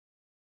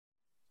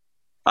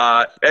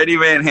Eddie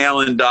Van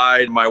Halen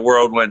died. My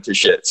world went to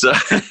shit. So.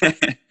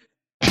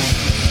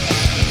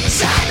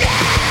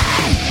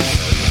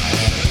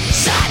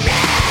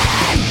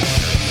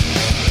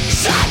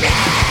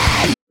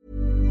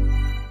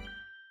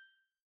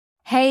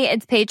 Hey,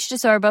 it's Paige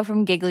DeSorbo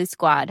from Giggly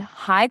Squad.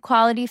 High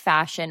quality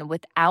fashion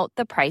without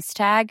the price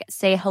tag.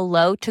 Say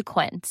hello to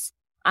Quince.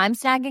 I'm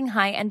snagging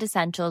high-end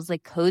essentials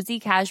like cozy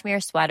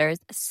cashmere sweaters,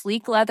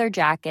 sleek leather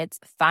jackets,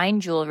 fine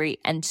jewelry,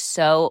 and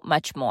so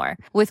much more.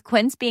 With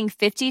Quince being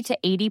 50 to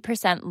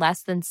 80%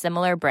 less than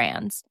similar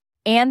brands.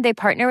 And they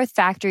partner with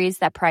factories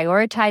that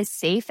prioritize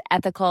safe,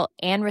 ethical,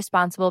 and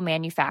responsible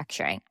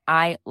manufacturing.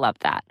 I love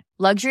that.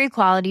 Luxury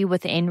quality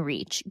within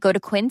reach. Go to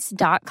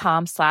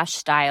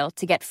quince.com/style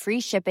to get free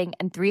shipping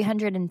and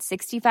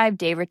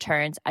 365-day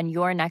returns on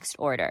your next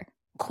order.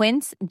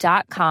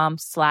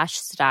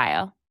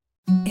 Quince.com/style.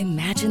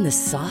 Imagine the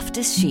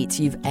softest sheets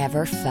you've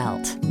ever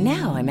felt.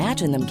 Now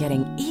imagine them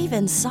getting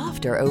even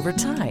softer over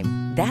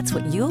time. That's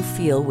what you'll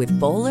feel with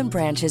Boll &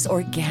 Branch's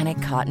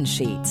organic cotton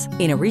sheets.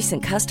 In a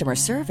recent customer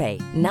survey,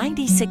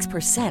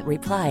 96%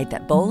 replied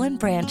that Boll &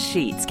 Branch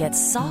sheets get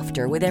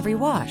softer with every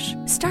wash.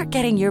 Start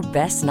getting your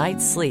best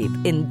night's sleep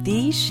in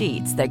these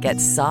sheets that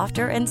get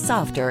softer and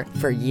softer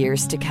for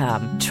years to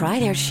come. Try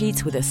their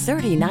sheets with a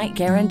 30-night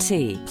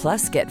guarantee.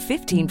 Plus, get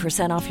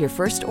 15% off your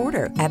first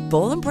order at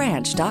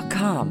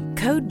bollandbranch.com.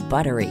 Code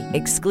BUTTERY.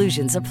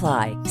 Exclusions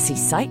apply. See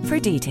site for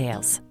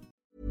details.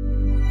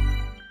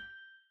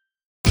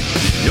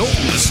 You're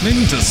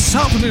listening to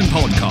Sapnin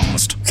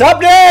Podcast.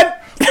 Sapnin!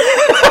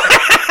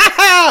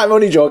 I'm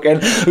only joking.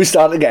 We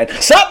start again.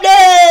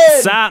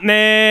 Sapnin!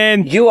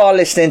 Sapnin! You are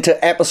listening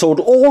to episode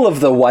all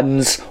of the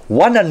ones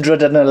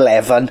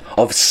 111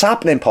 of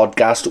Sapnin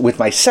Podcast with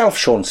myself,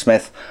 Sean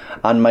Smith,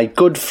 and my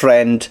good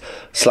friend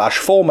 /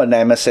 former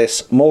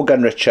nemesis,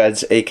 Morgan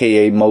Richards,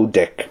 aka Mo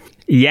Dick.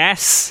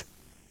 Yes,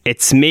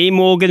 it's me,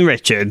 Morgan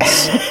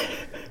Richards.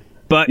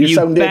 But you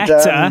sounded,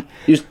 better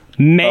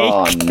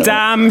make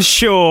damn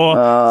sure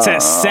to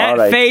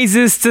set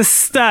phases to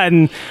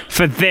stun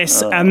for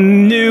this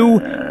new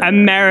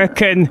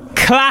American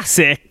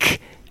classic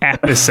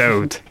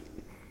episode.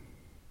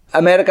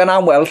 American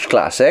and Welsh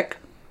classic.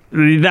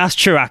 That's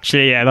true,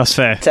 actually. Yeah, that's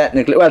fair.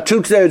 Technically, well,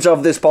 2/3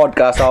 of this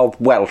podcast are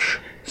Welsh,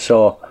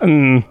 so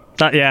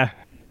yeah.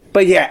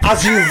 But yeah,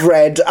 as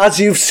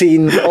you've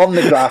seen on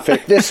the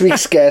graphic, this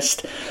week's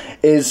guest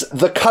is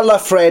the Colour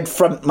Fred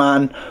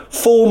frontman,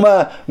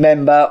 former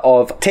member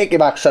of Take It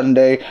Back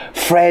Sunday,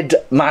 Fred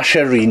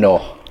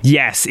Mascherino.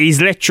 Yes,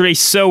 he's literally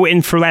so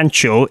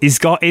influential, he's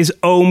got his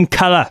own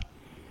colour.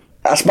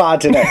 That's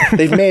mad, isn't it?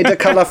 They've made a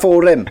colour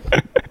for him.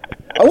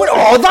 I went,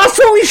 that's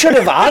what we should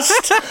have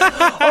asked.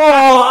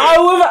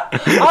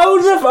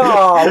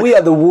 We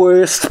are the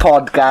worst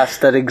podcast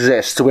that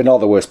exists. We're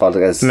not the worst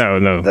podcast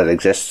that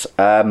exists.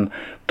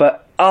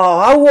 But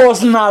how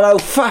wasn't that a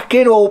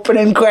fucking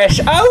opening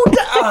question?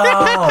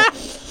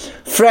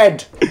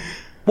 Fred,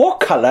 what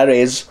colour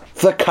is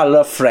the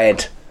Colour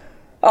Fred?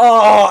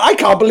 I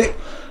can't believe...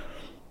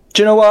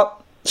 Do you know what?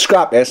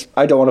 Scrap this.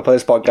 I don't want to play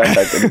this podcast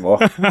out anymore.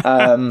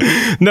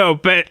 No,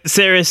 but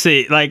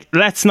seriously,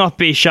 let's not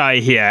be shy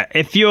here.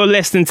 If you're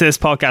listening to this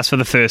podcast for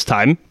the first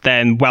time,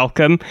 then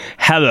welcome.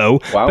 Hello.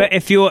 Wow. But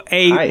if you're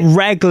a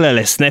regular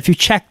listener, if you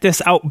checked this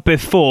out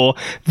before,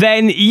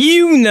 then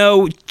you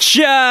know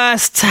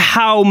just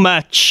how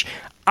much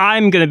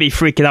I'm going to be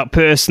freaking out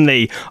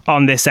personally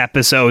on this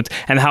episode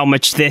and how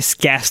much this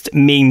guest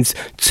means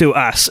to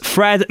us.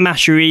 Fred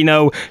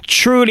Mascherino,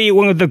 truly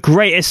one of the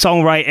greatest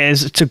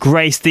songwriters to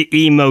grace the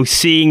emo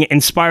scene,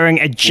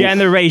 inspiring a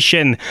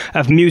generation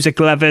of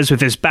music lovers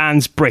with his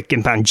bands Brick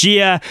and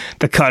Pangea,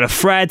 The Colour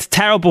Fred,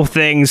 Terrible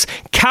Things,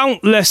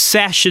 countless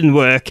session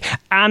work,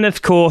 and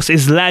of course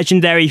his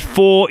legendary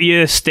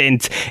 4-year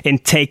stint in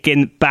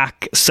Taking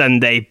Back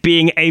Sunday,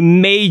 being a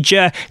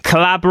major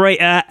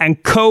collaborator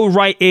and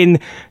co-writing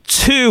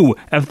 2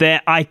 of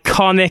their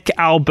iconic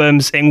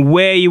albums in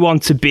Where You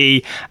Want to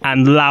Be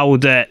and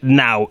Louder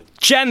Now.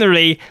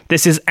 Generally,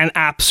 this is an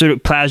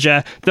absolute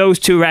pleasure. Those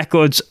 2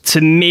 records,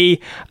 to me,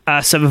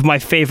 are some of my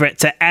favourite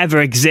to ever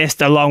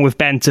exist, along with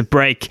Bend to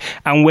Break.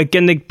 And we're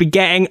going to be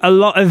getting a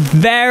lot of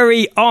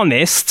very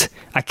honest,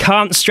 I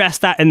can't stress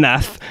that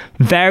enough,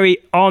 very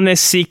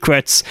honest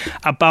secrets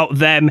about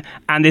them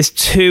and his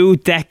 2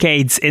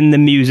 decades in the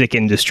music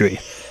industry.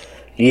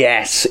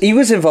 Yes, he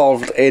was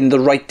involved in the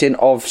writing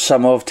of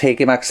some of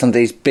Taking Back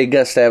Sunday's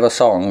biggest ever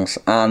songs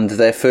and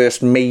their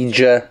first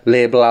major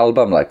label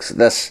album.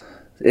 It's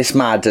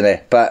mad, isn't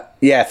it? But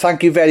yeah,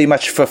 thank you very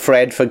much for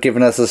Fred for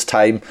giving us this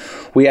time.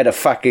 We had a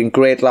fucking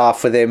great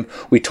laugh with him.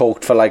 We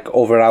talked for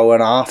over an hour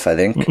and a half, I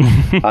think.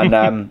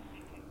 And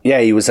yeah,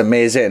 he was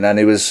amazing, and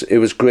it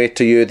was great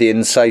to hear the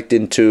insight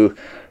into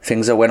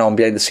things that went on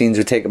behind the scenes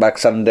with Take It Back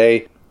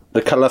Sunday,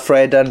 The Colour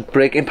Fred, and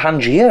Breaking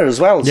Pangea as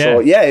well. Yeah. So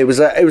yeah, it was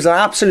an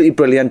absolutely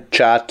brilliant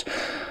chat.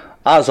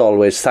 As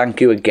always, thank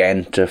you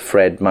again to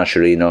Fred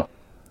Mascherino.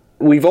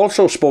 we've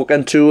also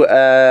spoken to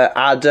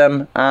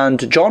Adam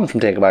and John from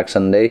Take It Back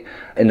Sunday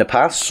in the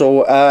past.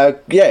 So,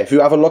 if you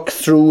have a look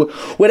through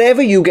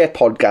wherever you get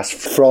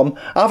podcasts from,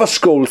 have a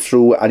scroll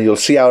through and you'll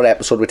see our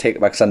episode with Take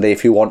It Back Sunday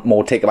if you want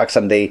more Take It Back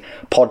Sunday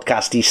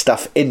podcasty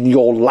stuff in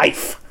your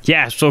life.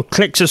 Yeah, so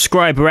click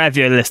subscribe wherever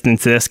you're listening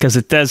to this because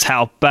it does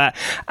help. But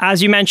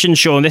as you mentioned,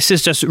 Sean, this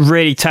is just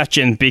really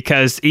touching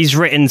because he's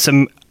written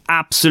some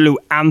absolute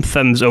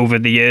anthems over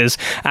the years,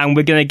 and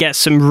we're going to get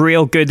some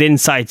real good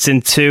insights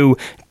into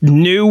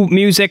new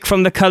music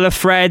from the Colour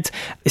Fred,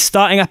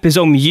 starting up his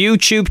own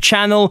YouTube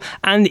channel,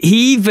 and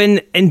he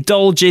even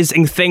indulges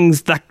in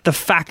things like the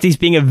fact he's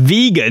been a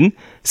vegan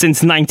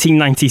since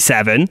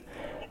 1997.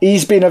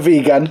 He's been a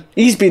vegan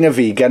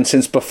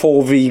since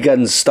before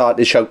vegans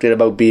started shouting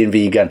about being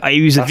vegan.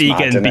 He was a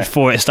vegan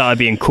before it started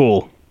being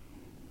cool.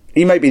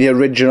 He might be the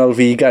original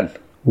vegan.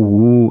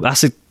 Ooh,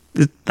 is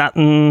that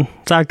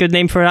a good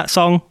name for that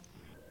song?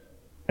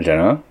 I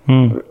don't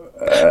know.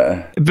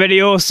 But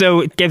he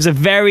also gives a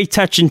very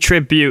touching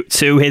tribute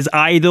to his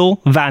idol,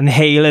 Van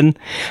Halen,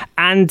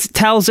 and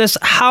tells us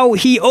how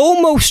he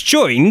almost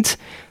joined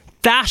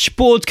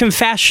Dashboard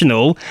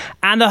Confessional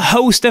and a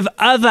host of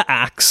other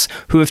acts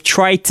who have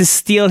tried to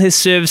steal his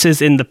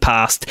services in the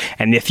past.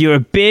 And if you're a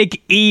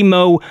big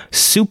emo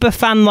super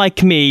fan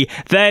like me,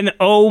 then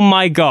oh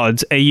my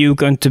god, are you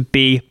going to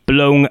be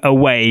blown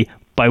away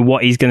by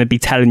what he's going to be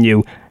telling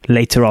you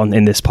later on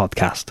in this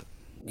podcast.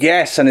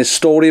 Yes, and his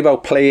story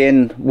about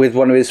playing with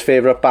one of his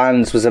favourite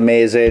bands was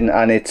amazing,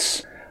 and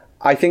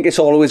I think it's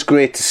always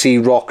great to see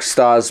rock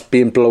stars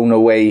being blown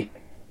away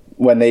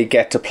when they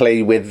get to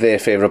play with their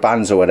favourite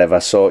bands or whatever.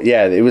 So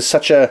yeah, it was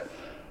such a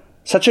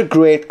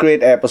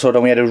great episode,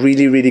 and we had a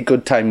really, really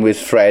good time with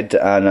Fred,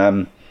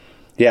 and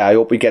I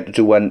hope we get to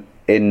do one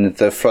in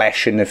the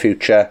flesh in the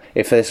future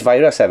if this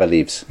virus ever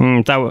leaves.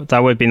 That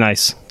would be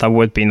nice. That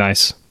would be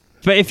nice.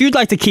 But if you'd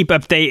like to keep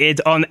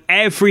updated on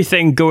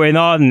everything going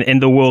on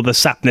in the world of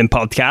Sapnin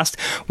Podcast,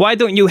 why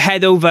don't you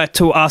head over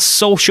to our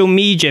social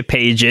media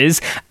pages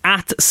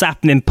at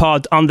Sapnin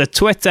Pod on the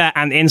Twitter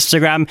and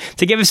Instagram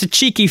to give us a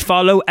cheeky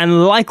follow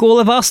and like all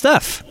of our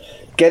stuff.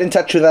 Get in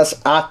touch with us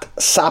at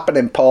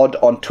Sapnin Pod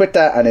on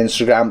Twitter and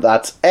Instagram.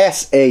 That's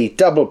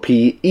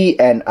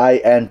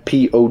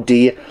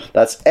SAPPENINPOD.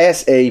 That's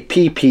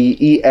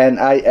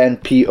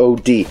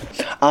SAPPENINPOD.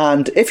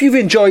 And if you've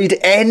enjoyed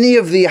any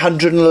of the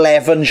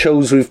 111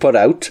 shows we've put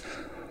out,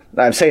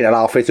 I'm saying it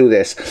halfway through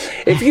this.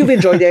 If you've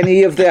enjoyed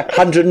any of the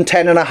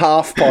 110 and a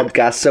half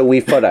podcasts that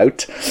we've put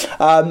out,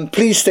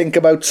 please think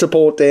about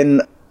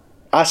supporting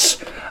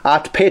us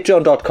at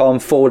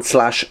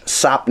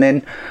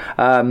patreon.com/sapnin,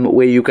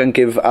 where you can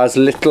give as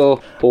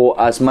little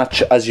or as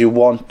much as you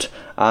want,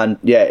 and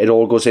it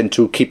all goes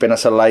into keeping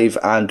us alive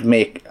and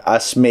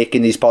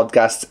making these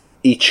podcasts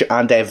each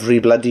and every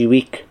bloody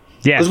week.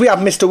 Yeah, because we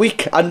have missed a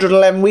week,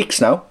 111 weeks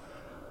now,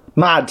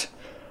 mad,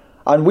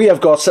 and we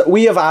have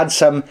had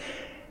some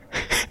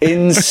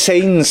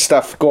insane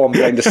stuff going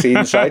behind the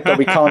scenes, right, that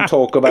we can't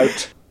talk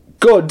about.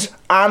 Good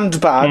and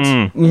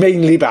bad,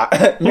 mainly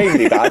bad,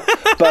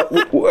 but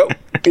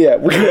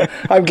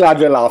I'm glad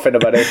we're laughing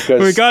about it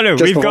because we've got to.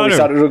 Just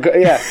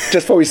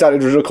before we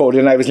started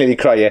recording, I was nearly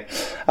crying.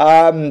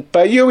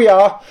 But here we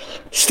are,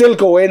 still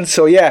going.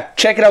 So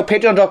check it out,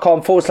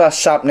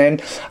 patreon.com/sapnin.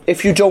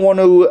 If you don't want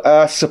to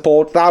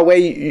support that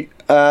way,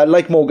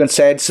 like Morgan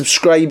said,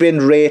 subscribing,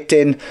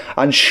 rating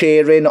and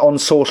sharing on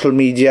social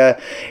media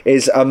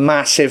is a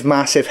massive,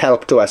 massive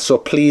help to us. So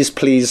please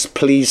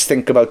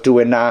think about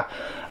doing that,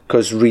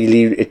 because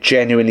really it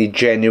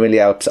genuinely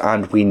helps,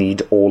 and we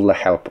need all the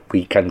help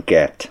we can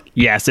get.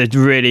 Yes, it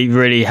really,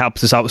 really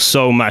helps us out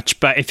so much.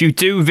 But if you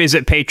do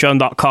visit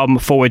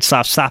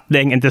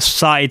patreon.com/sapning and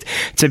decide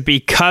to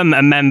become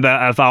a member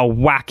of our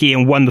wacky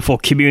and wonderful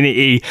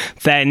community,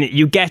 then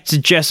you get to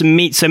just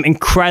meet some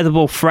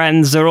incredible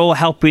friends. They're all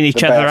helping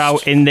each other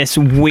out in this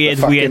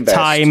weird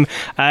time,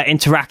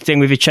 interacting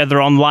with each other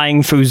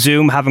online through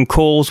Zoom, having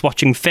calls,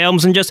 watching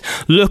films, and just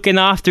looking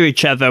after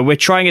each other. We're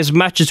trying as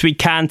much as we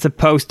can to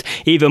post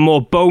even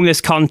more bonus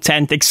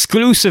content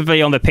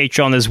exclusively on the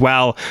Patreon as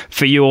well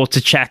for you all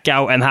to check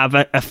out and have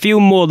a few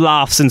more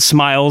laughs and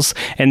smiles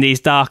in these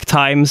dark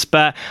times.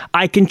 But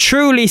I can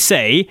truly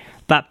say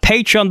that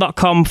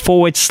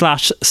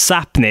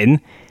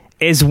patreon.com/sapnin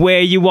is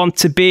where you want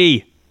to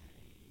be.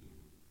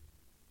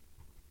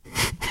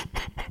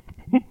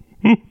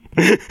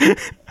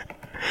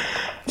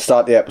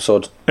 Start the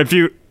episode. If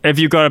you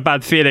got a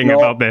bad feeling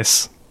about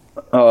this,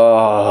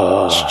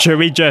 should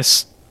we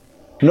just...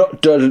 No,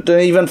 don't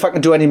even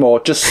fucking do any more.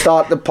 Just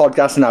start the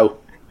podcast now.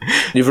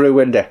 You've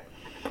ruined it.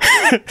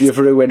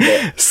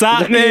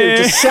 Sapnin!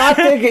 Just sat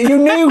there. You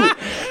knew.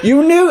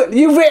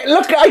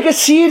 Look, I could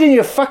see it in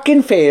your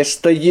fucking face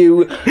that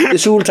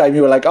this whole time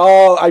you were like,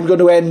 I'm going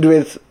to end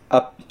with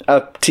a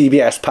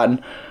TBS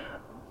pun.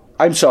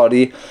 I'm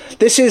sorry.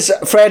 This is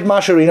Fred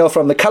Mascherino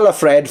from The Colour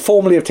Fred,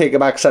 formerly of Take It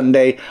Back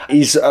Sunday.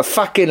 He's a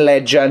fucking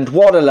legend.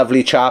 What a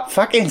lovely chap.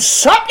 Fucking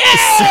Sapnin!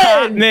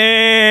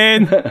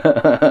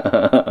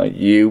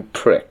 You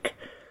prick.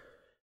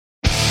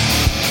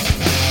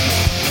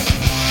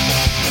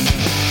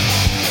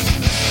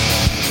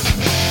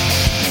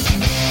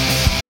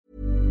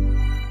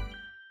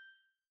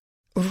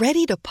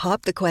 Ready to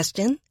pop the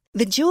question?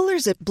 The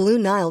jewelers at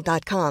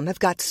BlueNile.com have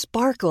got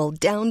sparkle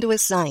down to a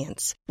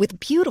science with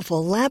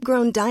beautiful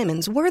lab-grown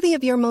diamonds worthy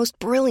of your most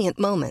brilliant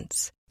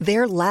moments.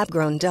 Their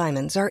lab-grown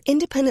diamonds are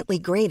independently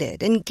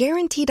graded and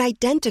guaranteed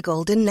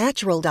identical to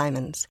natural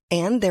diamonds,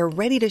 and they're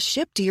ready to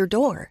ship to your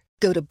door.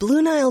 Go to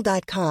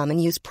BlueNile.com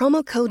and use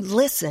promo code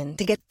LISTEN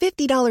to get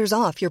 $50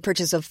 off your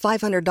purchase of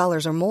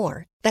 $500 or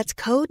more. That's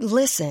code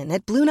LISTEN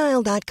at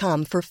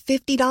BlueNile.com for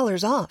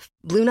 $50 off.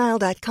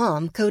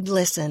 BlueNile.com, code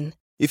LISTEN.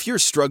 If you're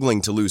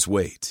struggling to lose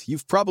weight,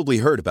 you've probably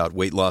heard about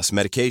weight loss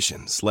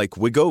medications like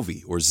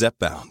Wegovy or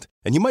Zepbound,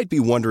 and you might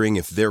be wondering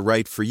if they're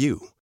right for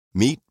you.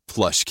 Meet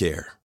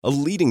PlushCare, a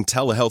leading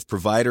telehealth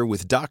provider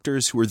with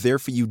doctors who are there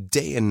for you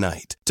day and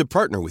night to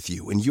partner with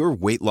you in your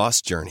weight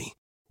loss journey.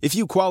 If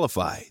you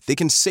qualify, they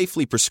can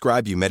safely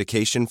prescribe you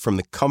medication from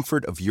the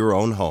comfort of your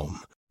own home.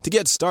 To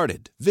get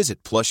started,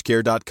 visit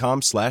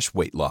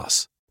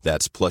plushcare.com/weightloss.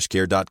 That's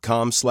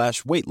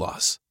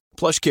plushcare.com/weightloss.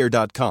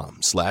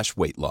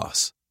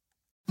 plushcare.com/weightloss.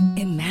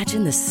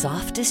 Imagine the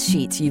softest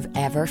sheets you've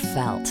ever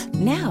felt.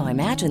 Now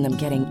imagine them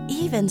getting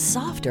even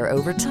softer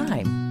over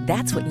time.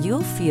 That's what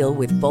you'll feel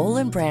with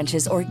Boll &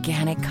 Branch's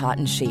organic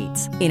cotton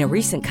sheets. In a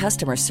recent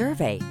customer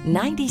survey,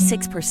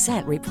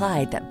 96%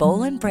 replied that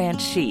Boll &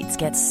 Branch sheets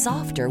get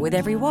softer with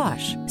every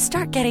wash.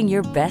 Start getting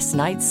your best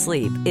night's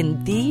sleep in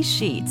these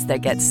sheets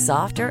that get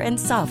softer and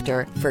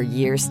softer for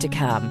years to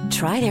come.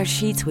 Try their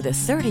sheets with a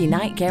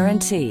 30-night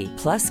guarantee.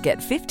 Plus, get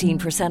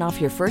 15%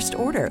 off your first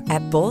order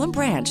at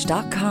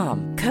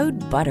BollandBranch.com. Code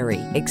BUTTERY.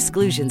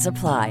 Exclusions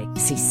apply.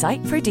 See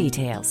site for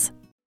details.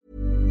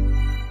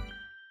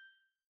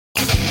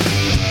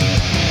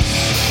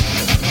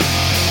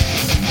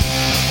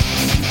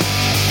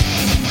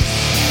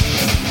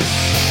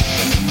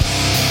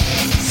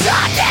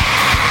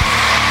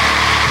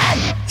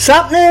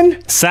 Sapnin!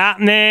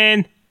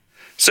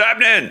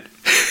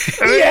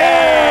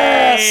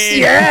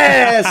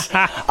 Yes!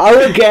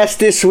 Our guest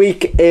this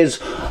week is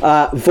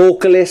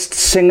vocalist,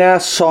 singer,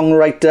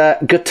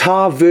 songwriter,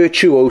 guitar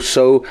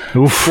virtuoso,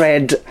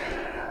 Fred,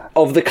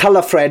 of the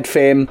Colour Fred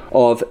fame,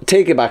 of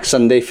Take It Back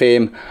Sunday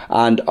fame,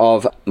 and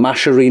of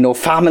Mascherino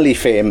family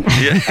fame.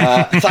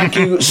 Thank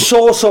you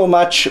so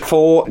much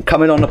for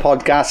coming on the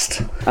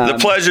podcast. The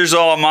pleasure's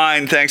all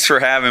mine. Thanks for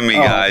having me,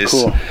 guys.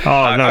 Cool.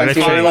 I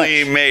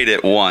finally made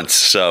it once,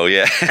 so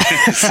yeah.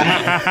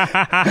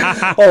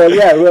 Well,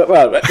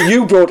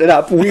 you brought it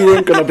up. We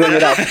weren't going to bring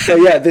it up. So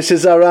yeah, this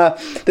is our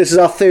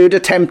third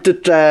attempt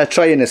at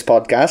trying this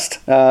podcast.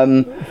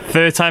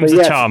 Third time's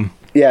the charm.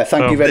 Yeah,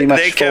 thank you very much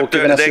for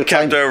giving us your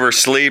time. They kept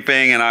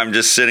oversleeping, and I'm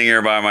just sitting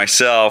here by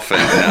myself.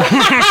 And,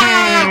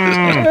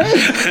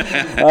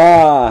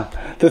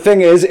 the thing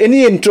is, in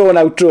the intro and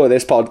outro of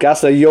this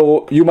podcast,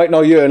 you might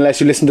not hear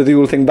unless you listen to the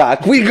whole thing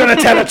back. We're going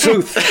to tell the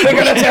truth. We're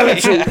going to tell the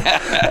truth.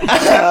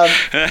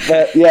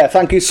 But yeah,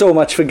 thank you so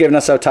much for giving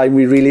us our time.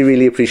 We really,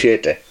 really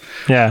appreciate it.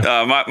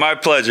 Yeah. My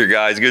pleasure,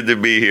 guys. Good to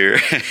be here.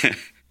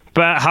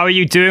 But how are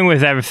you doing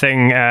with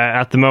everything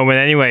at the moment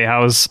anyway?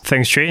 How's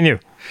things treating you?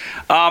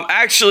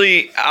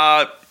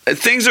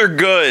 Things are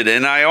good,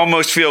 and I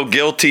almost feel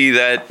guilty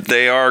that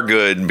they are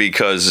good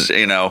because,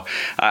 it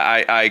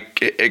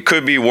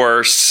could be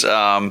worse.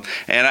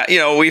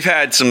 We've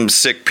had some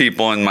sick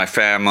people in my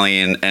family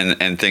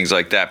and things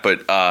like that.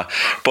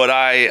 But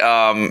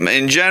I,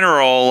 in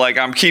general,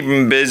 I'm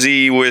keeping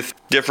busy with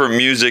different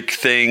music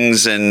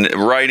things and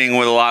writing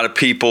with a lot of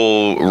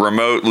people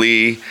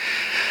remotely.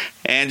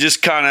 And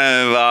just kind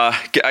of,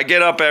 I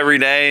get up every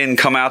day and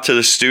come out to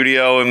the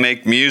studio and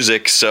make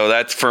music. So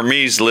that, for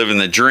me, is living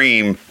the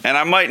dream. And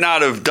I might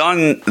not have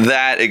done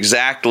that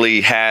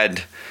exactly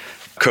had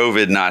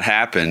COVID not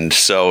happened.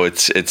 So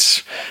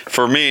it's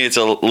for me, it's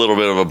a little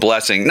bit of a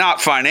blessing.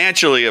 Not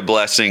financially a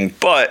blessing,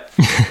 but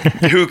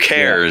who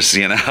cares,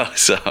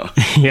 So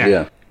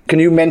yeah. Can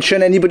you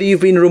mention anybody you've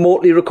been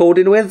remotely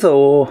recording with,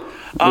 or is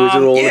it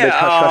all a bit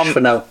hush-hush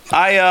for now?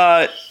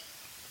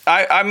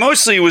 I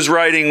mostly was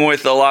writing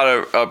with a lot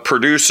of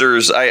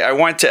producers. I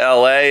went to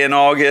LA in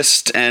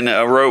August and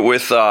wrote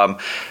with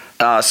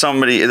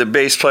somebody, the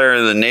bass player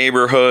in the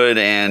Neighborhood,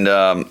 and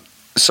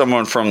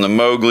someone from the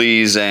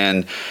Mowglis,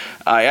 and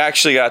I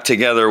actually got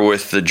together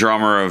with the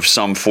drummer of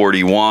Sum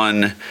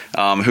 41,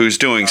 who's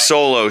doing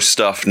solo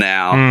stuff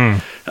now.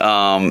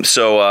 Some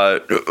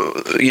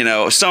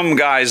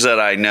guys that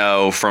I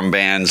know from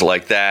bands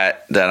like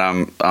that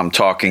I'm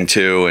talking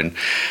to, and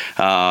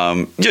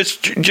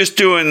just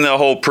doing the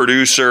whole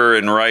producer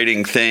and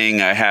writing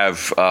thing. I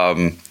have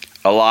a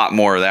lot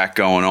more of that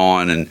going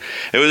on, and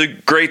it was a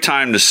great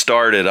time to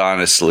start it,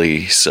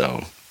 honestly.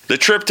 So the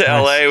trip to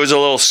LA was a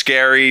little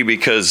scary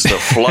because the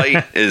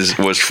flight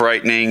was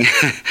frightening.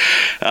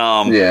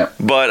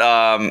 But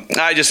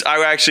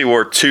I actually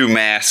wore 2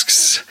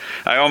 masks.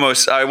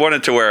 I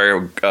wanted to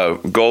wear a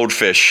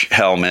goldfish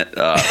helmet.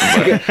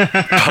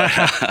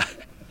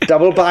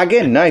 Double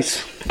bagging,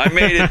 nice. I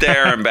made it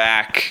there and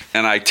back,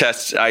 and I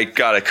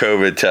got a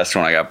COVID test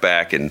when I got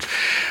back, and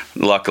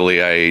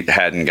luckily I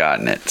hadn't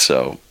gotten it.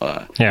 So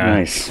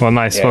nice. Well,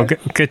 nice. Yeah. Well,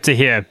 good to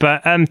hear.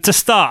 But to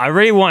start, I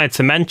really wanted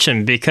to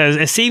mention, because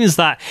it seems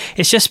that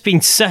it's just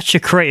been such a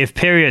creative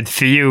period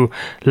for you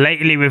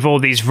lately, with all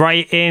these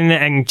writing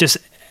and just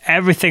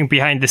everything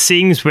behind the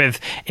scenes with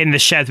In the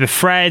Shed with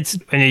Fred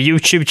and your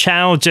YouTube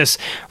channel, just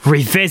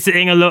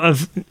revisiting a lot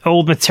of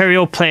old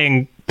material,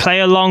 playing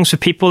play-alongs for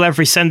people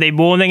every Sunday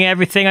morning,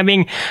 everything. I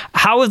mean,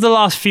 how have the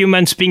last few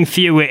months been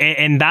for you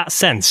in that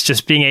sense,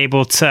 just being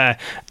able to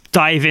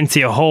dive into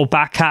your whole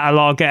back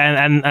catalogue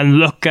and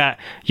look at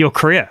your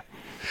career?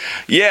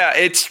 Yeah,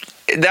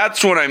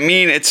 that's what I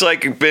mean. It's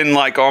like been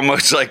like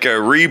almost like a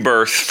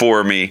rebirth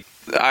for me.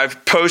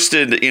 I've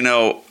posted,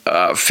 55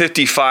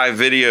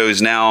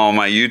 videos now on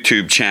my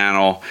YouTube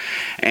channel,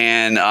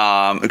 and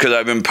because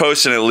I've been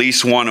posting at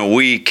least one a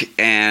week,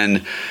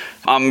 and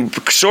I'm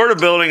sort of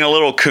building a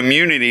little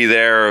community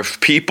there of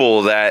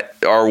people that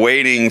are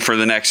waiting for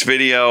the next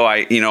video.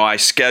 I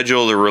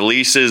schedule the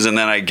releases, and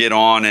then I get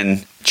on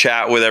and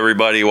chat with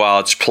everybody while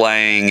it's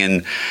playing,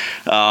 and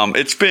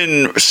it's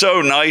been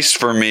so nice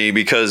for me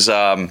because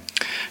I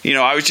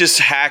was just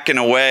hacking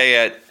away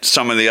at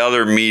some of the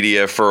other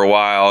media for a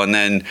while, and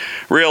then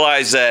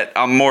realized that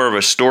I'm more of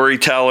a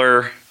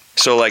storyteller.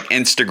 So like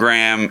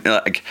Instagram,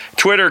 like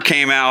Twitter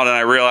came out, and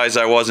I realized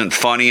I wasn't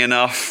funny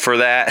enough for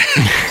that.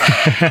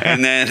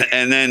 and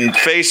then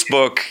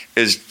Facebook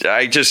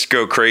I just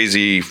go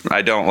crazy.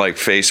 I don't like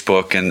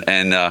Facebook, and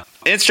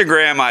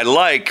Instagram I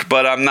like,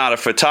 but I'm not a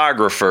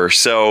photographer.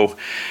 So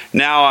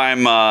now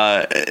I'm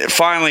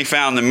finally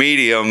found the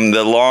medium,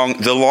 the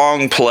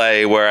long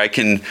play, where I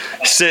can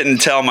sit and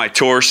tell my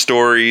tour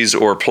stories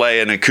or play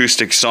an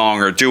acoustic song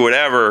or do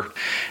whatever,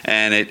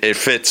 and it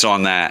fits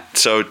on that.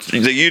 So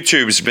the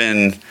YouTube's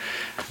been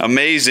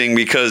amazing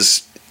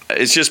because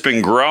it's just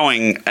been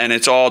growing, and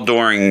it's all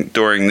during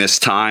this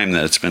time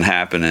that it's been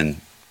happening.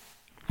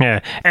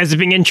 Yeah. Has it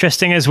been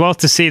interesting as well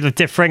to see the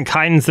different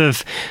kinds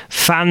of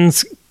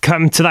fans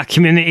come to that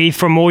community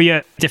from all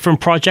your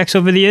different projects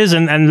over the years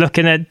and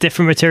looking at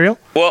different material?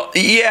 Well,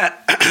 yeah.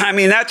 I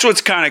mean, that's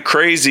what's kind of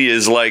crazy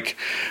is like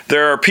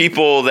there are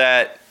people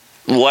that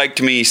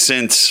liked me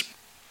since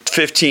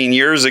 15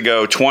 years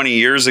ago, 20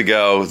 years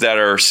ago that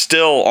are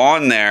still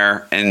on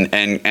there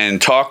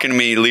and talking to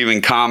me,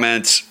 leaving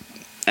comments.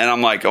 And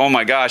I'm like, oh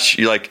my gosh,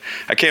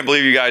 I can't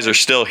believe you guys are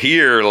still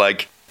here.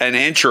 And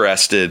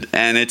interested,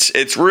 and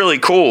it's really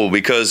cool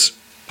because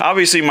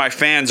obviously my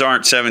fans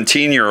aren't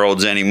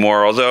 17-year-olds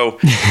anymore, although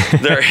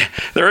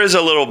there is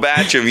a little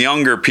batch of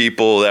younger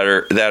people that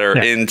are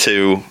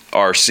into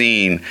our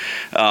scene,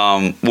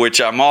 which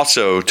I'm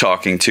also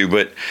talking to,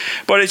 but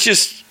it's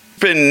just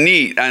been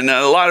neat, and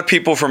a lot of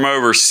people from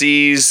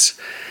overseas.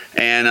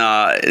 And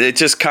it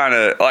just kind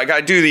of like I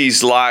do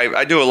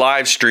a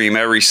live stream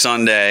every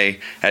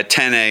Sunday at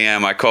 10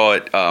 a.m. I call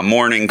it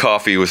Morning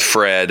Coffee with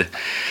Fred.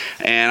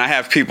 And I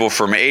have people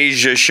from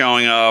Asia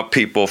showing up,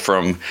 people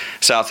from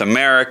South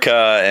America,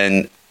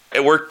 and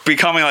we're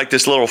becoming like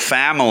this little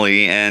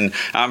family, and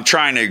I'm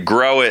trying to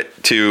grow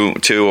it to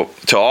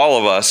all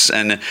of us.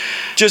 And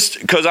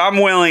just because I'm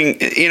willing,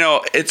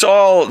 it's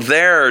all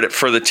there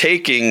for the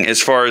taking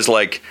as far as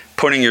like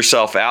putting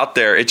yourself out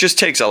there. It just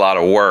takes a lot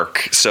of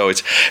work. So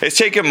it's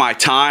taking my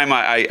time.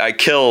 I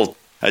kill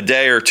a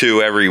day or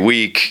two every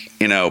week,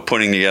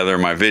 putting together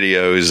my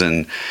videos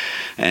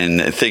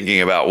and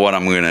thinking about what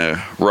I'm going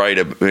to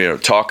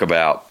write, talk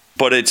about.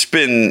 But it's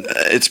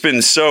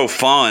been so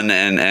fun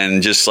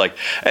and just like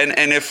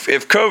and if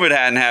COVID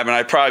hadn't happened,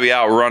 I'd probably be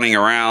out running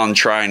around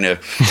trying to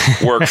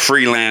work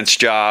freelance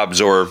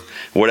jobs or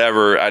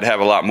whatever. I'd have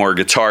a lot more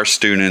guitar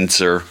students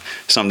or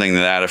something to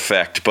that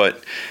effect.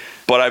 But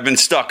I've been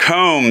stuck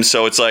home,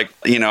 so it's like,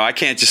 I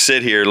can't just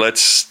sit here.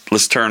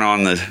 Let's turn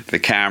on the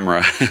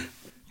camera.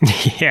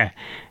 Yeah.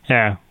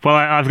 Well,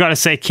 I've got to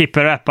say, keep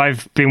it up.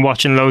 I've been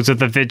watching loads of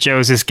the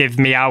videos. It's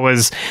given me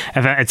hours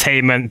of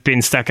entertainment,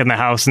 being stuck in the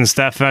house and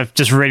stuff. And I've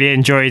just really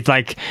enjoyed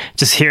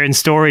just hearing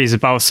stories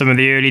about some of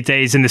the early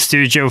days in the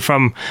studio,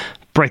 from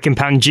breaking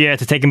Pangea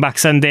to Taking Back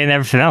Sunday and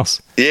everything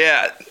else.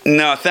 Yeah,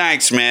 no,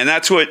 thanks, man.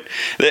 That's what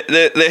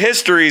the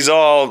history's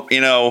all,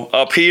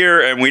 up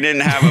here, and we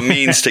didn't have a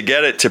means to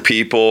get it to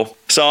people.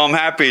 So I'm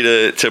happy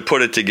to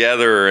put it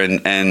together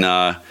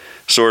and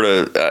sort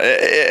of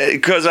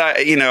because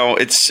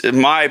it's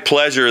my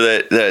pleasure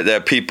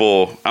that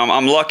people.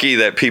 I'm lucky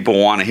that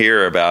people want to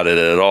hear about it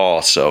at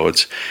all. So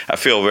I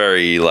feel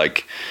very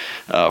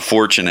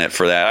fortunate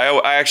for that.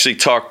 I actually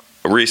talked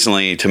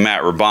recently to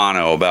Matt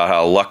Rubano about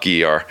how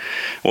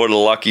what a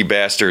lucky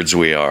bastards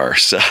we are.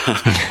 So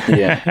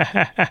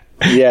yeah.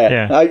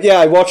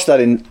 I watched that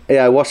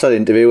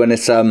interview, and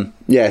it's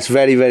it's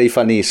very, very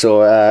funny.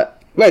 So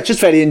it's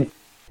just very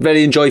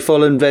very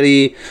enjoyable and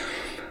very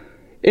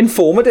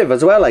informative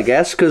as well, I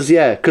guess, because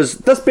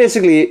that's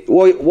basically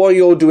what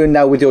you're doing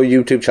now with your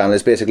YouTube channel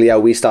is basically how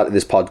we started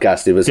this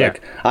podcast. It was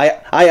like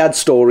I had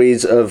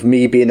stories of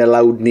me being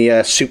allowed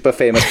near super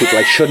famous people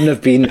I shouldn't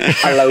have been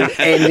allowed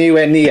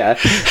anywhere near,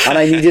 and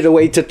I needed a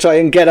way to try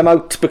and get them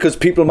out because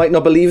people might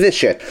not believe this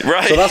shit.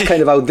 Right. So that's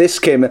kind of how this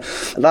came.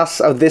 That's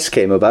how this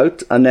came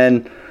about, and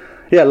then.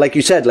 Yeah, like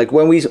you said, like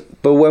when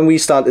we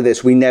started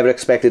this, we never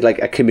expected like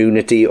a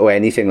community or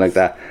anything like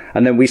that.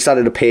 And then we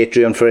started a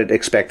Patreon for it,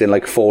 expecting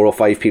like 4 or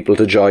 5 people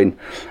to join.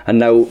 And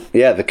now,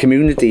 yeah, the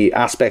community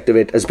aspect of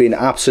it has been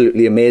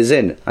absolutely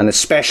amazing, and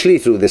especially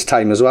through this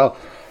time as well.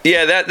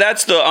 Yeah,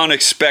 that's the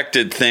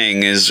unexpected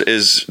thing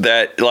is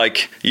that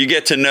like you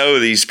get to know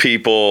these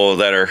people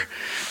that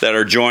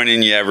are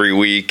joining you every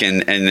week,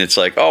 and it's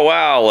like, oh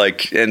wow,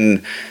 like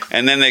and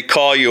then they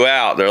call you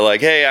out. They're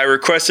like, hey, I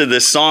requested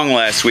this song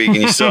last week and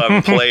you still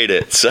haven't played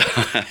it. So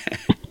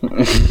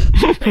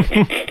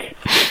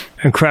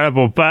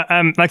Incredible. But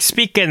like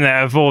speaking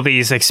of all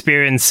these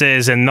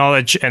experiences and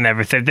knowledge and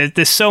everything,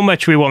 there's so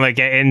much we want to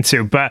get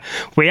into, but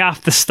we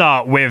have to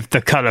start with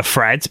the Colour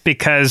Thread,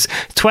 because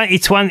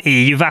 2020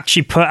 you've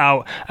actually put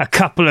out a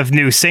couple of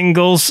new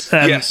singles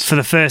for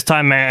the first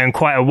time in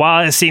quite a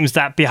while. It seems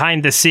that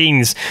behind the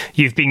scenes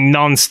you've been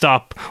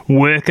non-stop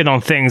working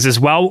on things as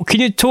well. Can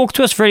you talk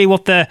to us really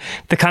what the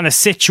kind of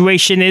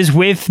situation is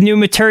with new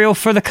material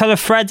for the Colour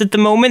Thread at the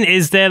moment?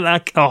 Is there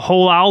like a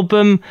whole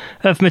album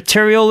of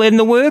material in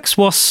the works?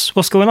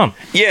 What's going on?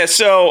 Yeah,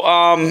 so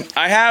I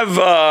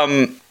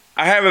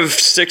have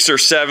 6 or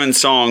 7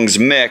 songs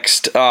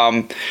mixed.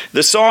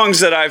 The songs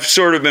that I've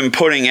sort of been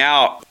putting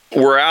out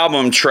were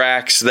album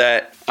tracks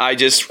that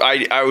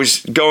I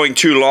was going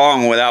too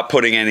long without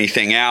putting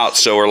anything out.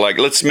 So we're like,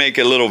 let's make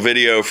a little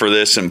video for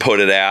this and put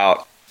it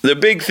out. The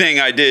big thing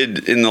I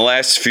did in the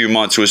last few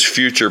months was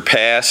Future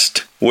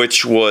Past,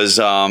 which was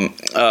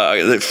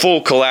the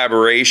full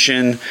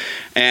collaboration.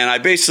 And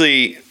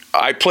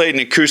I played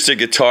an acoustic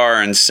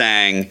guitar and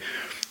sang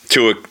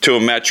to a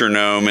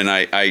metronome, and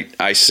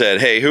I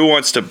said, hey, who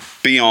wants to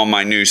be on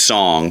my new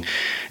song?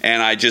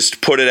 And I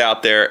just put it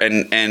out there,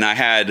 and I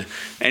had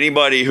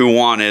anybody who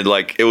wanted,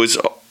 like, it was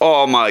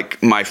all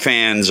my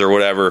fans or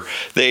whatever,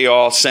 they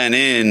all sent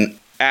in,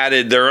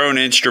 added their own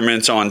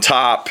instruments on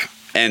top,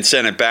 and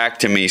sent it back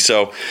to me.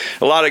 So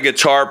a lot of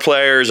guitar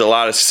players, a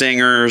lot of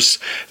singers.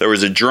 There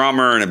was a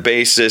drummer and a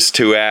bassist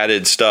who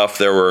added stuff.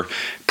 There were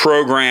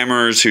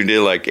programmers who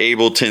did like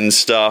Ableton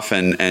stuff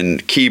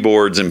and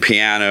keyboards and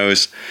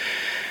pianos.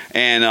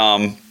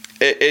 And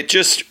it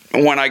just,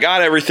 when I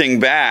got everything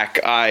back,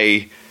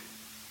 I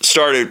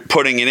started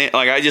putting it in.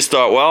 Like, I just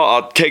thought, well,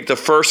 I'll take the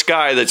first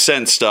guy that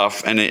sent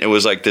stuff, and it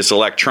was like this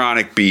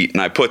electronic beat,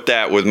 and I put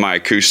that with my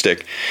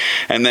acoustic.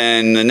 And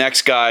then the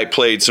next guy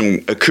played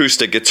some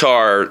acoustic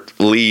guitar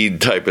lead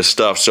type of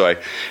stuff, so I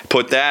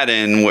put that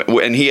in,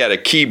 and he had a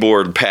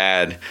keyboard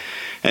pad.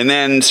 And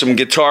then some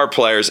guitar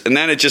players, and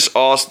then it just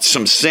all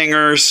some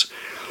singers,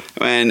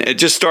 and it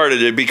just started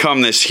to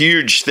become this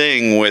huge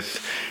thing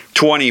with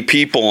 20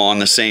 people on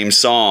the same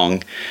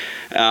song.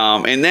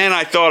 And then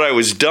I thought I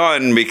was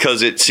done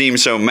because it seemed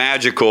so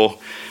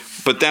magical.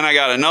 But then I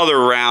got another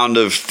round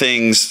of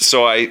things,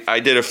 so I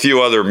did a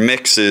few other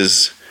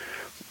mixes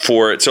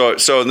for it.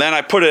 So then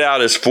I put it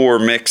out as 4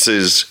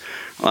 mixes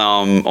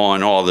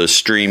on all the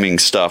streaming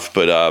stuff.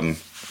 But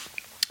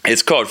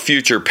it's called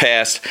Future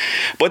Past.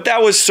 But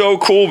that was so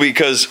cool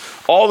because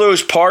all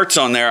those parts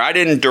on there, I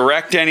didn't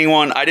direct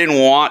anyone. I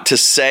didn't want to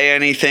say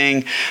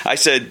anything. I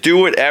said, do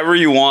whatever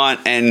you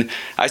want. And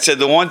I said,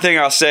 the one thing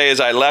I'll say is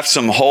I left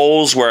some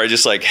holes where I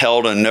just like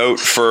held a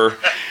note for,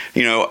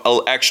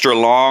 extra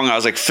long. I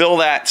was like, fill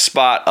that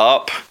spot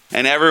up.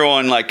 And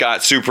everyone like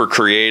got super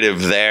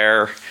creative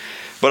there.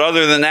 But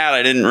other than that,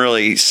 I didn't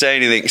really say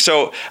anything.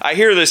 So I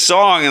hear this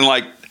song and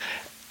like,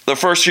 the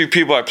first few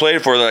people I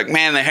played for, they're like,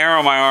 man, the hair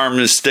on my arm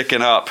is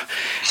sticking up.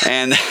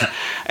 And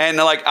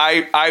like,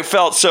 I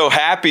felt so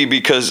happy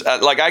because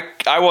like,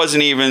 I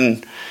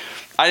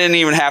didn't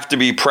even have to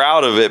be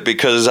proud of it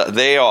because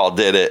they all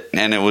did it.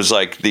 And it was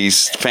like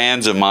these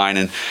fans of mine.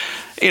 And,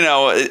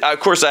 of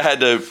course I had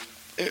to,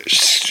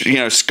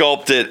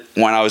 sculpt it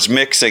when I was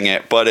mixing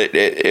it, but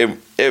it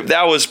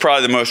that was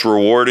probably the most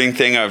rewarding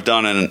thing I've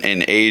done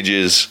in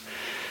ages.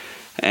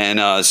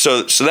 And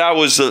so that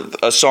was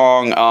a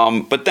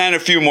song. But then a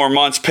few more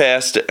months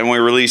passed, and we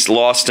released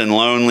Lost and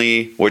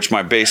Lonely, which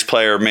my bass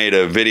player made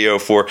a video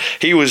for.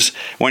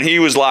 When he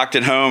was locked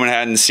at home and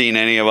hadn't seen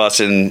any of us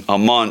in a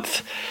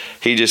month,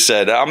 he just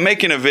said, I'm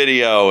making a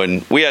video,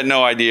 and we had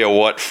no idea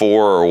what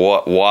for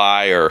or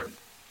why. Or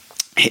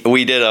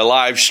we did a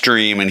live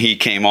stream, and he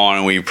came on,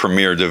 and we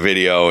premiered the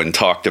video and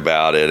talked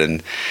about it.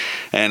 And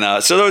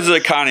so those are the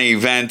kind of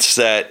events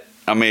that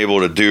I'm able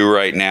to do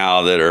right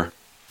now that are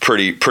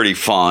pretty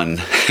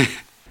fun.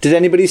 Did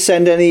anybody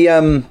send any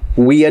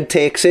weird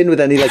takes in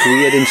with any like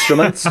weird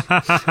instruments?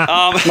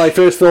 My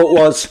first thought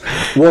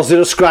was it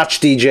a scratch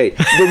DJ?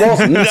 There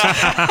wasn't, but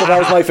that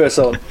was my first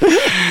thought.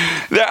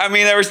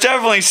 There was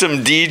definitely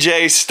some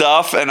DJ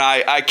stuff, and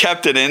I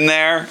kept it in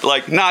there,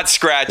 like not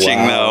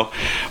scratching though.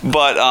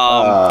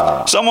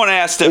 But someone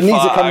asked if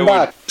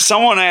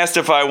someone asked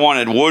if I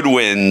wanted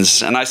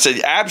woodwinds, and I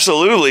said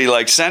absolutely,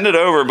 like send it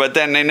over. But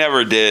then they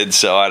never did,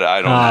 so I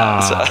don't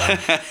know.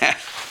 So.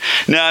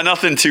 No,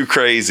 nothing too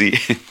crazy.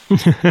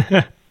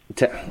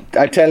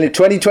 I tell you,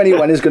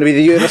 2021 is going to be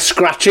the year the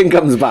scratching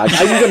comes back.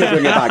 I'm going to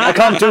bring it back. I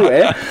can't do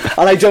it,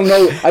 and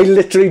I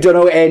literally don't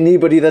know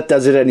anybody that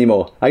does it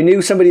anymore. I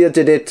knew somebody that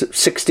did it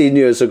 16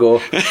 years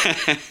ago.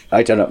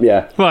 I don't know.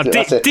 Yeah. Well,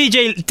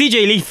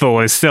 DJ Lethal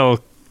is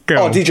still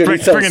going. Oh, DJ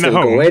Lethal's still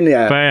going.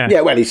 Yeah.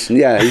 Yeah. Well, he's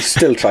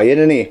still trying,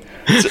 isn't he?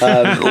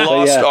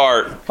 Lost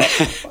art.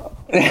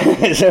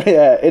 So,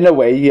 yeah, in a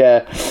way,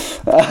 yeah.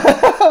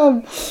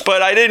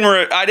 But I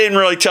didn't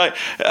really tell you.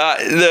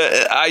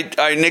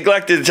 I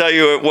neglected to tell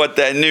you what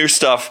that new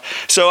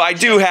stuff. So I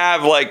do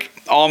have like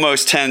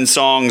almost 10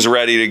 songs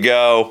ready to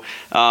go,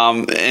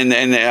 and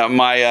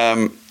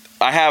my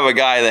I have a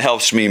guy that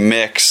helps me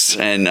mix,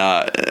 and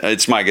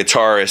it's my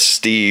guitarist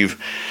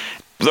Steve.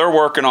 They're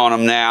working on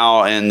them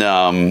now, and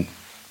I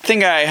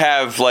think I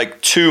have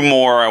like 2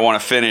 more I want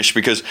to finish,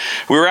 because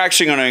we were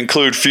actually going to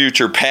include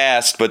Future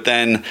Past, but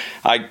then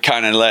I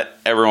kind of let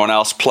everyone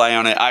else play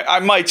on it. I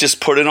might just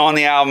put it on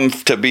the album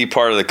to be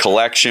part of the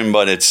collection,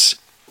 but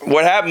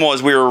what happened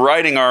was we were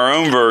writing our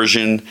own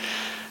version,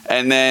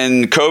 and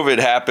then COVID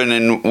happened,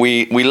 and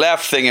we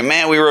left thinking,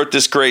 man, we wrote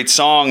this great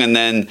song, and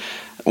then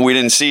we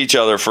didn't see each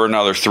other for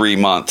another 3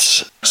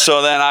 months.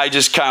 So then I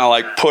just kind of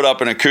like put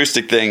up an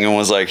acoustic thing and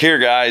was like, here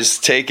guys,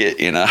 take it,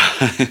 you know.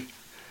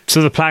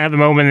 So the plan at the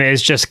moment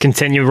is just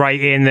continue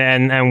writing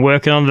and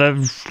working on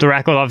the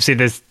record.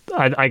 Obviously,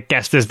 I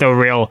guess there's no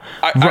real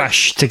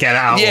rush to get it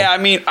out. Yeah, I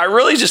mean, I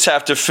really just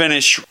have to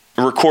finish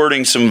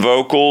recording some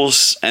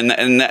vocals,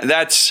 and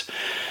that's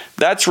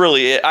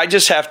really it. I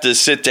just have to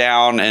sit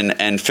down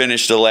and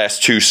finish the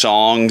last 2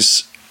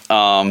 songs.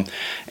 I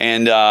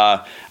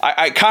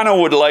kind of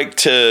would like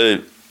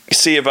to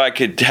see if I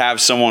could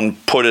have someone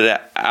put it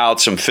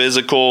out, some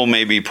physical,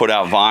 maybe put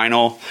out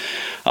vinyl.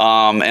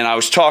 And I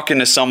was talking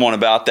to someone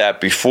about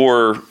that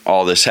before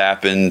all this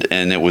happened,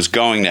 and it was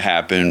going to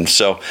happen.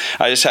 So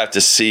I just have to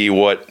see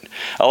what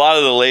a lot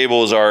of the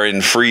labels are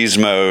in freeze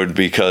mode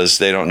because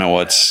they don't know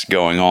what's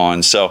going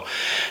on. So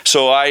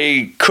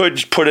I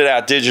could put it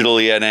out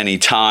digitally at any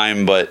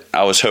time, but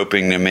I was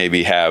hoping to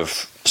maybe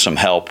have some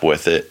help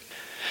with it.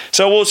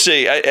 So we'll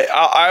see.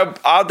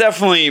 I'll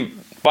definitely,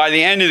 by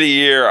the end of the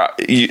year,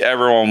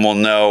 everyone will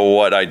know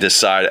what I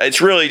decide.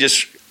 It's really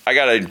just, I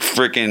got to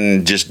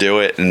freaking just do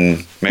it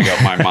and make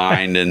up my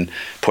mind and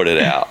put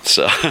it out.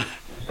 So,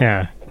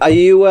 yeah. Are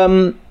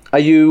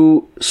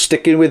you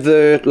sticking with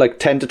the like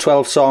 10 to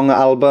 12 song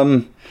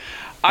album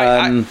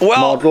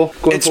model?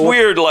 It's forward?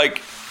 Weird.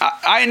 Like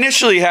I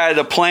initially had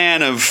a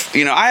plan of,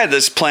 I had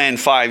this plan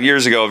 5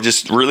 years ago of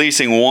just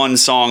releasing 1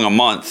 song a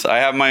month. I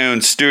have my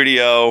own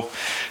studio,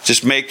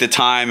 just make the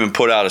time and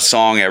put out a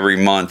song every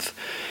month.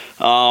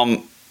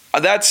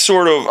 That's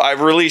sort of,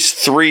 I've released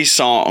 3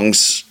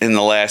 songs in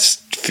the last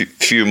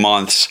few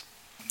months.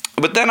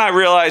 But then I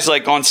realized,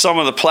 like, on some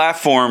of the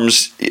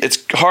platforms,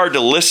 it's hard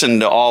to listen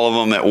to all of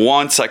them at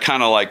once. I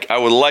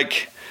would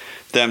like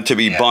them to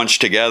be bunched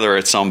together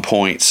at some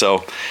point.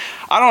 So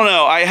I don't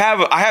know. I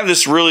have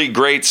this really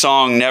great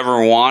song,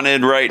 Never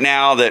Wanted, right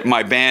now that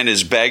my band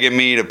is begging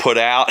me to put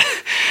out.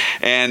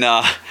 And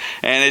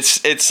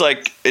it's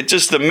like,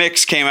 the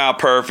mix came out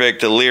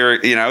perfect. The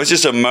lyric, it was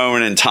just a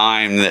moment in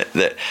time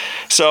that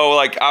so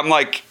like, I'm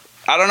like,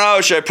 I don't know,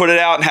 should I put it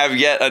out and have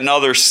yet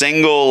another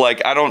single?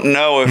 Like, I don't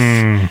know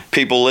if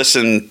people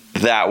listen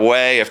that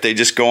way, if they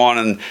just go on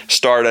and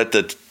start at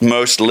the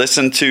most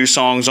listened to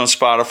songs on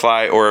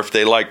Spotify, or if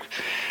they like,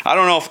 I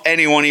don't know if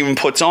anyone even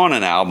puts on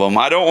an album.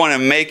 I don't want to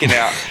make it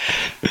out.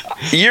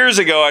 Years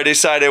ago, I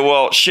decided,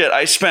 well, shit,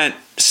 I spent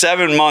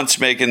 7 months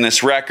making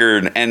this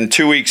record, and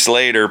 2 weeks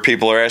later,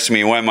 people are asking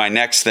me when my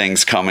next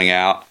thing's coming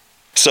out.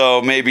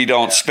 So maybe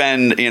don't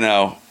spend,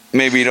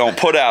 maybe don't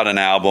put out an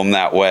album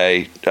that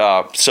way.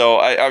 So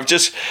I've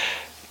just,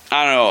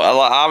 I don't know.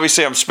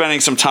 Obviously, I'm spending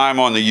some time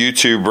on the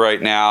YouTube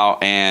right now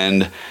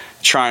and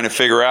trying to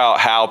figure out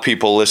how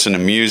people listen to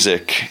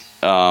music.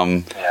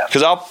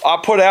 Because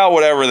I'll put out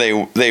whatever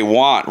they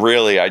want,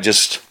 really.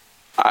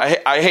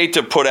 I hate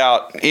to put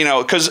out,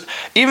 because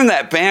even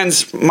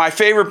my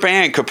favorite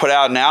band could put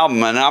out an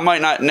album and I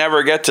might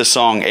never get to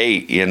song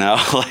 8,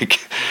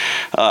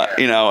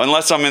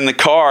 unless I'm in the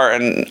car,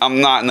 and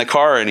I'm not in the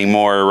car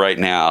anymore right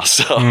now.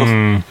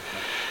 So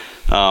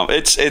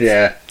it's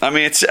yeah. I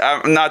mean, it's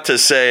not to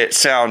say it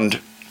sound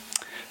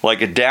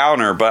like a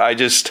downer, but I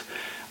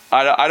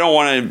don't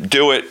want to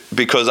do it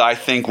because I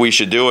think we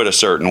should do it a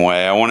certain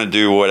way. I want to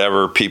do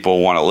whatever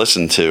people want to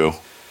listen to.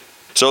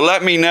 So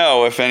let me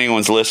know if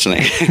anyone's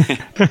listening.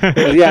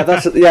 Well,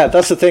 that's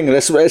the thing.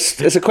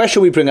 It's a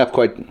question we've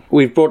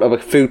brought up a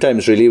few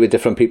times really with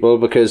different people,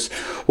 because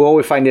what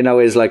we're finding now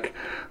is like,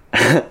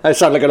 I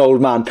sound like an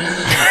old man.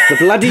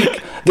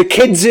 The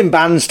kids in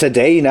bands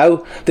today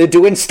now, they're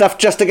doing stuff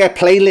just to get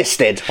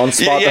playlisted on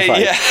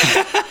Spotify.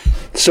 Yeah.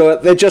 So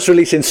they're just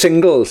releasing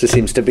singles, it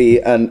seems to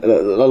be, and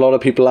a lot of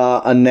people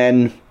are, and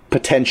then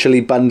potentially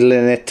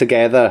bundling it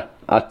together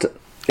at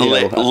the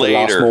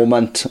last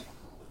moment.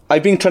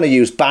 I've been trying to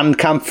use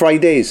Bandcamp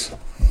Fridays.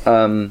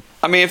 I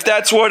mean, if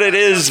that's what it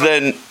is,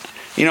 then,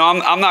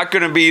 I'm not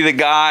going to be the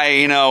guy,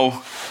 you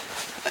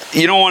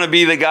don't want to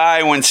be the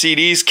guy when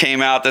CDs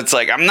came out that's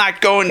like, I'm not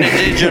going to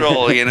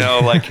digital, you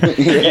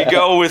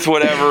go with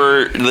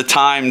whatever the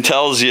time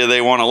tells you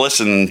they want to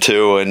listen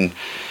to. And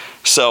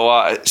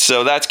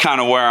so that's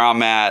kind of where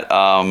I'm at.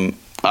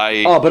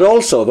 But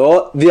also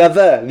though, the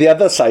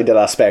other side of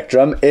that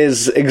spectrum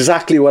is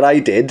exactly what I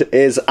did.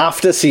 Is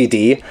after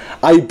CD,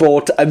 I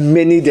bought a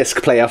mini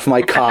disc player for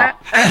my car.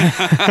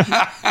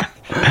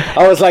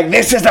 I was like,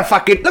 this is the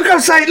fucking look at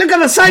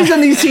the size of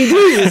these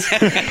CDs.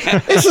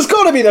 This has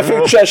got to be the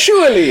future,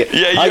 surely.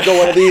 I got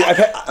one of these.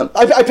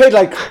 I paid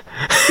like,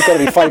 it's got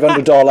to be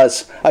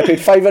 $500. I paid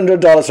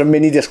 $500 for a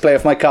mini disc player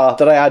for my car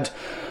that I had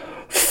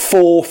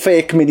 4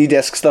 fake mini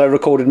discs that I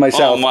recorded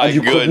myself. Oh my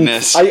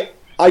goodness!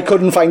 I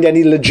couldn't find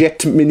any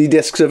legit mini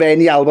discs of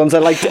any albums I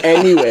liked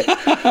anyway.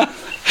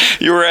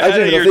 You were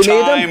ahead of your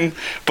time,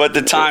 but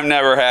the time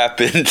never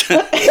happened.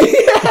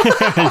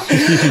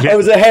 I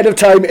was ahead of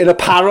time in a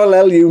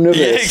parallel universe.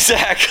 Yeah,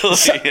 exactly.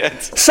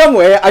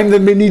 Somewhere I'm the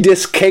mini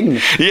disc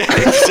king. Yeah,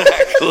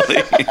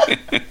 exactly.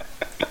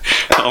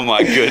 Oh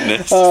my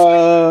goodness.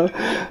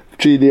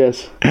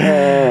 Genius.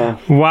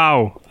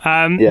 Wow.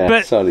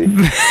 Sorry.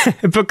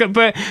 but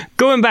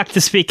going back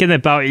to speaking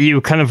about you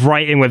kind of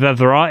writing with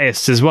other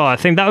artists as well, I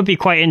think that would be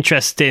quite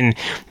interesting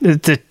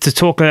to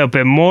talk a little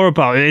bit more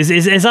about.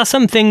 Is that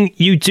something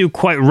you do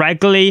quite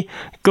regularly?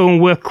 Go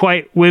and work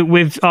quite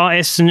with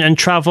artists and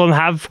travel and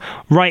have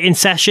writing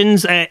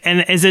sessions?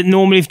 And is it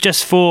normally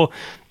just for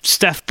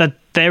stuff that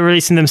they're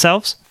releasing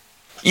themselves?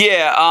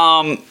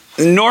 Yeah.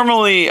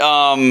 Normally,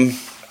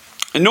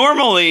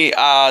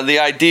 the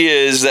idea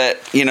is that,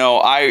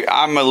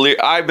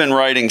 I've been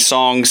writing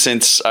songs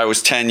since I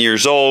was 10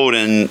 years old,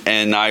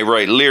 and I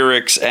write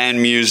lyrics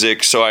and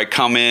music. So I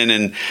come in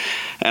and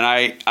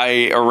I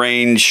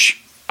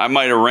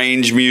might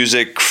arrange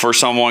music for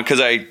someone, because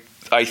I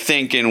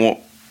think in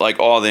like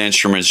all the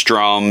instruments,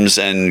 drums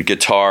and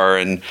guitar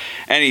and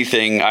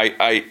anything.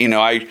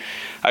 I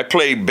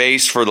played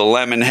bass for the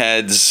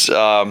Lemonheads,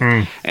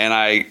 and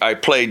I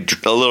played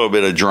a little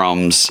bit of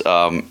drums,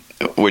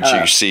 which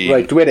you see.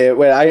 Right,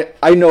 wait,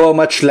 I know how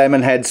much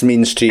Lemonheads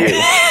means to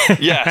you.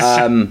 Yes.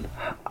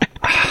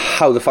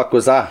 How the fuck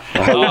was that?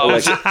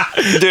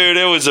 Dude,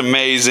 it was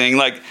amazing.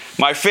 Like,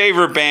 my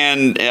favorite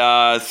band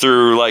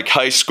through like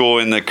high school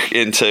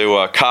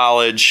into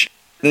college.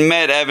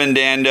 Met Evan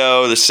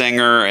Dando, the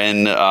singer,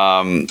 and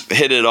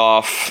hit it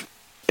off.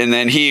 And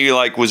then he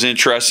was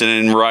interested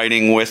in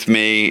writing with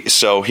me,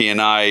 so he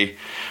and I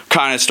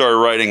kind of started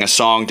writing a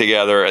song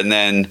together. And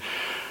then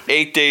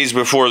 8 days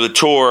before the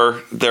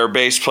tour, their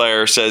bass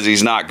player says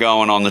he's not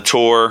going on the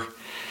tour.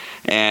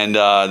 And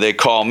they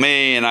call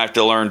me, and I have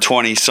to learn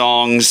 20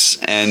 songs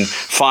and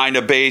find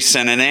a bass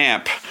and an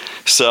amp.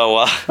 So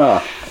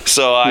I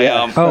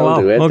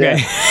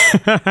okay.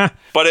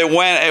 But it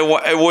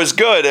was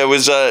good. It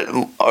was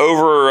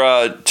over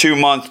a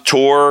 2-month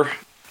tour.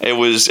 It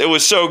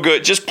was so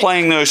good, just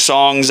playing those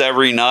songs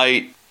every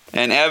night.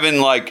 And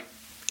Evan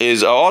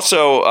is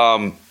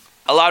also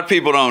a lot of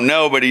people don't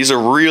know, but he's a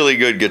really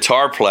good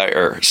guitar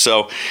player.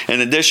 So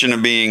in addition to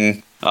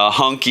being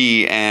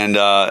hunky and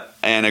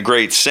a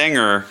great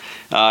singer,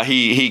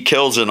 he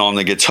kills it on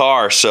the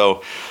guitar.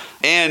 So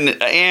and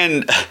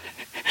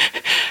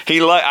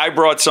I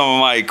brought some of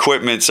my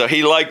equipment, so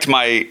he liked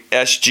my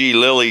SG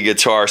Lily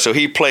guitar, so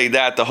he played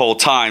that the whole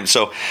time.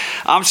 So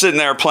I'm sitting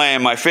there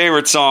playing my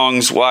favorite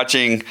songs,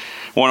 watching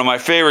one of my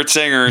favorite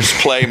singers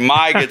play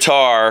my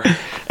guitar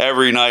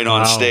every night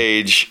on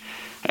stage.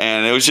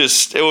 And it was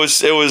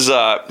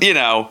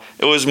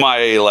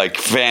my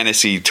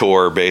fantasy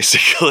tour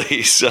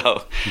basically.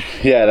 So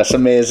yeah, that's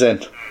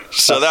amazing.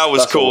 So that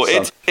was cool.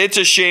 Awesome. It's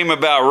a Shame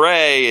About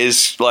Ray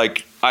is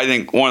I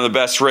think one of the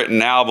best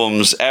written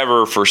albums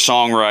ever for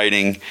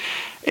songwriting,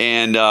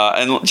 and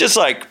just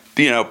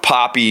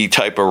poppy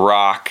type of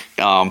rock.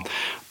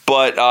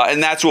 But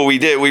that's what we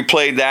did. We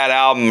played that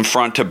album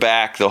front to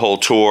back the whole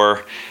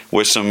tour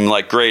with some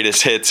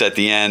greatest hits at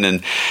the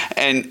end,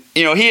 and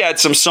he had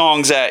some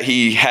songs that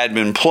he had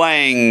been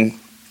playing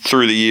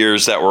through the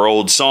years that were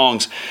old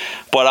songs,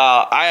 but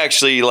I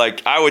actually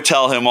I would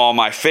tell him all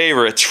my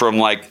favorites from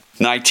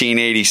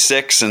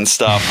 1986 and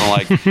stuff.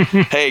 I'm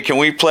hey, can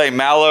we play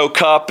Mallow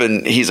Cup?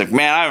 And he's like,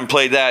 man, I haven't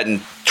played that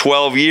in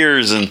 12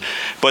 years.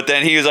 But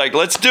then he was like,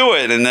 let's do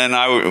it. And then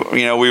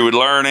we would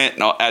learn it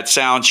at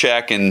sound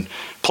check and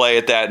play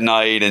it that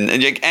night. And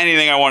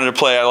anything I wanted to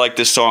play, I like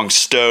this song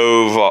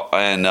Stove,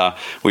 and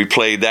we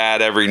played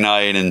that every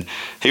night. And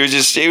he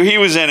was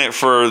in it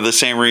for the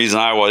same reason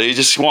I was. He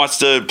just wants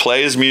to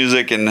play his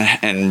music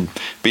and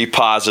be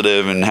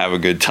positive and have a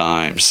good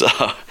time. So.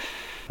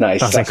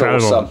 Nice. That's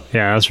incredible. Awesome.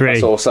 Yeah,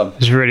 that's awesome.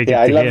 It's really good.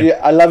 Yeah,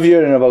 I love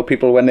hearing about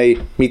people when they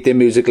meet their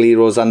musical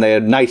heroes and they're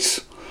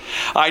nice.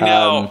 I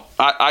know.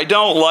 I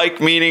don't like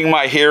meeting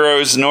my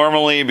heroes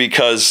normally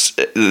because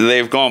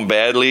they've gone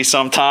badly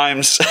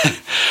sometimes.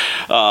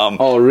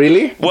 Oh,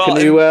 really? Well,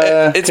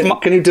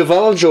 can you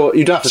divulge, or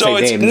you don't have to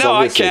say names? No,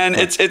 obviously. I can.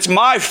 It's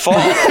my fault.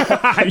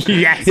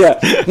 Yes. Yeah.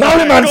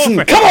 Molly Manson!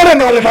 Come on in,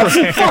 Molly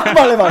Manson! Fuck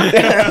Molly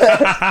Manson!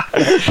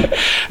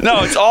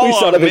 No, it's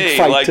all on me.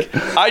 Like,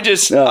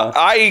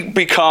 I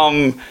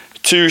become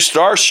too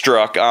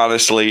starstruck,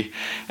 honestly.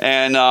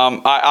 And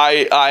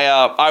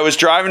I was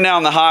driving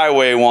down the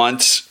highway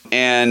once,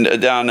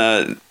 and down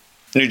the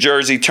New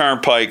Jersey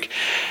Turnpike,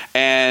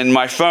 and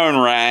my phone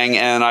rang,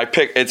 and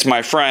it's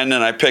my friend,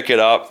 and I pick it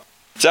up.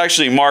 It's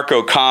actually Mark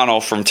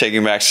O'Connell from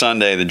Taking Back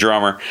Sunday, the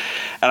drummer.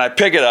 And I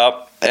pick it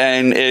up,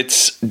 and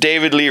it's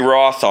David Lee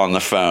Roth on the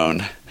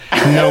phone.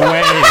 No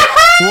way.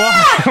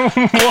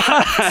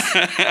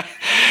 What?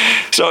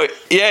 So,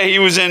 yeah, he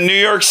was in New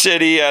York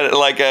City at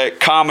like a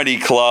comedy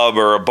club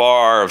or a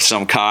bar of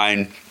some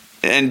kind.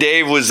 And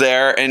Dave was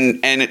there,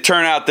 and it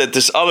turned out that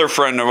this other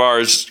friend of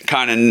ours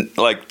kind of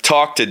like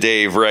talked to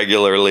Dave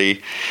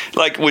regularly,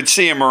 like would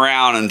see him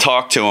around and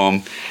talk to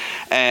him.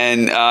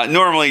 And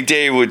normally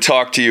Dave would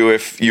talk to you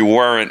if you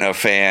weren't a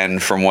fan,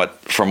 from what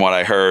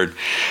I heard.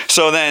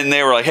 So then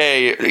they were like,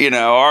 hey,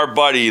 our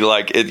buddy,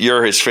 like,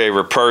 you're his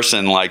favorite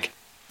person, like,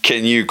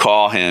 can you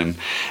call him?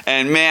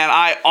 And man,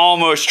 I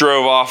almost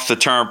drove off the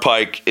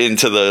turnpike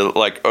into the,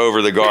 like,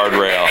 over the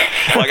guardrail.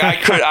 Like,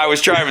 I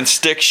was driving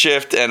stick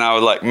shift, and I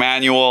was like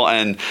manual,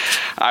 and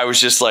I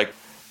was just like,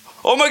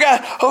 oh my God,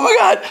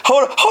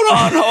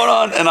 hold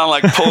on. And I'm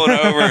like pulling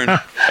over,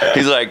 and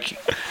he's like,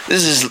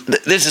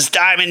 this is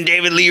Diamond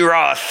David Lee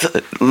Roth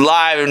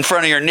live in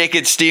front of your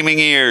naked steaming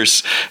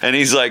ears. And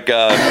he's like, who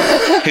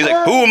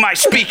am I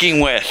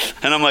speaking with?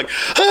 And I'm like,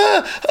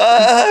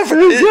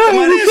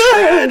 my name's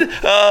Fred,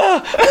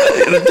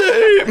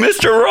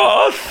 Mr.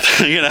 Roth,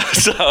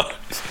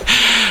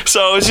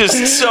 so it's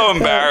just so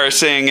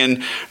embarrassing.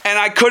 And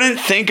I couldn't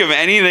think of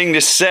anything to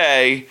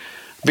say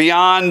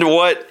beyond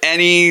what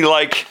any,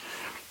 like,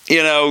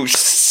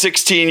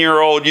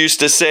 16-year-old used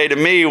to say to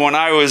me when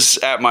I was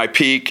at my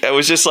peak. It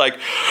was just like,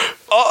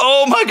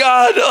 oh my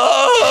God,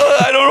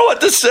 I don't know what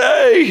to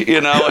say,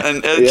 and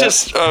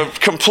just a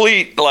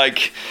complete,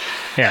 like,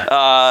 fangirl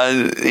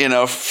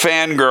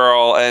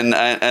and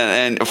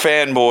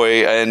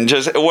fanboy and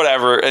just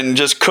whatever, and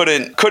just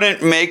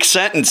couldn't make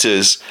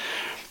sentences.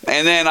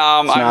 And then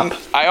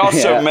I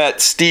also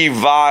met Steve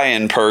Vai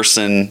in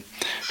person,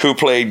 who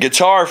played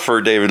guitar for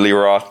David Lee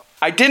Roth.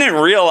 I didn't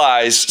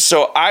realize,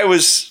 so I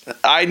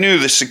knew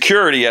the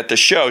security at the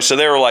show, so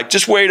they were like,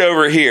 just wait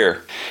over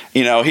here,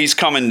 he's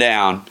coming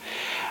down.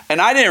 And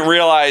I didn't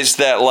realize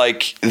that,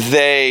 like,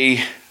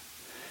 they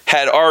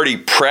had already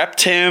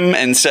prepped him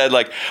and said,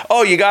 like,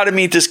 oh, you got to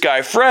meet this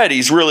guy Fred,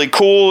 he's really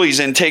cool, he's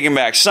in Taking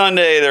Back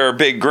Sunday, they're a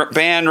big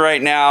band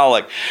right now.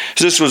 Like,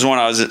 so this was when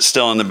I was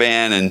still in the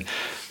band, and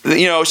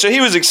so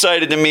he was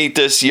excited to meet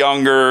this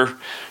younger,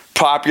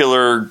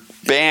 popular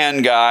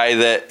band guy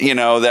that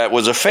that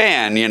was a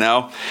fan,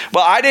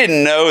 but I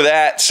didn't know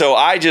that, so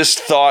I just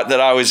thought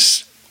that I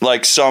was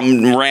like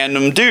some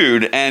random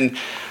dude. And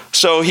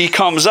so he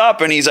comes up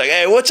and he's like,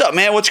 hey, what's up,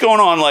 man, what's going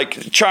on,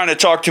 like trying to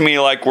talk to me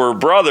like we're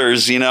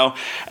brothers, and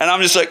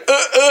I'm just like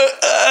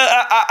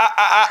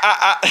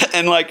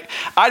and like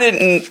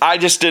I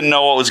just didn't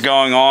know what was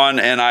going on,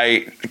 and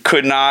I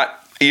could not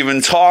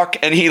even talk.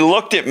 And he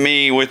looked at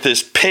me with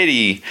this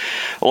pity,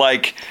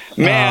 like,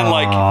 man,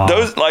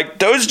 like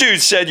those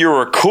dudes said you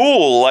were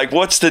cool, like,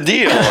 what's the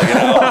deal,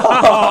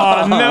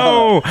 Oh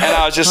no. And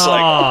I was just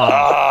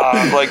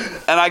like,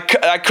 and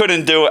I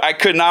couldn't do it. I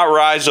could not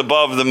rise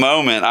above the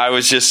moment. I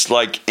was just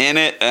like in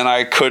it, and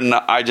I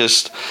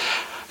just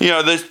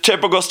the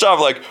typical stuff,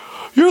 like,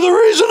 you're the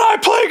reason I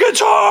play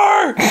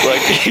guitar.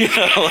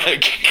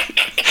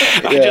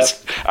 Like,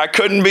 I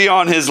couldn't be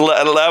on his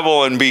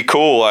level and be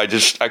cool. I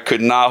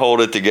could not hold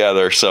it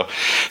together. So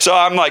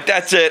I'm like,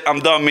 that's it.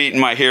 I'm done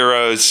meeting my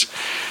heroes.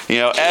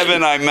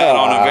 Evan, I met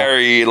on a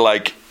very,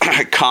 like,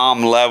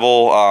 calm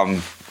level.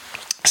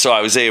 So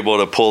I was able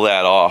to pull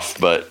that off.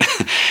 But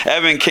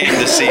Evan came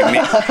to see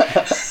me.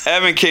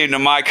 Evan came to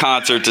my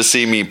concert to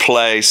see me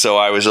play. So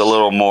I was a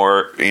little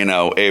more,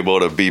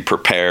 able to be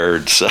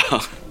prepared. So.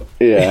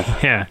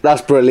 Yeah,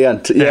 that's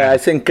brilliant. Yeah, I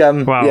think.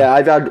 Wow.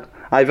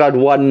 I've had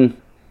one.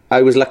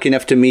 I was lucky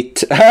enough to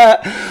meet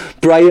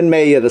Brian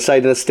May at the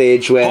side of the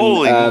stage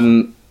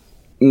when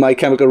My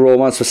Chemical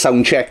Romance was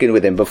sound checking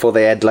with him before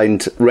they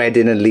headlined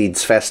Reading and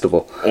Leeds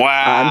Festival.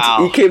 Wow!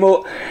 And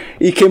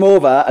he came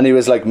over and he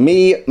was like,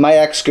 me, my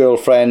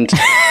ex-girlfriend,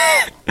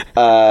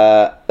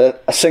 a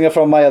singer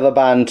from my other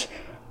band.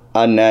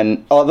 And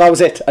then, that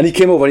was it. And he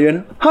came over and he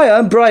went, hi,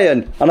 I'm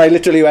Brian. And I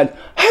literally went,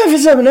 hi,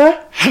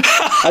 Vizemina.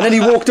 And then he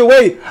walked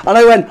away. And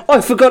I went,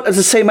 I forgot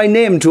to say my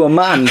name to a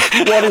man.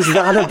 What is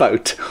that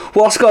about?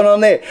 What's going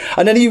on there?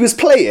 And then he was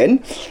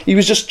playing. He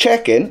was just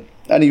checking.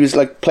 And he was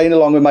like playing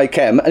along with my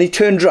chem. And he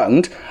turned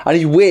round and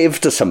he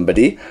waved to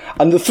somebody.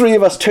 And the three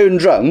of us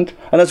turned round.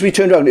 And as we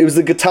turned round, it was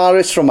the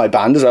guitarist from my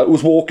band as well, who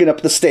was walking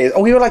up the stairs.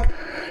 And we were like,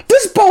 does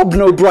does Bob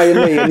know Brian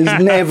May and he's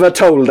never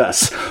told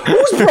us?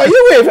 Who's Brian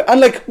waving?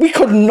 And like, we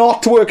could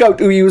not work out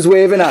who he was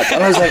waving at.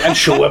 And I was like, I'm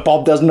sure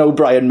Bob doesn't know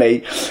Brian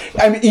May.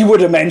 I mean, he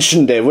would have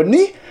mentioned it, wouldn't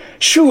he?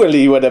 Surely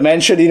he would have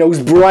mentioned he knows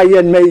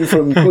Brian May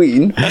from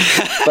Queen.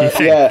 But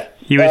yeah.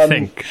 You would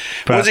think.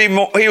 But...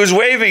 He was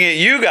waving at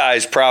you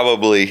guys,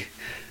 probably.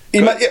 He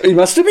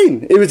must have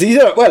been. It was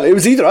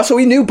either us or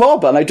he knew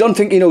Bob, and I don't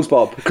think he knows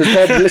Bob because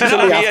Bob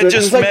literally he had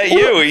just met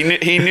you.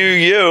 He knew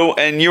you,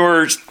 and you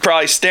were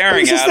probably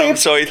staring at him,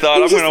 so he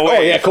thought, I'm going to wave.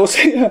 Oh yeah, of course.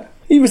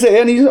 He was there,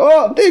 and he's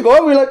there you go.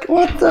 And we're like,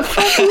 what the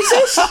fuck is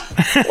this?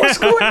 What's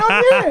going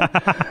on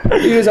here?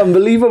 He was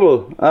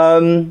unbelievable.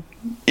 I'm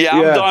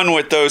done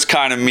with those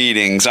kind of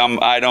meetings.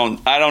 I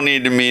don't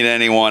need to meet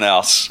anyone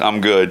else. I'm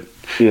good.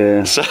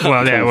 Yeah. So,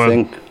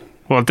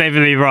 well,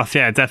 David Lee Roth,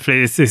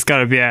 definitely, it's got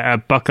to be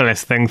a bucket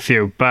list thing for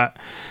you. But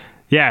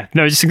yeah,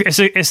 no,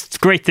 it's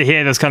great to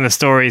hear those kind of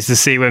stories, to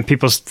see when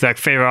people's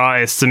favorite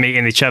artists are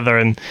meeting each other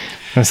and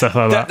stuff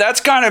like that. That's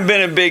kind of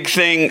been a big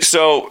thing.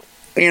 So,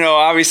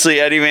 obviously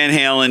Eddie Van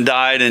Halen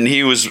died, and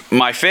he was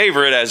my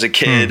favorite as a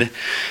kid.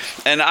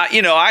 And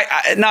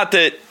I not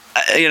that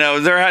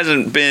there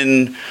hasn't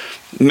been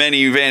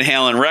many Van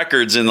Halen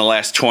records in the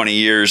last 20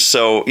 years.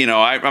 So,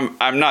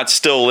 I'm not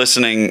still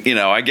listening.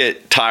 I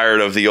get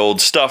tired of the old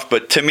stuff,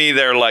 but to me,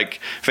 they're like,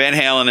 Van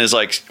Halen is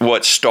like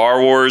what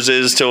Star Wars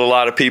is to a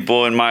lot of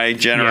people in my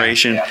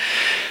generation. Yeah.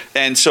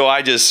 And so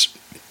I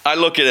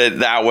look at it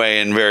that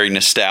way, and very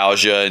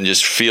nostalgia, and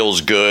just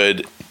feels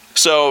good.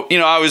 So,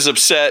 I was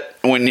upset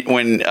when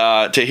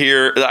to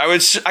hear.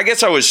 I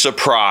guess I was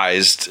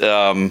surprised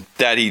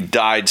that he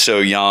died so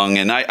young,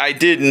 and I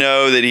did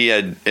know that he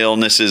had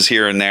illnesses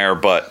here and there,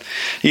 but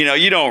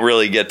you don't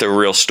really get the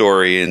real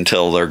story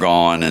until they're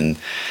gone,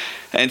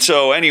 and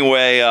so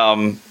anyway,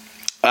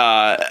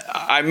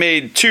 I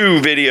made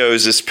 2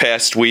 videos this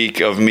past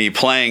week of me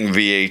playing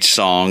VH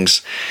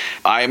songs.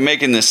 I'm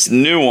making this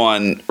new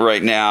one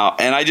right now,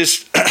 and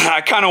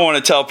I kind of want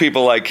to tell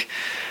people, like,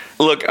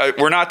 look,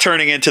 we're not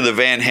turning into the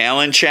Van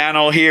Halen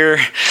channel here,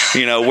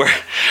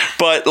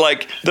 but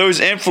like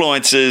those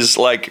influences,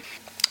 like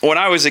when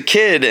I was a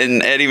kid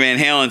and Eddie Van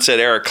Halen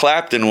said Eric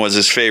Clapton was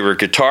his favorite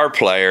guitar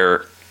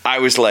player, I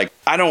was like,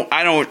 I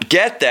don't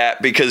get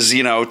that, because,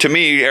 to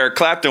me, Eric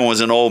Clapton was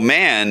an old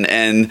man,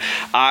 and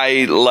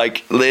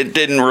it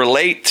didn't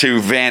relate to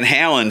Van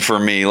Halen for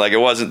me. Like, it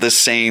wasn't the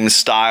same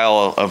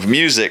style of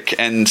music.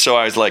 And so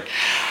I was like,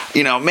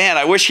 man,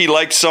 I wish he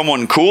liked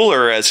someone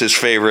cooler as his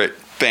favorite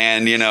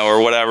band,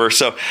 or whatever.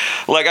 So,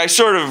 like, I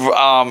sort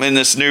of, in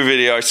this new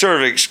video, I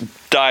sort of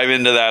dive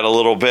into that a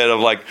little bit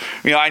of like,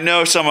 I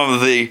know some of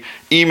the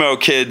emo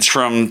kids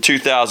from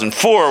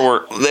 2004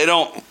 where they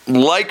don't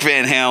like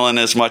Van Halen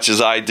as much as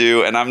I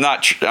do, and I'm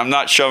not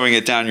shoving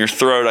it down your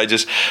throat.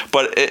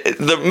 But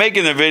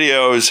making the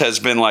videos has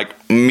been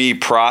like me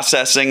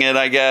processing it,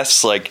 I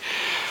guess, like,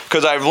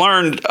 because I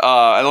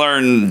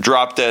learned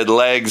Drop Dead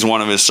Legs,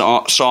 one of his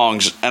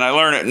songs, and I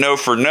learned it note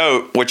for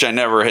note, which I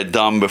never had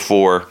done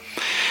before.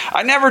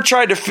 I never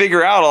tried to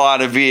figure out a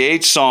lot of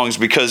VH songs,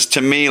 because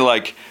to me,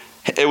 like,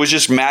 it was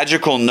just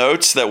magical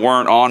notes that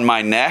weren't on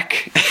my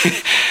neck.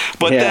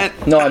 But then,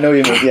 no, I know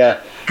you mean,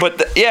 yeah.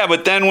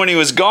 But then when he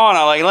was gone,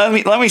 I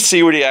like, let me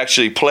see what he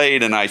actually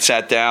played, and I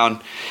sat down,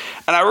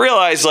 and I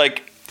realized,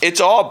 like, it's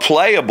all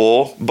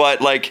playable, but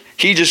like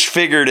he just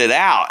figured it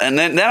out. And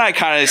then I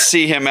kind of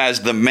see him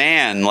as the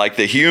man, like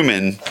the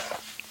human.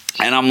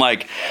 And I'm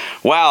like,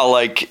 wow,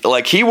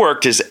 like he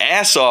worked his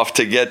ass off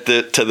to get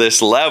to this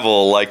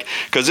level, like,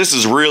 because this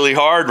is really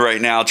hard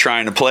right now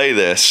trying to play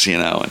this,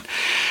 And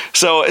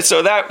so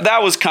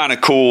that was kind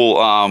of cool,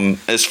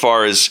 as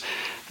far as,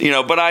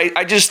 but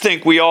I just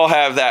think we all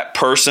have that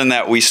person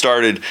that we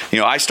started,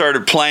 I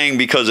started playing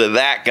because of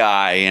that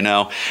guy,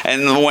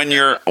 and when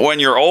you're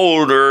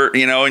older,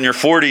 in your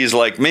 40s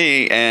like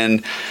me,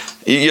 and,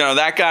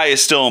 that guy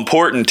is still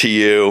important to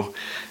you,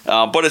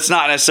 but it's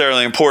not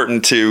necessarily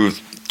important to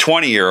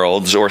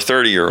 20-year-olds or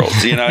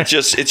 30-year-olds,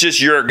 it's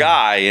just your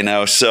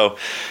guy, so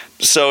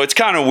it's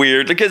kind of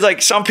weird, because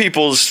like some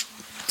people's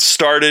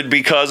started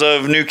because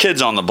of New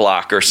Kids on the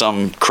Block or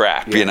some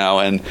crap,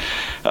 and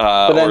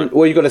but then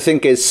what you got to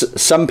think is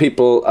some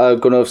people are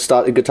going to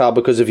start a guitar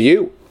because of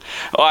you.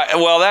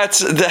 Well,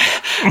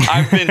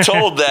 I've been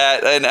told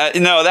that,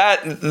 and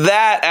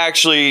that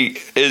actually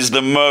is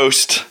the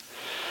most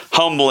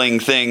humbling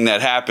thing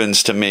that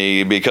happens to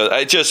me, because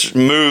it just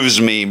moves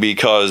me,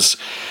 because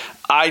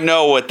I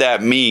know what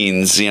that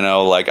means,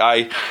 like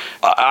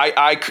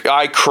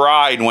I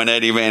cried when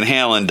Eddie Van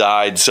Halen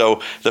died.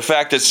 So the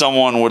fact that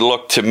someone would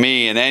look to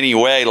me in any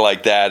way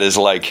like that is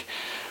like,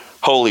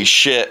 holy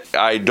shit,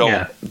 I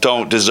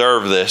don't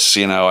deserve this,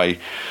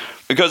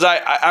 because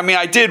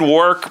I did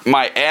work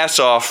my ass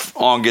off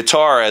on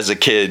guitar as a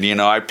kid,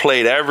 I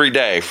played every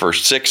day for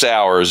 6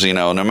 hours,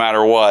 no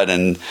matter what,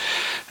 and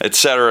et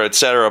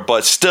cetera,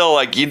 but still,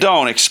 like, you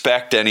don't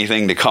expect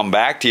anything to come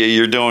back to you.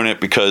 You're doing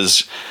it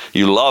because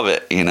you love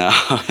it,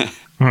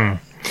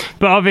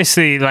 But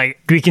obviously, like,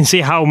 we can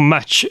see how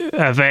much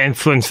of an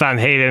influence Van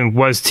Halen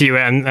was to you,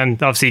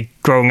 and obviously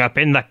growing up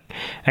in that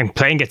and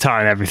playing guitar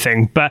and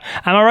everything. But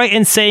am I right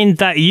in saying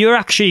that you're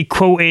actually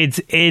quoted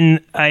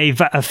in a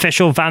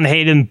official Van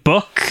Halen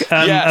book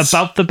yes.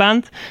 about the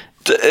band?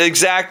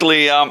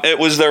 Exactly. It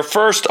was their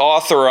first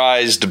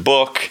authorized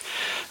book.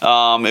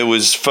 It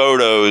was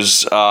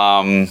photos.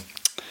 I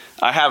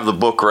have the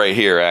book right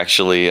here,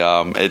 actually.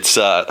 It's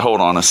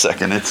hold on a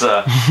second. It's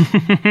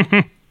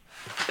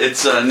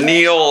it's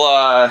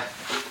Neil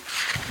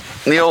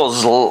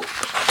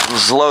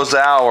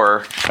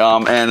Zlozauer,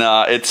 and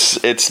it's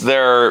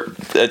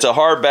a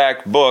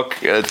hardback book.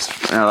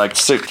 It's like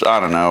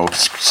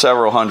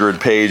several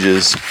hundred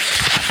pages,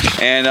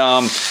 and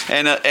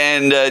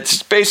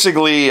it's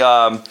basically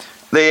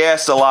they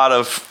asked a lot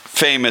of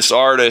famous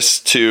artists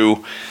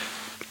to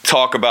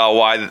talk about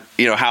why,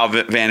 how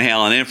Van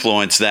Halen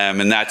influenced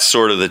them, and that's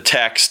sort of the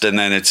text, and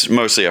then it's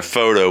mostly a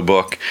photo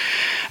book.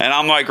 And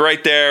I'm like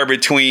right there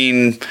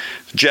between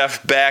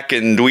Jeff Beck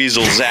and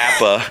Dweezil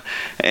Zappa,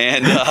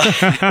 and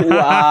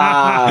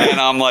wow. And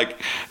I'm like,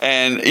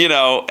 and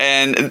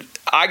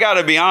I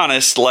gotta be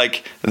honest,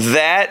 like,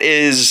 that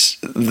is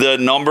the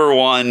number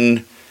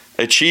one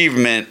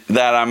achievement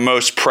that I'm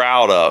most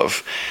proud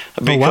of,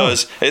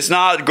 because it's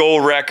not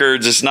gold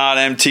records, it's not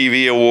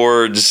MTV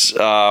awards,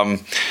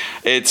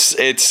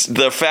 it's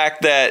the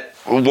fact that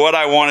what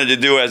I wanted to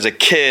do as a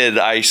kid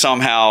I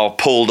somehow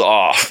pulled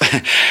off.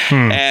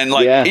 And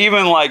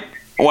even like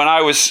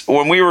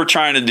when we were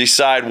trying to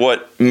decide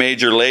what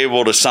major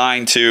label to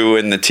sign to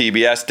in the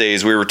TBS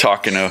days, we were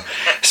talking to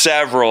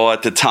several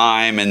at the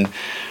time, and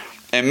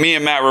me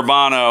and Matt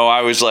Rubano,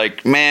 I was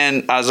like,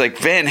 Van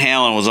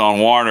Halen was on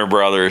Warner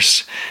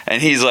Brothers.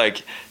 And he's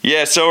like,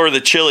 yeah, so are the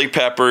Chili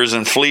Peppers,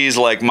 and Flea's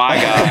like my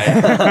guy.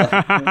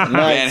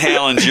 Van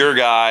Halen's your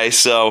guy.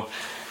 So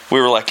we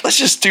were like, let's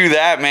just do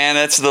that, man.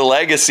 That's the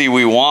legacy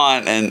we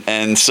want.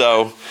 And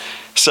so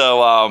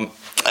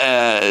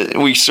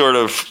we sort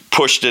of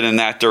pushed it in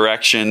that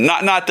direction.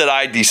 Not that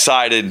I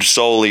decided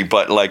solely,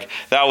 but like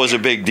that was a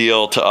big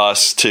deal to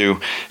us to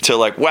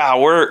like,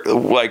 wow, we're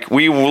like,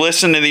 we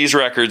listened to these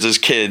records as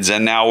kids,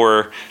 and now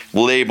we're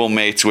label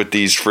mates with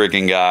these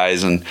friggin'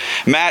 guys. And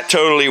Matt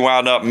totally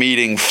wound up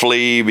meeting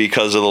Flea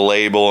because of the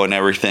label and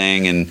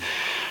everything, and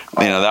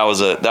that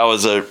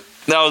was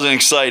an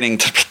exciting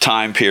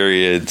time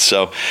period.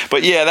 So,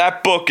 but yeah,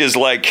 that book is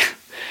like,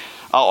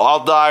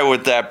 I'll die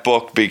with that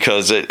book,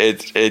 because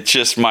it's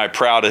just my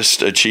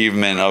proudest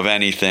achievement of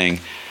anything.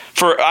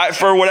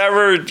 For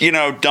whatever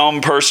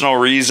dumb personal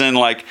reason,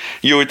 like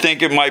you would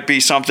think it might be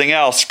something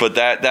else, but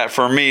that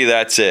for me,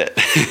 that's it.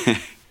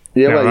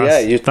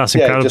 That's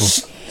incredible.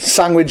 Just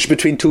sandwiched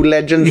between two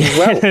legends as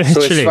well.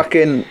 So it's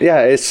fucking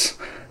it's.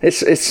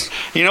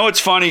 It's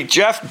funny.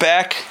 Jeff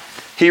Beck,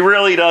 he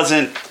really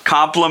doesn't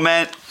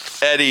compliment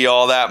Eddie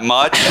all that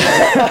much.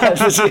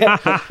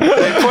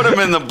 They put him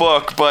in the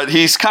book, but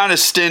he's kind of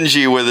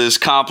stingy with his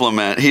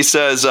compliment. He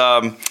says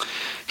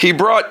he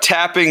brought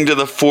tapping to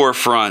the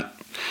forefront,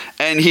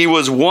 and he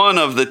was one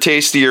of the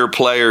tastier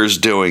players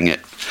doing it.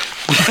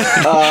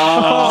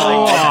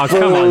 Oh,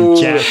 come on,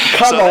 Jeff.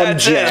 Come on,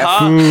 Jeff.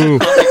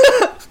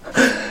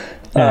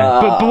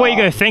 But what you're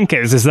going to think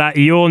is that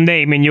your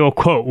name and your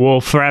quote will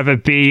forever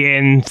be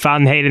in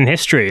Van Halen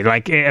history,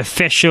 like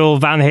official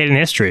Van Halen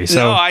history.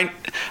 So no,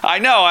 I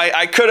know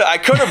I could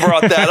have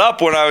brought that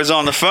up when I was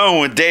on the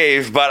phone with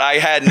Dave, but I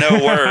had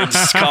no words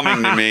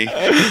coming to me.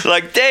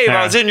 Like, Dave,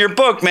 I was in your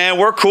book, man.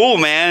 We're cool,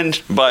 man.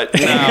 But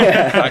no,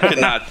 I could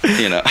not,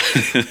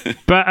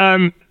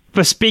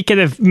 But speaking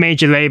of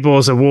major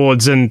labels,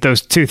 awards, and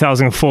those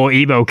 2004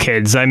 emo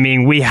kids, I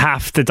mean, we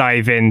have to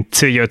dive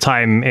into your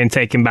time in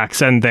Taking Back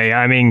Sunday.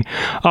 I mean,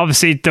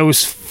 obviously,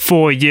 those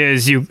 4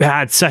 years, you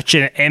had such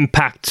an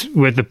impact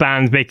with the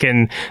band,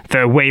 making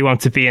the Where You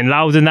Want to Be and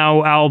Louder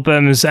Now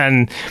albums,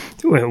 and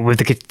with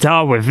the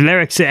guitar, with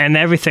lyrics and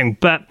everything.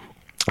 But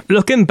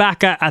looking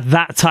back at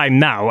that time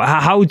now,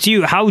 how do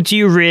you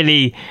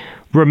really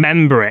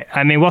remember it?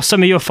 I mean, what's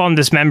some of your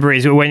fondest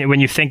memories when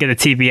you think of the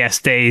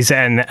TBS days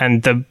and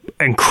the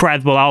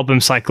incredible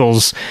album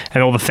cycles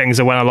and all the things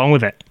that went along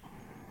with it?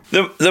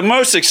 The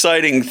most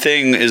exciting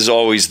thing is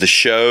always the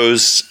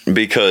shows,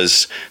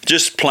 because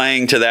just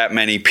playing to that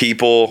many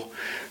people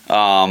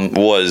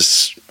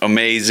was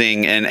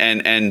amazing.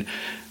 And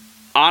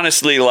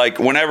honestly, like,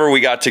 whenever we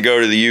got to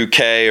go to the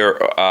UK, or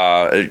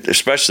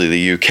especially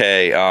the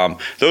UK,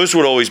 those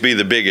would always be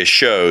the biggest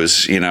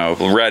shows,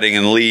 Reading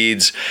and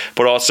Leeds,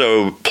 but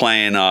also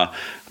playing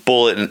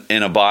Bullet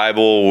in a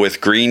Bible with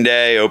Green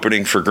Day,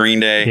 opening for Green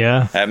Day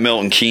at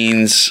Milton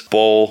Keynes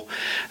Bowl.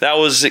 That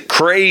was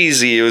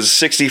crazy. It was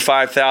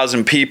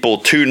 65,000 people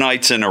 2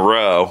 nights in a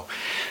row.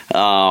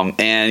 And,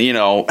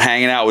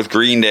 hanging out with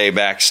Green Day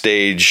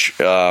backstage,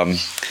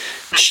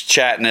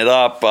 chatting it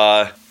up.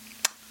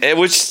 It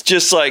was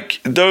just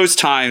like those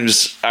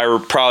times I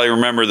probably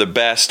remember the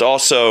best.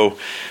 Also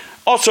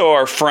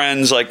our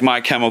friends like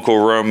My Chemical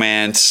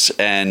Romance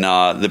and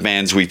the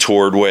bands we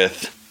toured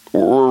with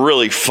were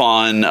really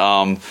fun.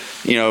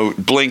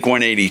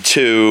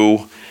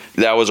 Blink-182,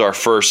 that was our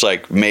first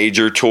like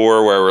major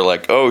tour where we're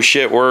like, oh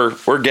shit,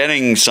 we're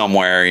getting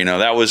somewhere. You know,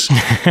 that was,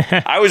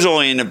 I was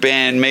only in the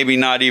band maybe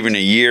not even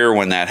a year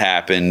when that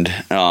happened.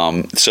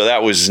 So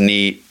that was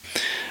neat.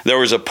 There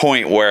was a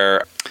point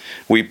where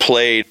we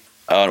played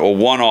a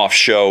one-off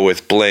show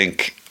with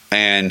Blink,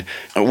 and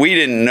we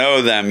didn't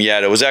know them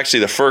yet. It was actually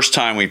the first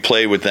time we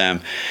played with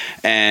them,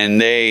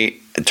 and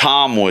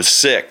Tom was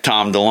sick,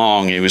 Tom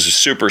DeLonge. He was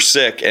super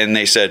sick, and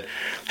they said,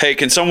 hey,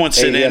 can someone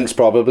sit Aliens, in?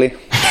 probably.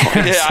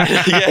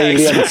 yeah,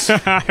 Aliens.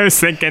 I was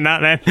thinking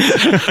that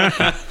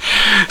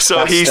then.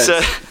 So he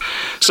said,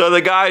 so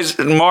the guys,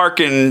 Mark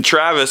and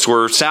Travis,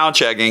 were sound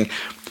checking.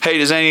 Hey,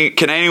 does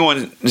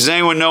anyone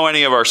know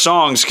any of our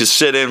songs? Could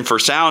sit in for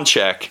sound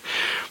check.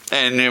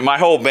 And my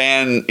whole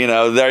band, you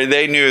know,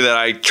 they knew that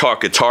I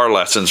taught guitar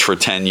lessons for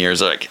 10 years.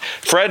 Like,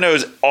 Fred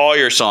knows all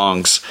your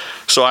songs.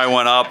 So I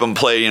went up and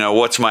played, you know,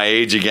 What's My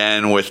Age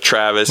Again with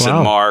Travis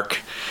and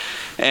Mark.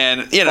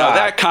 And, you know,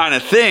 that kind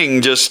of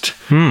thing, just,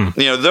 you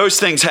know, those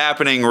things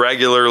happening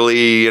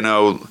regularly, you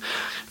know,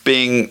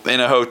 being in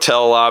a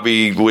hotel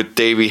lobby with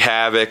Davey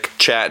Havok,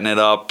 chatting it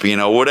up, you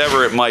know,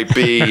 whatever it might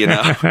be, you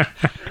know.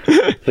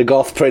 The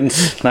Goth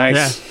Prince.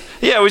 Nice.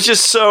 Yeah, it was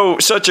just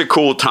such a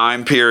cool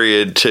time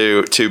period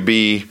to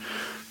be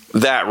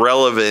that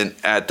relevant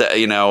at the,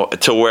 you know,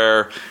 to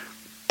where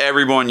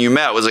everyone you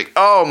met was like,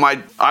 oh,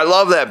 I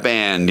love that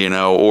band, you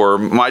know, or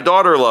my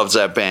daughter loves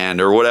that band,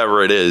 or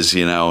whatever it is,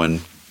 you know. And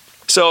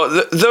so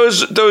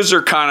those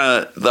are kind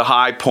of the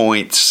high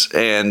points.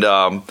 And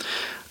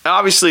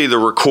obviously the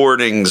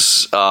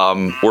recordings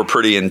were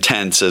pretty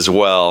intense as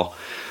well.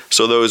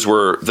 So those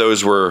were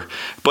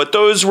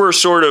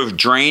sort of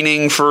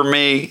draining for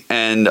me,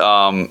 and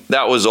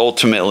that was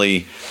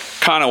ultimately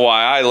kind of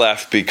why I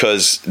left,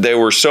 because they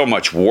were so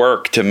much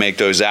work to make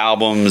those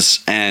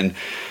albums. And,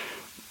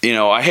 you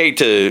know, I hate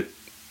to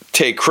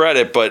take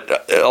credit,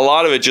 but a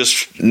lot of it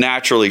just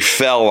naturally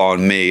fell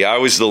on me. I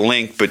was the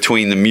link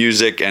between the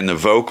music and the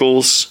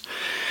vocals,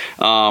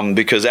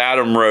 because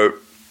Adam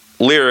wrote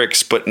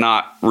lyrics but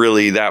not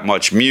really that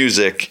much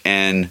music,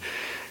 and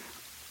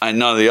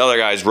none of the other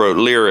guys wrote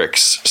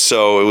lyrics.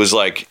 So it was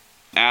like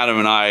Adam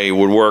and I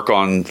would work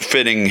on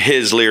fitting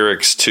his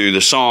lyrics to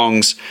the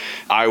songs.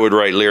 I would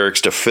write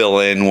lyrics to fill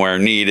in where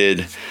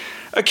needed.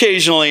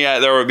 Occasionally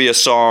there would be a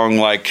song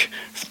like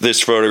This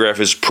Photograph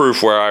Is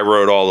Proof where I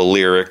wrote all the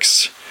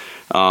lyrics.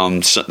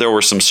 So there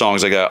were some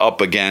songs I got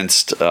Up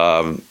Against.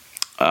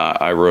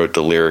 I wrote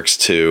the lyrics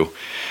to,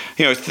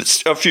 you know,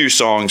 a few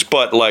songs,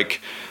 but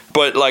like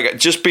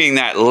just being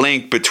that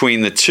link between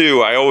the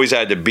two, I always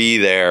had to be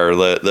there.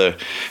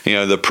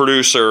 The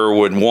producer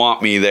would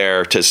want me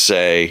there to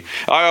say.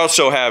 I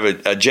also have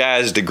a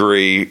jazz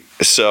degree,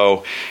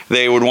 so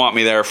they would want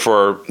me there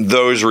for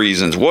those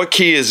reasons. What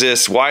key is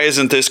this? Why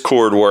isn't this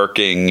chord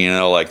working? You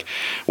know, like,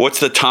 what's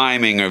the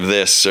timing of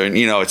this? Or,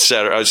 you know, et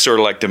cetera. I was sort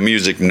of like the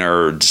music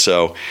nerd,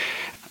 so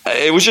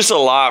it was just a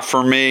lot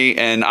for me.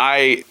 And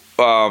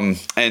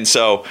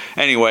so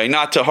anyway,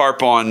 not to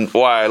harp on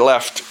why I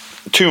left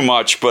too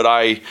much, but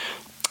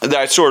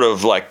that sort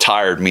of like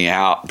tired me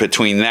out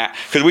between that,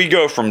 because we'd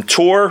go from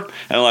tour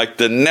and like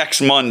the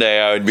next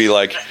Monday I would be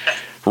like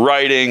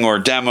writing or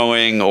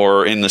demoing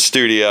or in the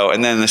studio,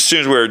 and then as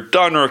soon as we were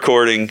done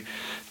recording,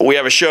 we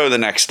have a show the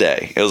next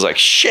day. It was like,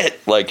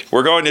 shit, like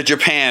we're going to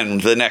Japan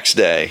the next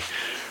day,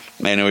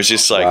 and it was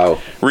just like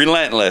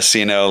relentless,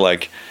 you know.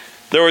 Like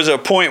there was a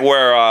point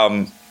where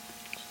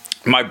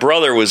my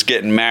brother was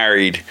getting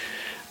married,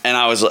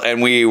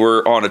 and we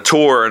were on a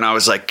tour, and I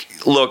was like,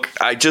 look,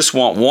 I just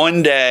want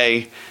one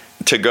day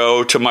to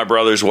go to my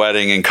brother's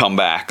wedding and come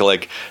back.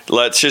 Like,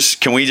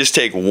 can we just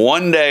take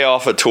one day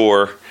off a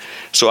tour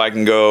so I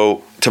can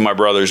go to my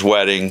brother's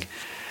wedding?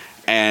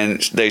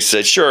 And they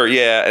said, sure,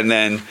 yeah. And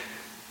then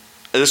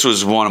this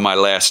was one of my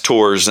last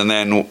tours. And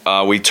then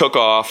we took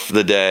off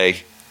the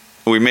day.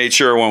 We made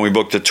sure when we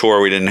booked the tour,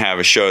 we didn't have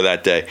a show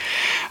that day.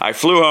 I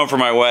flew home for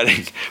my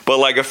wedding, but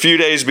like a few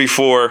days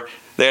before,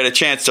 they had a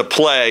chance to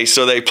play,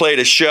 so they played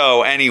a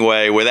show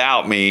anyway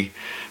without me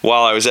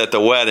while I was at the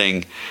wedding.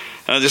 And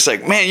I was just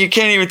like, man, you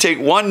can't even take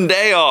one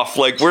day off.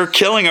 Like, we're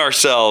killing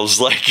ourselves.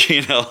 Like,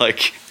 you know,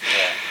 like,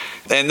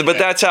 but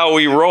that's how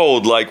we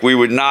rolled. Like, we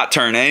would not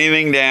turn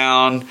anything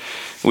down.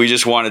 We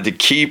just wanted to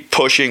keep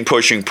pushing.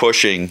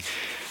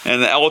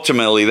 And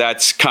ultimately,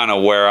 that's kind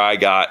of where I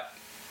got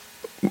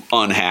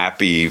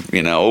unhappy.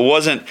 You know, it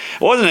wasn't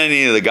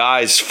any of the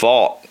guys'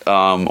 fault,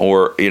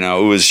 or, you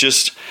know, it was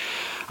just,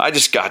 I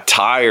just got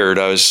tired.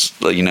 I was,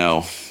 you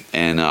know,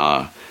 and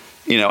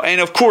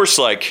of course,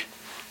 like,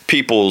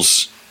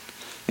 people's,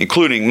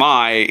 including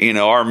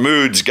our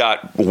moods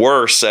got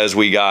worse as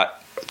we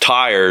got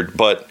tired,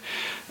 but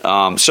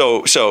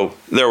so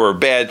there were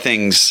bad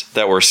things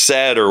that were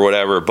said or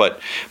whatever,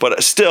 but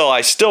still,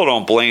 I still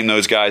don't blame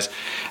those guys.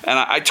 And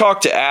I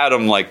talked to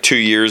Adam like 2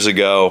 years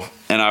ago,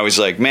 and I was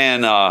like,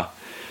 man,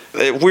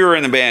 if we were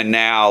in the band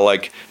now,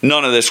 like,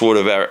 none of this would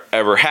have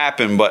ever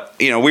happened. But,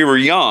 you know, we were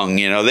young.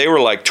 You know, they were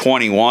like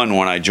 21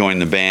 when I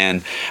joined the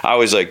band. I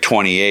was like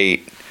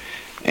 28.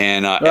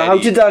 And how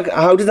did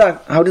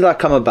that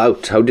come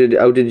about? How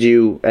did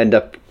you end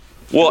up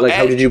Well,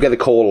 how did you get the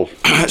call?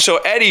 So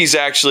Eddie's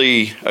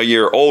actually a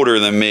year older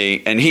than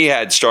me, and he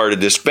had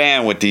started this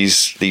band with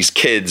these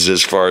kids,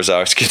 as far as I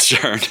was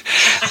concerned.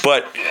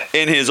 But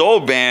in his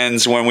old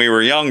bands, when we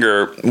were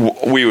younger,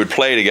 we would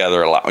play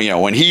together a lot.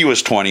 When he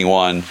was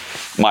 21,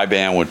 my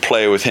band would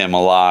play with him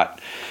a lot.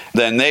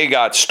 Then they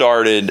got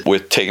started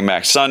with Taking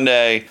Back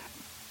Sunday.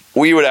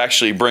 We would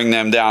actually bring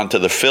them down to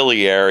the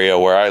Philly area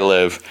where I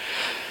live,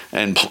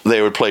 and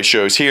they would play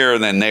shows here,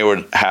 and then they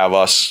would have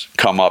us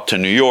come up to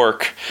New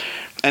York.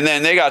 And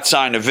then they got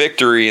signed to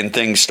Victory, and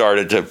things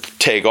started to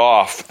take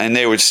off, and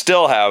they would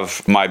still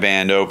have my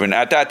band open.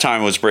 At that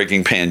time, it was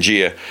Breaking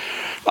Pangea.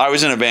 I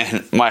was in a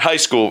band, my high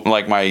school,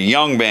 like my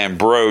young band,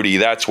 Brody,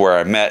 that's where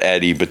I met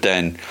Eddie. But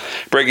then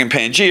Breaking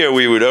Pangea,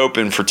 we would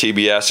open for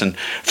TBS, and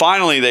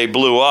finally they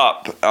blew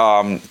up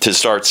to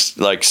start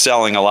like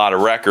selling a lot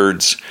of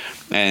records.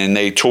 And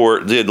they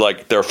did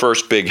like their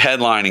first big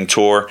headlining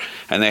tour,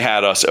 and they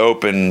had us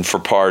open for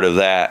part of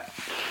that.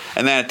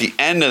 And then at the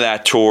end of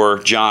that tour,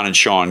 John and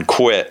Sean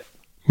quit.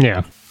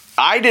 Yeah.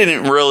 I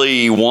didn't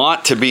really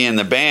want to be in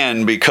the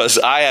band because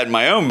I had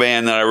my own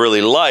band that I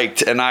really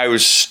liked, and I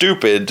was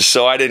stupid,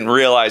 so I didn't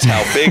realize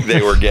how big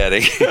they were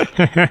getting.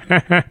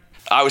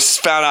 I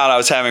found out I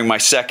was having my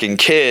second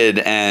kid,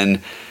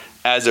 and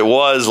as it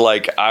was,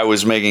 like, I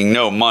was making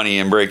no money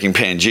in Breaking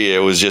Pangea. It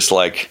was just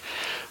like,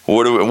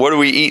 what are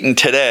we eating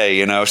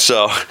today?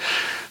 So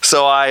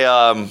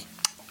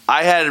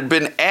I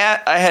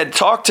had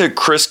talked to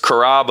Chris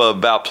Carrabba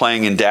about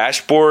playing in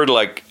Dashboard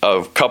like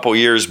a couple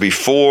years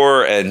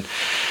before, and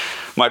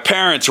my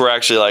parents were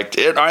actually like,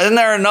 isn't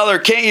there another,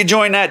 can't you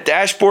join that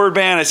Dashboard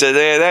band? I said,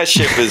 hey, that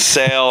ship has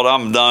sailed.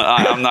 I'm done.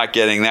 I'm not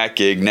getting that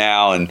gig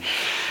now. And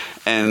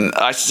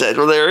I said,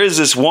 well, there is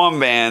this one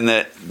band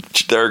that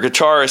their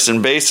guitarist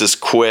and bassist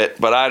quit,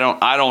 but I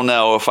don't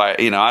know if I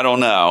don't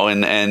know.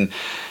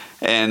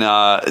 And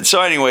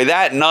so anyway,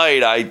 that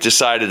night I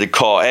decided to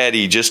call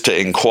Eddie just to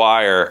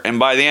inquire. And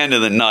by the end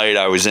of the night,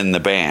 I was in the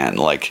band.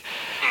 Like,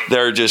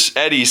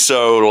 Eddie's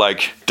so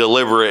like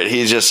deliberate.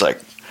 He's just like,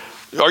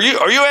 are you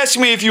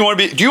asking me if you want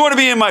to be, do you want to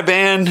be in my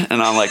band?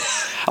 And I'm like,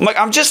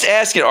 I'm just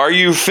asking, are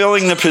you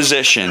filling the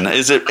position?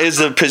 Is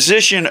the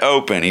position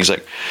open? He's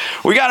like,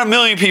 we got 1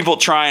 million people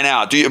trying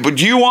out. Do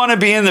you want to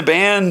be in the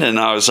band? And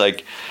I was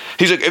like,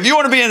 he's like, if you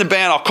want to be in the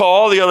band, I'll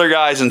call all the other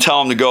guys and tell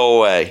them to go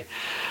away.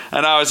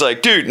 And I was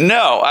like, dude,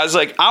 no. I was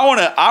like, I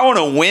want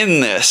to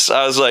win this.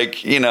 I was like,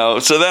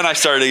 so then I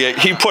started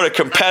to he put a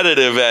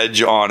competitive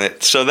edge on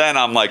it. So then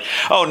I'm like,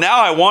 oh,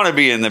 now I want to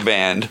be in the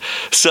band.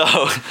 So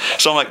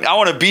I'm like, I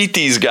want to beat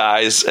these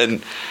guys.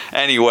 And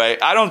anyway,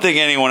 I don't think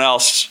anyone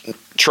else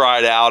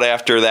tried out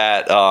after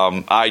that.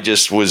 I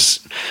just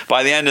was,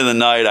 by the end of the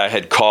night, I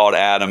had called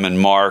Adam and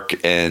Mark,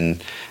 and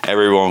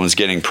everyone was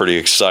getting pretty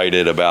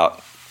excited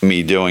about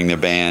me doing the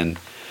band.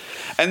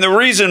 And the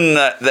reason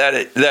that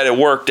it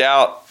worked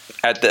out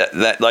at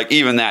that like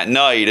even that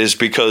night is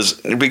because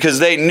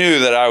they knew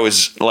that I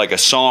was like a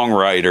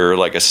songwriter,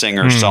 like a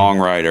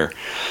singer-songwriter,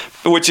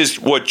 which is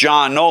what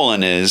John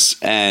Nolan is.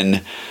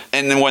 And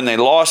then when they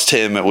lost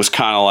him, it was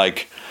kind of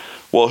like,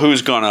 well,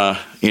 who's gonna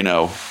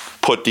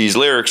put these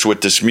lyrics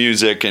with this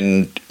music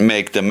and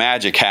make the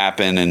magic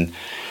happen? And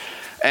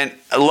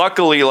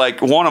luckily,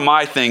 like, one of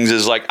my things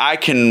is like I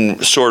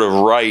can sort of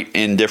write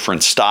in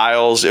different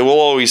styles. It will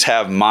always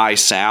have my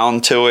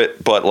sound to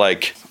it, but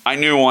like I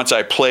knew once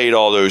I played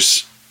all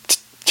those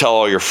Tell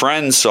All Your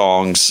Friends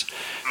songs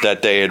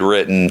that they had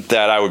written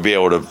that I would be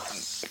able to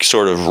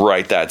sort of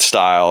write that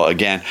style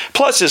again.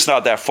 Plus, it's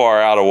not that far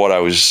out of what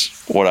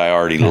I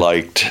already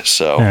liked.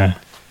 So. Yeah.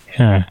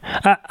 Yeah.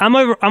 Am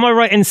I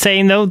right in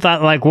saying though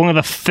that like one of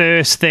the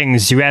first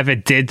things you ever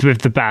did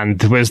with the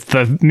band was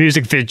the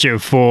music video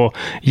for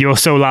Your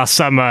So Last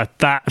Summer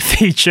that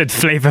featured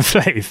Flavor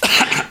Flav?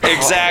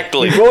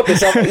 Exactly. We brought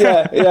this up. We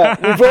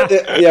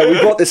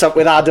brought this up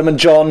with Adam and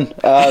John.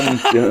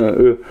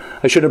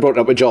 I should have brought it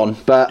up with John,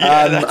 but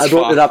I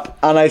brought it up,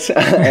 and I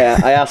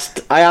asked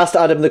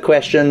Adam the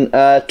question,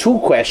 2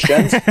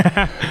 questions: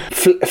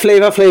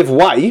 Flavor Flav,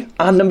 why,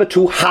 and number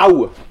 2,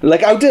 how?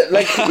 Like, how did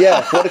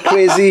what a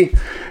crazy.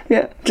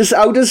 Yeah, just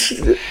how does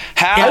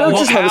how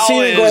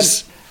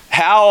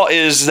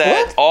is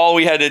that what? All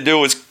we had to do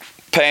was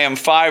pay him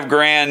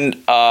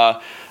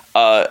 $5,000,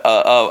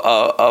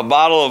 a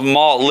bottle of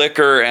malt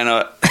liquor, and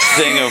a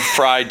thing of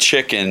fried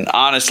chicken.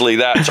 Honestly,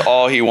 that's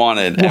all he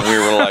wanted, and we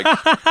were like,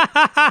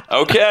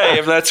 okay,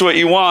 if that's what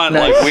you want.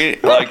 Nice.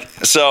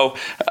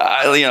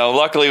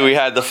 Luckily we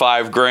had the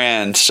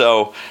 $5,000.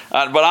 So,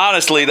 but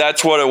honestly,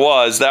 that's what it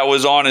was. That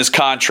was on his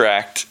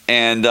contract,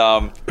 and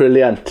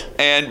brilliant.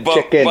 And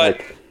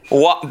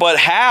but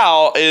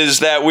how is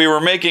that we were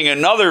making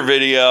another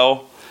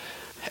video,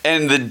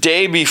 and the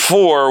day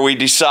before we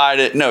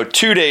decided,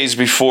 2 days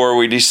before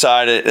we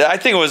decided, I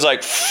think it was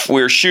like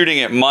we were shooting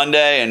it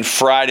Monday, and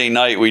Friday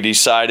night we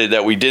decided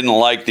that we didn't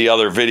like the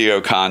other video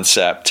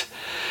concept.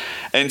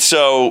 And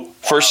so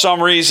for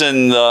some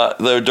reason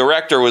the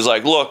director was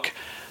like, look,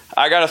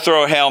 I got to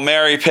throw a Hail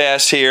Mary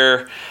pass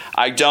here.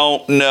 I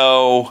don't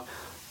know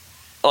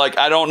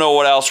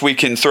what else we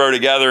can throw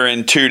together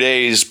in 2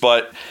 days,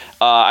 but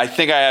I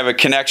think I have a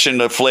connection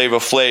to Flava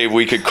Flav.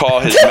 We could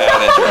call his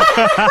manager.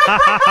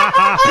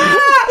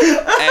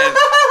 And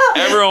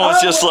everyone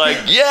was just like,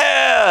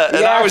 yeah.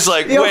 And I was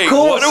like, wait,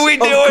 what are we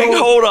doing?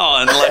 Hold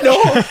on. Like,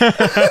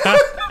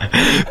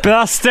 But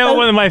that's still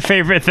one of my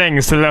favorite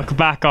things to look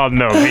back on,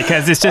 though,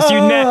 because it's just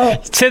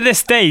to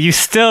this day you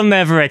still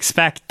never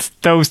expect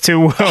those two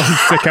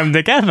worlds to come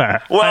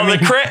together. Well,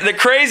 the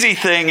crazy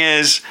thing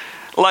is,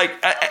 we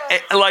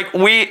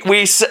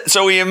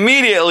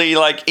immediately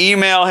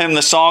email him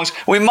the songs.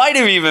 We might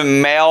have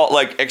even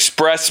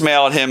express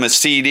mailed him a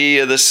CD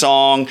of the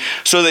song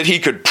so that he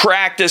could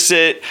practice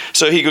it,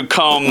 so he could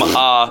come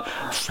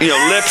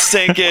lip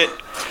sync it.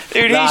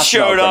 Dude, he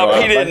showed up.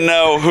 He didn't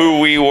know who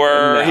we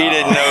were. No. He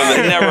didn't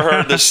know never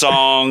heard the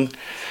song.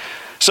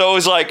 So it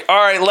was like, all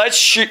right, let's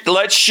shoot,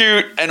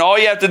 and all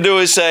you have to do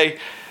is say,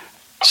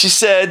 she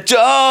said,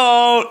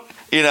 don't.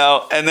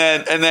 And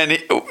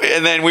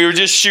then we would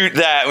just shoot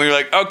that. And we were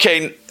like,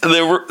 okay,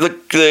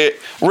 the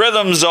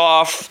rhythm's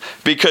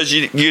off because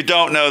you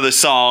don't know the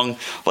song.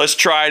 Let's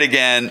try it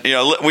again.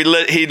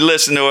 He'd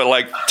listen to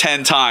it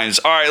 10 times.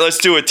 All right, let's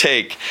do a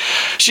take.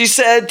 She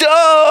said,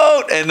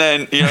 don't. And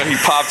then he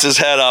pops his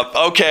head up.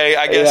 Okay,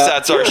 I guess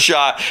that's our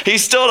shot. He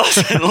still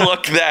doesn't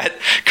look that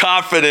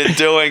confident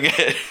doing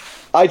it.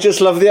 I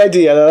just love the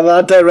idea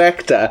that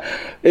director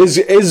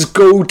is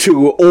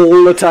go-to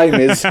all the time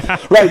is,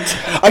 right,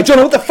 I don't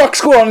know what the fuck's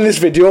going on in this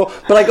video,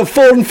 but I can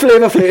phone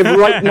Flava Flav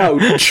right now.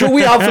 Should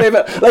we have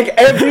Flava?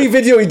 Every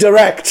video he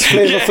directs,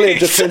 Flava Flav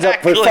just turns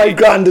up for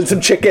 $5,000 and some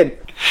chicken.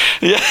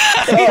 Yeah.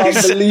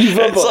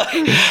 Unbelievable.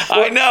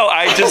 I know,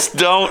 I just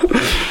don't...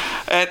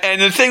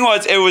 And the thing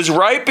was, it was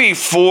right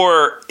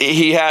before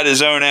he had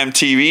his own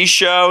MTV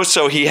show,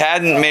 so he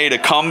hadn't made a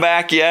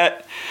comeback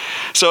yet.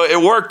 So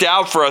it worked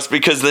out for us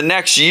because the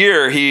next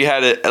year he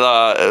had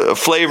a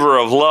Flavor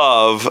of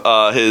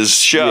Love, his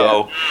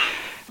show. Yeah.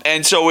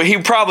 And so he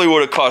probably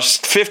would have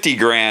cost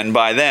 $50,000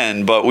 by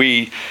then, but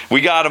we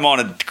got him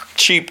on a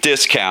cheap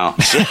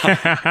discount. So.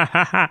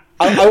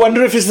 I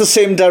wonder if it's the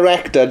same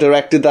director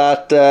directed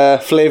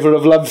that Flavor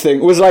of Love thing.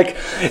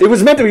 It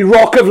was meant to be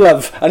Rock of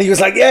Love, and he was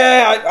like,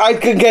 yeah, I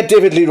can get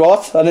David Lee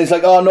Roth, and he's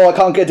like, oh no, I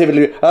can't get David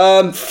Lee.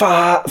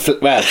 Flav.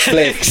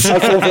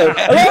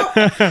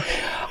 Hello?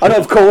 And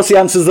of course he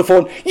answers the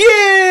phone,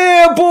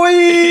 yeah,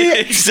 boy!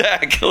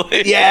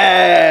 Exactly.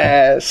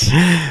 Yes!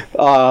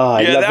 Oh,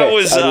 I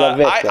love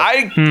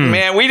it.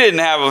 Man, we didn't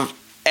have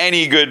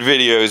any good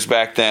videos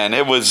back then.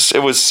 It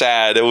was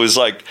sad. It was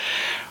like,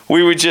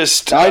 we would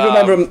just... I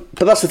remember him,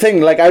 but that's the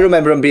thing, I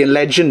remember him being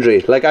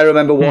legendary. I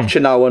remember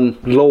watching now on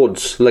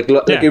loads.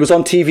 It was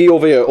on TV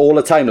over here all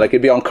the time.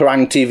 It'd be on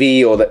Kerrang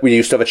TV, or we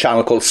used to have a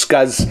channel called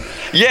Scuzz.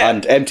 Yeah.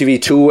 And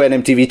MTV2, and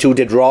MTV2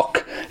 did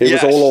rock. It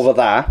was all over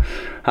there.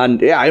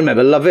 And yeah, I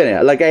remember loving it.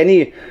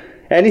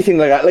 Anything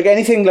like that.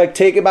 Anything like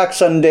Take It Back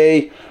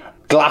Sunday,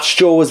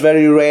 Glassjaw was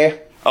very rare.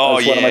 Oh,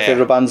 That's one of my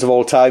favourite bands of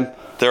all time.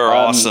 They're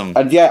awesome.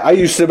 And yeah, I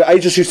just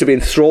used to be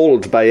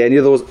enthralled by any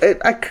of those.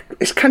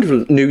 It's kind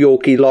of New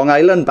Yorky, Long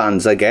Island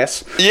bands, I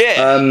guess.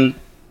 Yeah.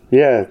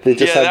 They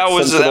just had that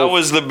was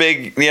the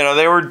big. They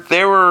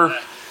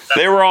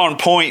were on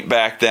point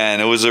back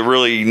then. It was a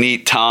really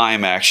neat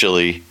time,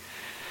 actually.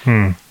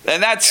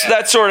 And that's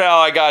sort of how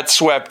I got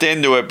swept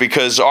into it,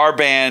 because our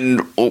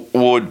band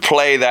would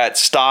play that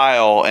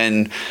style,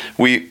 and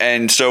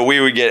so we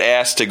would get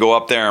asked to go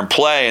up there and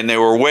play, and they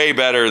were way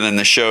better than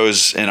the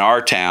shows in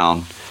our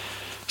town.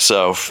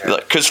 So,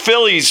 because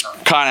Philly's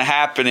kind of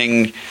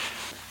happening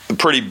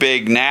pretty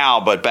big now,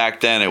 but back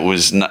then it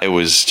was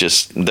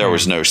just there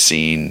was no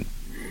scene.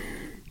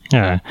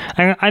 Yeah,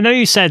 I know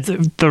you said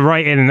the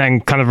writing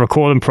and kind of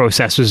recording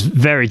process was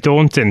very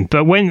daunting,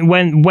 but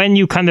when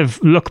you kind of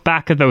look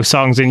back at those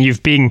songs, and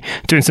you've been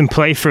doing some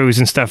playthroughs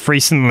and stuff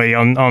recently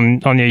on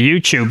your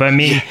YouTube, I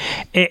mean,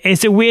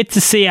 is it weird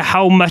to see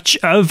how much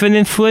of an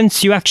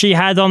influence you actually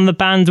had on the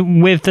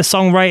band with the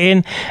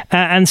songwriting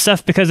and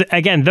stuff? Because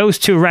again, those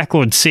two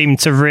records seem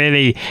to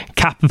really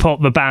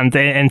catapult the band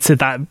into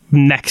that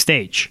next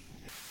stage.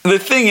 The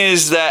thing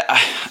is that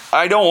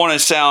I don't want to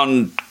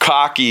sound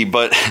cocky,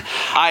 but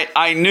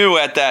I knew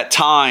at that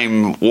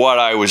time what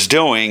I was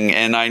doing,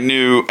 and I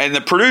knew, and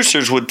the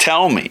producers would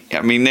tell me.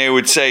 I mean, they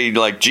would say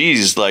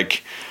geez,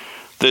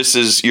 this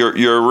is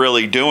you're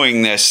really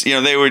doing this.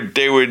 They would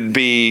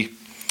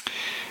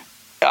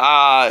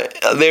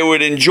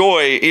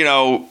enjoy,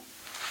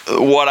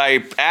 what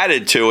I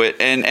added to it,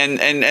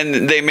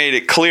 and they made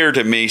it clear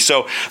to me.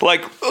 So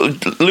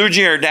Lou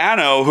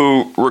Giordano,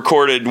 who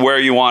recorded Where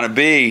You Want to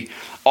Be,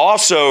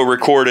 also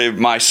recorded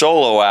my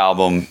solo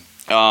album.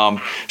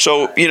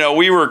 So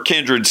we were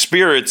kindred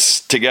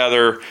spirits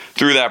together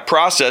through that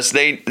process.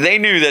 They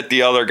knew that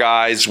the other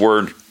guys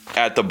were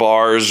at the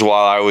bars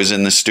while I was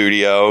in the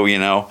studio.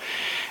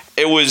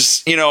 It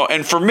was,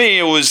 and for me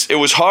it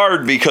was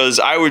hard, because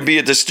I would be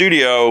at the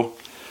studio.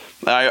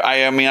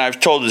 I mean, I've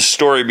told this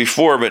story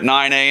before, but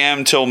 9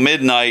 a.m. till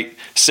midnight,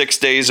 6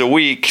 days a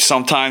week,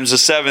 sometimes the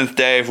seventh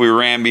day if we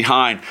ran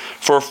behind,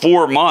 for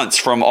 4 months,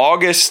 from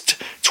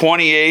August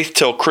 28th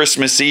till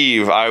Christmas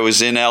Eve. I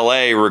was in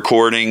LA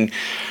recording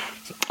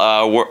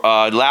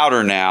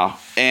louder now.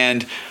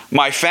 And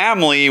my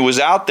family was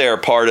out there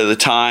part of the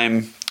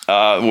time,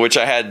 which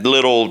I had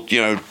little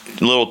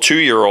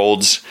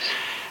 2-year-olds.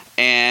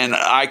 And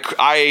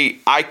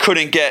I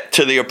couldn't get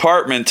to the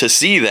apartment to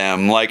see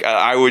them. Like,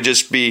 I would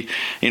just be,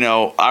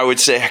 I would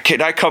say,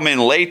 "Could I come in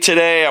late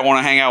today? I want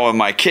to hang out with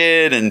my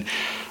kid." And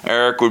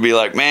Eric would be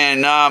like,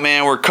 "Man,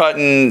 we're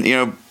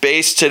cutting,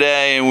 bass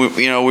today, and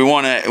we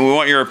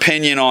want your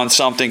opinion on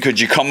something. Could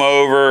you come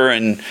over?"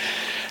 And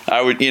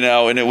I would,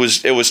 and it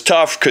was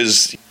tough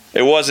because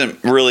it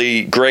wasn't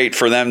really great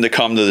for them to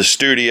come to the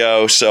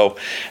studio. So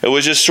it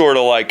was just sort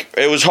of like,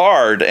 it was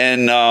hard.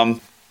 And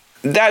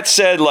that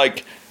said,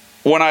 like,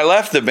 when I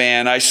left the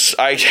band, I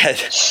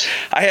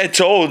had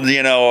told,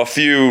 a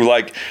few,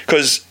 like,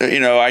 because,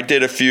 I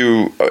did a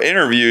few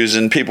interviews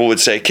and people would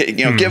say,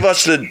 give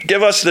us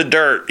the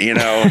dirt,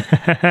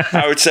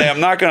 I would say, I'm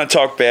not going to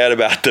talk bad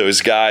about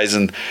those guys.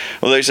 And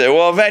they say,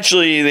 well,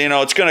 eventually,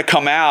 it's going to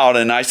come out.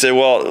 And I said,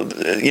 well,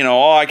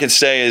 all I can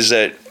say is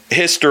that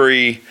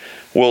history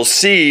will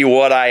see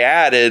what I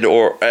added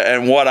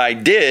and what I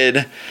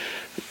did,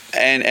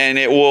 and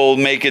it will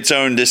make its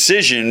own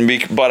decision.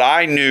 But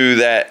I knew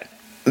that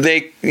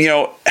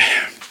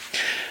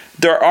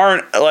there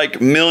aren't like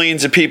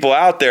millions of people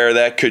out there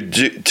that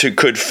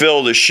could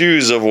fill the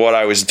shoes of what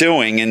I was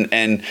doing,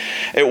 and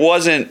it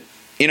wasn't.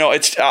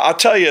 I'll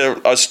tell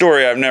you a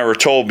story I've never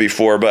told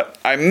before, but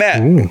I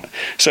met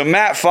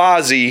Matt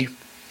Fozzy,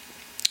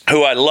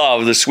 who I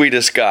love, the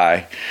sweetest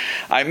guy.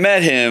 I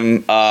met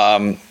him,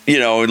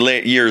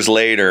 years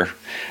later.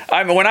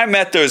 When I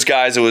met those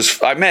guys,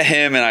 I met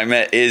him and I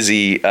met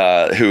Izzy,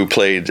 who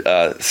played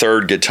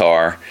third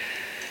guitar.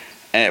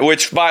 And,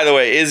 which, by the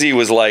way, Izzy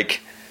was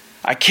like,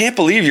 "I can't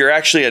believe you're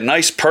actually a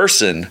nice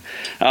person."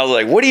 And I was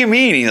like, "What do you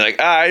mean?" He's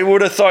like, "I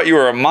would have thought you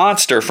were a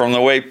monster from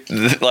the way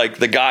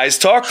the guys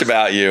talked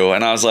about you."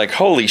 And I was like,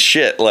 "Holy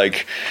shit!"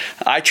 Like,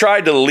 I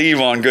tried to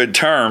leave on good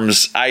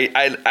terms.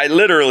 I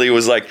literally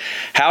was like,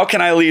 "How can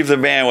I leave the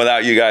band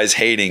without you guys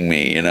hating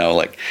me?"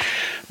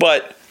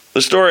 But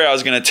the story I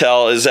was going to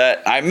tell is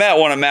that I met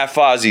one of Matt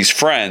Fozzy's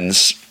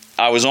friends.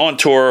 I was on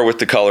tour with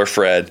The Color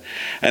Fred,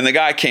 and the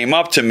guy came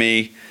up to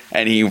me.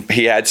 And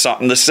he had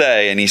something to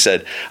say, and he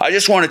said, "I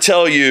just want to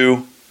tell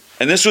you,"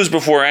 and this was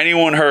before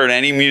anyone heard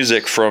any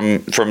music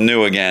from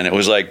New Again. It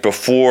was like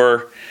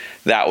before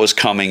that was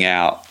coming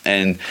out.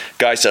 And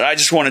guy said, "I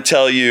just want to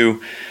tell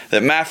you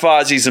that Matt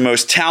Fozzy's the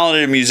most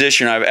talented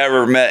musician I've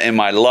ever met in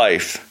my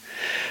life.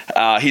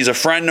 He's a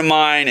friend of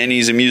mine, and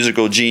he's a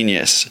musical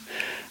genius."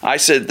 I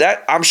said,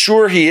 "That I'm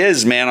sure he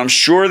is, man. I'm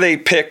sure they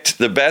picked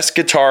the best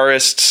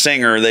guitarist,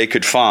 singer they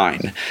could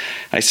find."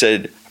 I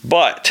said,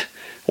 "But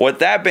what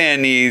that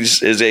band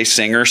needs is a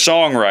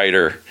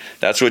singer-songwriter.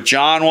 That's what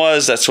John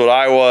was. That's what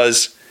I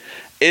was.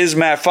 Is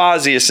Matt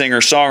Fozzy a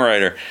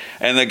singer-songwriter?"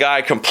 And the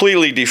guy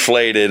completely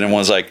deflated and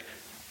was like,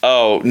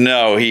 "Oh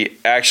no,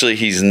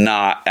 he's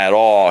not at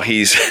all.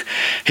 He's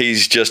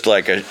just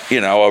like a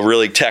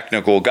really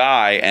technical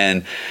guy."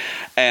 And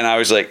I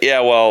was like, "Yeah,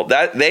 well,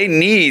 that they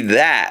need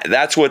that.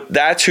 That's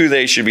who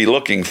they should be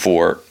looking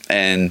for."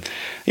 And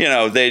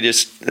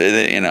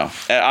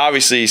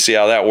obviously you see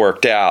how that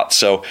worked out.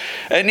 So,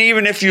 and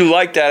even if you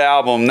like that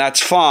album,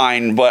 that's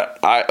fine. But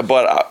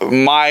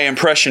my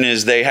impression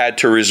is they had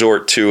to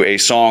resort to a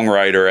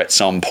songwriter at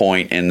some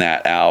point in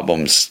that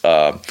album's,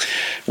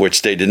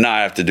 which they did not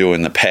have to do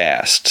in the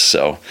past.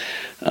 So,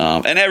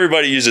 and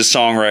everybody uses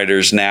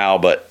songwriters now,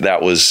 but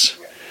that was,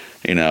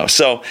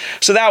 so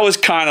that was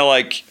kind of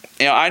like.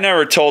 I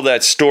never told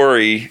that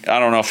story. I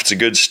don't know if it's a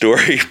good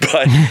story,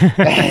 but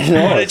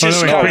it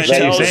just kind of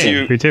tells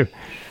you. Me too.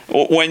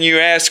 When you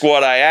ask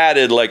what I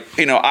added,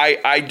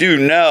 I do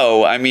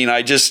know. I mean,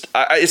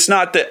 it's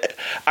not that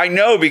I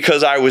know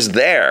because I was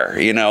there.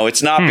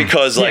 It's not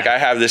because I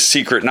have this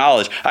secret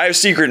knowledge. I have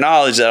secret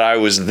knowledge that I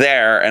was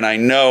there, and I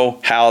know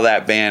how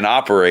that band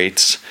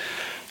operates,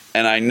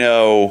 and I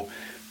know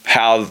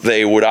how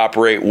they would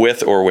operate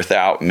with or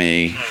without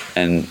me,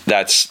 and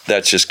that's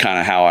just kind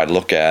of how I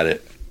look at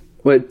it.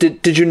 Well,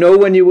 did you know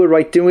when you were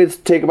writing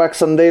with Take It Back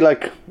Sunday,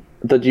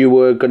 that you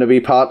were going to be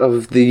part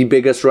of the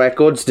biggest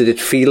records? Did it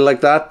feel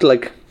like that?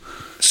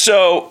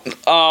 So,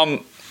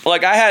 I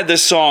had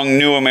this song,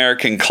 New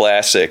American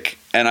Classic,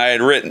 and I had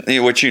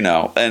written, which and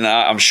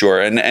I'm sure,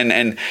 and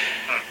I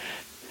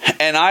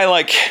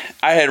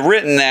had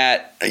written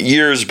that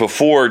years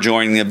before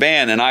joining the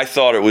band, and I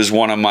thought it was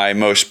one of my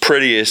most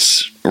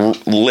prettiest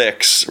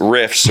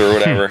riffs or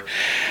whatever.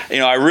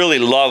 I really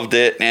loved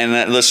it,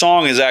 and the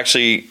song is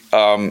actually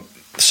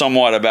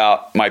somewhat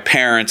about my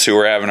parents who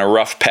were having a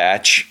rough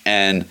patch,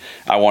 and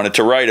I wanted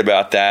to write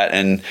about that,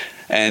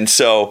 and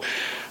so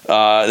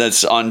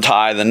that's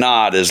Untie the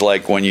Knot is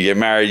like when you get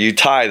married, you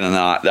tie the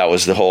knot. That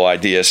was the whole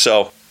idea.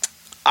 So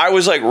I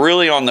was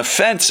really on the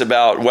fence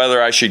about whether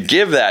I should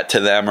give that to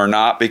them or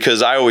not,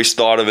 because I always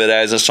thought of it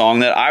as a song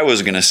that I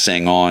was going to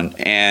sing on.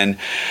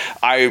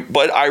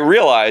 But I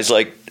realized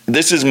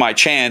this is my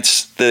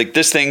chance that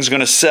this thing's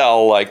going to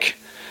sell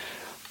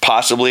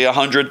possibly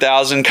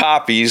 100,000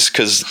 copies,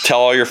 because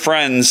tell all your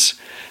friends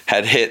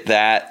had hit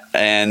that,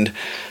 and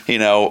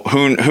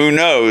who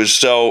knows.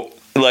 So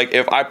like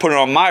if I put it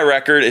on my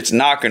record, it's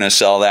not going to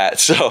sell that.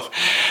 So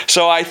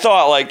I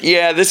thought like,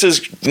 yeah, this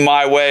is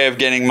my way of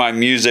getting my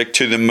music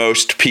to the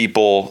most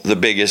people, the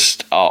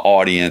biggest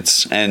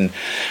audience. And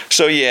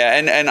so, yeah.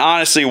 And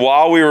honestly,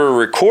 while we were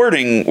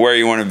recording Where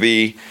You Want to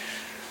Be,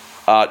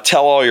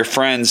 Tell All Your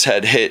Friends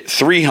had hit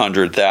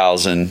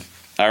 300,000.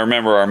 I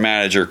remember our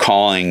manager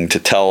calling to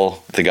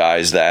tell the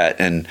guys that.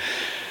 And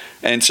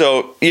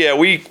so, yeah,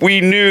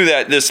 we knew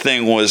that this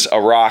thing was a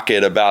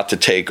rocket about to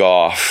take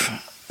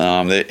off.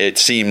 It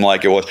seemed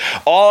like it was.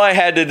 All I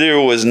had to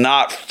do was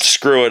not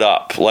screw it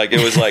up. Like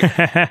it was like,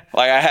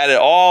 like I had it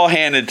all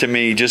handed to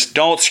me. Just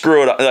don't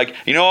screw it up. Like,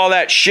 all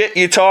that shit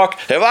you talk.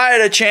 If I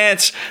had a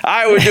chance,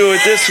 I would do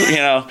it this.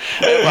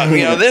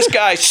 This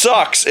guy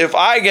sucks. If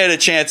I get a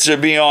chance to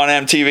be on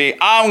MTV,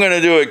 I'm gonna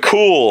do it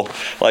cool.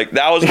 Like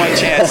that was my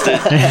chance to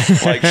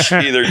like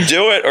either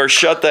do it or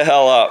shut the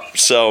hell up.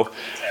 So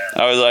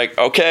I was like,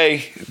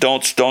 okay,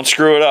 don't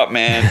screw it up,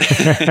 man.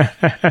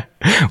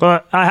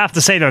 Well, I have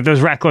to say though,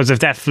 those records have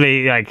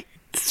definitely like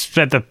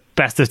spent the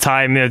best of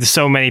time. There's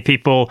so many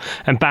people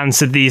and bands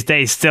that these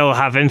days still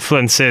have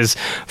influences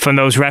from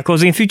those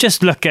records. And if you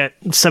just look at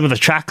some of the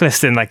track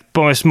listing, like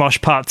Bonus Mosh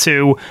Part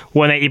 2,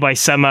 180 by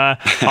Summer,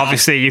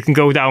 obviously you can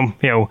go down,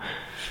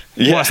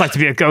 what it's like to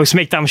be a ghost,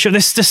 Make Damn Sure.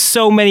 There's just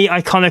so many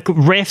iconic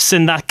riffs,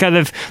 and that kind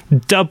of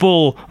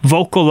double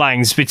vocal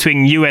lines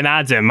between you and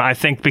Adam, I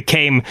think,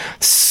 became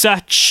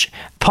such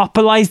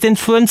popularized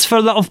influence for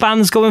a lot of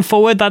bands going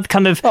forward. That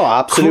kind of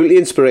absolutely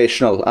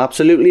inspirational.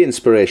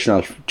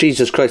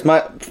 Jesus Christ,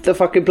 the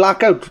fucking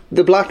blackout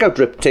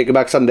rip, Take It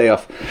Back Sunday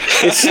off.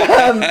 It's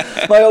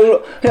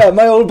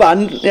my old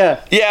band.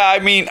 Yeah. I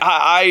mean,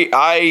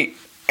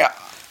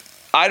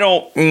 I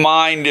don't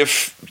mind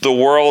if the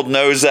world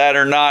knows that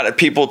or not.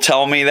 People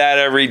tell me that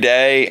every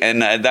day,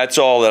 and that's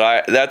all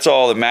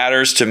that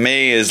matters to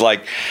me. Is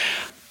like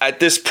at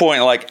this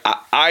point, like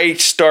I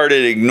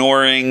started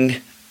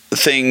ignoring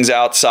things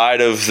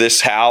outside of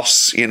this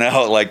house,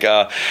 like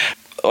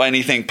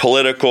anything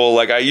political.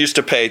 Like I used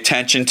to pay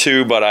attention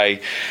to, but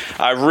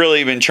I've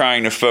really been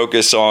trying to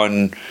focus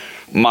on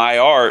my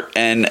art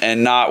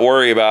and not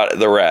worry about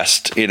the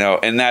rest,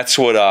 and that's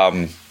what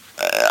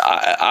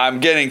I'm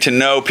getting to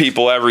know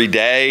people every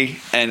day,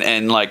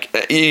 and like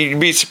you'd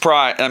be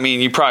surprised. I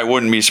mean, you probably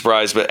wouldn't be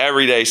surprised, but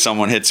every day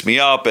someone hits me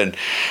up and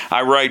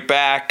I write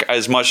back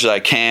as much as I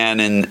can,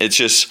 and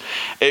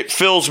it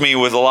fills me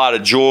with a lot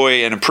of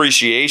joy and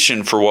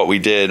appreciation for what we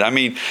did. I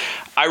mean,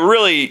 I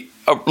really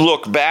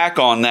look back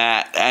on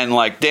that and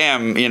like,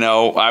 damn,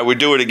 I would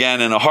do it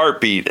again in a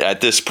heartbeat at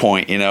this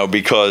point,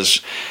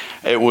 because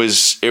it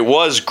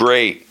was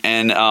great,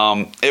 and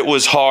it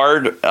was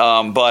hard,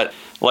 but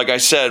like I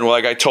said,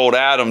 like I told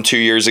Adam 2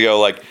 years ago,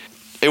 like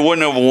it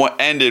wouldn't have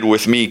ended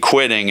with me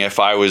quitting if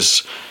I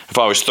was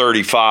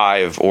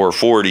 35 or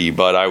 40,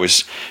 but I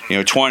was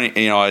 20.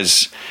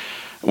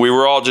 We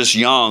were all just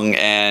young,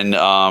 and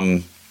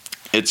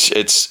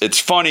it's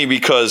funny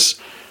because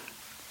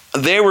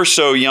they were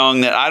so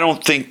young that I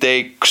don't think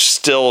they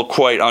still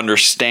quite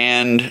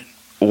understand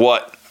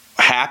what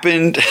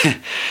happened.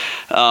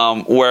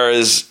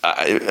 Whereas,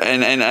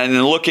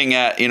 and looking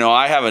at,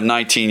 I have a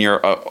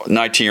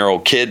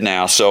 19-year-old kid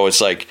now, so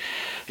it's like,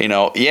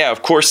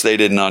 of course they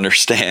didn't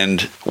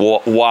understand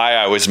why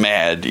I was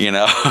mad.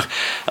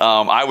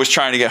 I was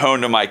trying to get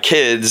home to my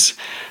kids,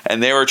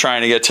 and they were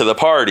trying to get to the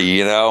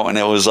party, and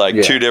it was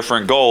like two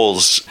different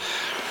goals.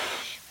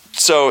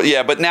 So,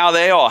 yeah, but now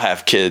they all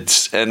have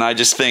kids, and I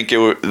just think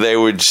they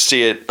would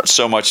see it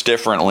so much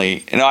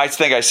differently. I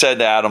think I said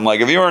to Adam,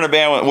 like, if you were in a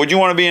band, would you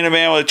want to be in a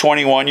band with a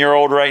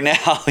 21-year-old right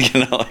now?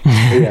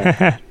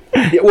 Yeah.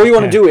 What you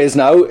want to do is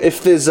now,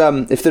 if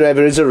there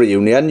ever is a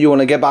reunion, you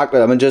want to get back with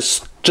them and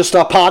just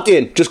start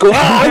partying. Just go,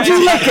 how do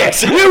you like it?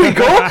 Here we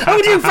go.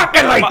 How do you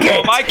fucking like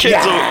it?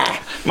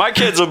 My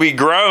kids will be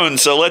grown,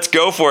 so let's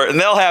go for it. And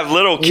they'll have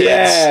little kids.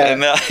 Yeah.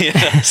 And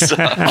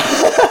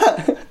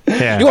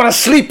Yeah. You want to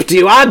sleep, do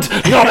you, Ad?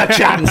 Not a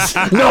chance.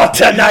 Not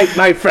tonight,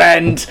 my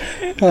friend.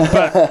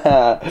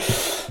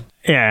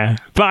 Yeah,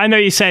 but I know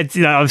you said,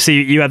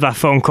 obviously you had that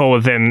phone call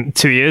with him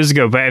 2 years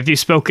ago, but have you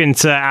spoken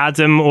to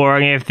Adam or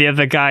any of the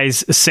other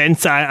guys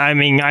since? I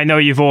mean, I know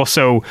you've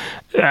also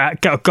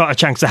got a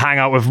chance to hang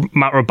out with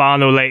Matt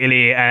Urbano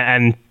lately,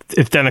 and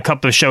have done a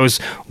couple of shows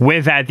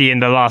with Eddie in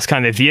the last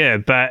kind of year,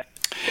 but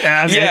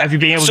have you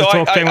been able to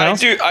talk to anyone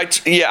else?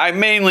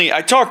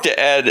 I talk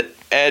to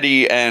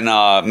Eddie and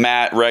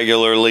Matt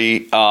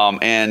regularly,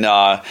 and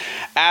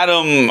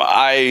Adam,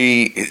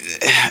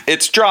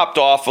 it's dropped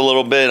off a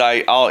little bit.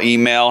 I'll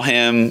email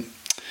him.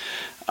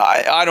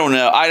 I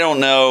don't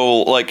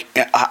know. Like,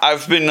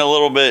 I've been a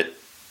little bit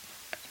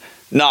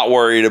not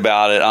worried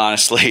about it,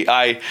 honestly.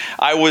 I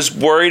was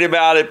worried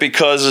about it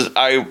because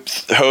I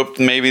hoped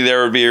maybe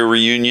there would be a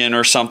reunion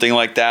or something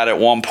like that at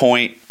one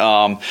point,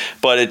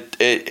 but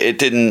it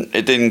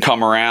didn't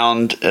come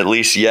around, at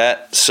least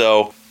yet.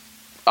 So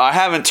I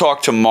haven't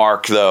talked to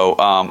Mark, though.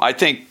 I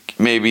think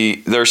maybe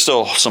there's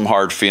still some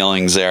hard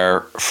feelings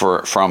there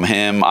from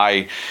him.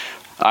 I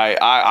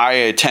I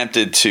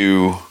attempted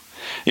to,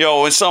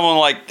 when someone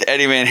like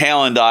Eddie Van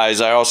Halen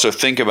dies, I also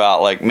think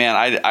about like, man,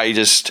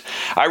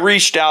 I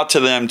reached out to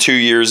them 2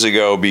 years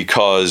ago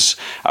because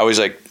I was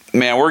like,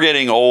 man, we're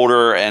getting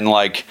older and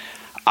like,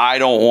 I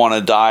don't want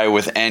to die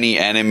with any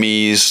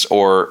enemies,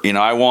 or,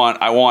 I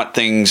want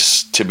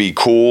things to be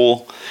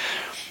cool.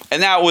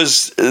 And that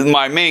was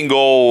my main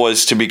goal,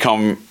 was to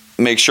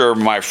make sure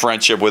my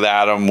friendship with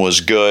Adam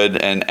was good.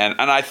 And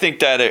I think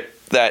that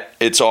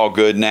it's all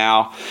good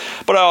now.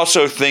 But I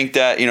also think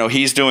that,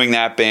 he's doing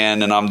that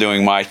band and I'm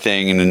doing my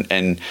thing.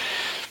 And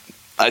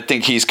I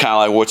think he's kind of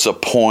like, what's the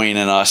point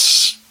in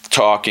us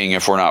talking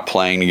if we're not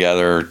playing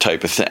together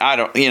type of thing. I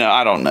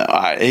don't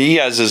know. He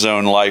has his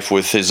own life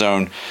with his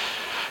own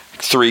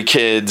 3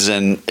 kids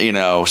and,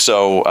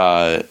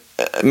 so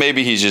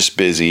maybe he's just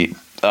busy.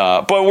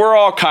 But we're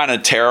all kind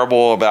of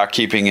terrible about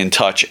keeping in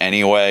touch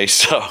anyway,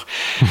 so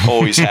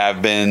always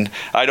have been.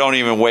 I don't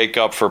even wake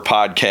up for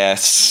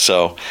podcasts,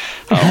 so.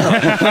 Do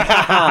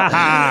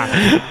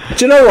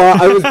you know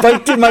what? I was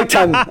biting my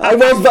tongue. I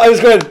was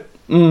going,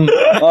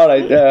 all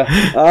right,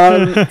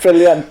 yeah.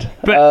 Brilliant.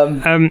 But,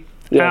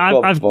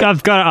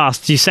 I've got to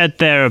ask, you said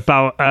there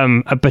about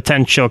a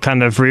potential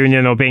kind of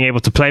reunion or being able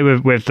to play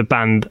with the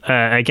band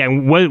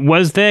again.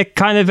 Was there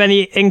kind of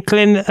any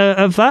inkling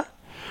of that?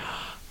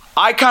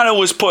 I kind of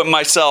was putting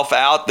myself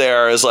out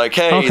there as like,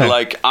 hey, okay.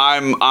 Like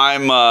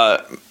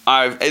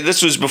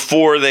this was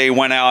before they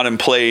went out and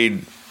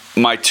played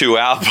my 2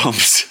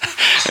 albums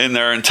in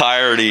their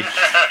entirety.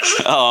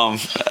 And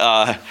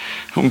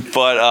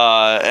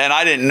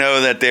I didn't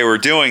know that they were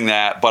doing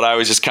that, but I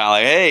was just kind of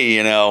like, hey,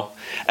 and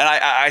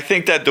I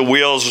think that the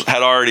wheels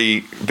had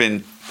already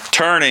been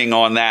turning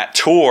on that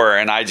tour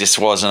and I just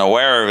wasn't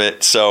aware of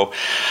it. So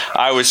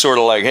I was sort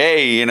of like,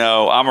 hey,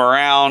 I'm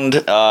around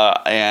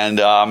and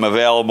I'm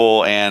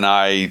available and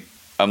I'm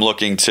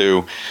looking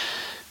to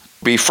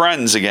be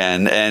friends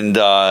again. And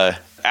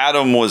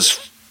Adam was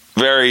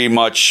very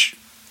much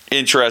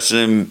interested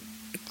in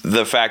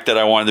the fact that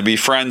I wanted to be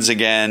friends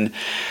again,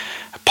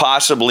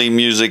 possibly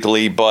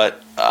musically,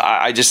 but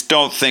I just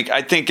don't think,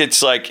 I think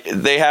it's like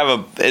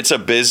it's a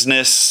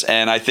business,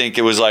 and I think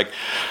it was like,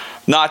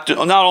 not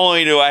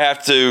only do I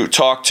have to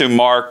talk to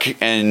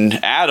Mark and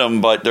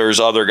Adam, but there's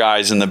other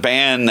guys in the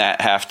band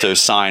that have to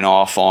sign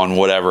off on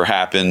whatever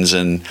happens,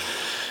 and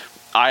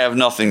I have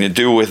nothing to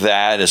do with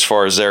that as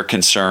far as they're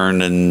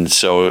concerned. And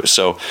so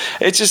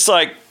it's just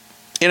like,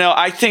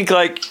 I think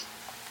like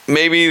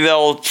maybe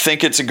they'll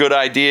think it's a good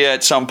idea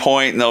at some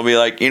point, and they'll be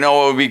like, it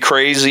would be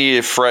crazy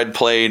if Fred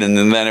played, and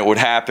then it would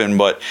happen.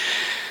 But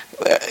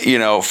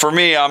for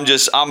me,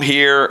 I'm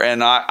here,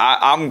 and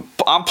I'm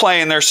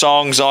playing their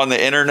songs on the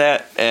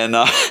internet, and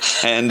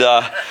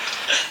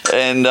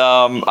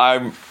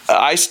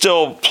I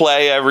still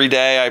play every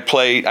day.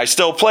 I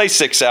still play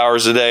 6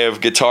 hours a day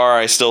of guitar.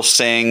 I still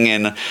sing,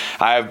 and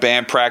I have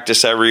band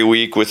practice every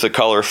week with The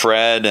Color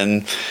Fred,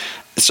 and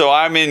so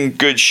I'm in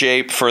good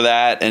shape for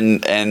that,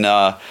 and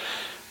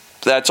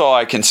that's all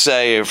I can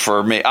say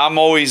for me. I'm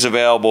always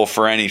available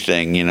for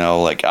anything,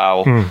 like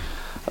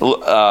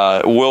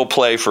we'll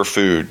play for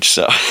food.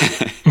 So.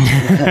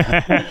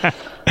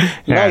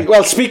 Nice.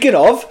 Well, speaking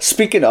of,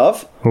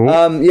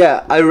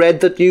 I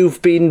read that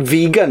you've been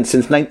vegan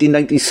since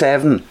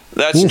 1997.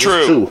 That's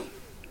true.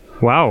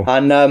 Wow.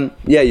 And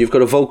you've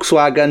got a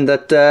Volkswagen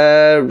that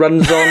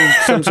runs on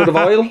some sort of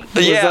oil.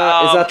 Is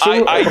that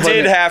true? I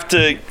did have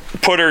to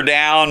put her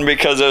down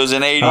because it was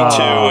an 82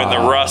 and the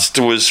rust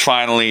was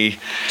finally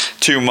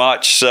too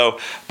much. So,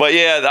 but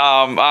yeah,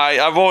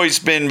 I've always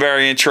been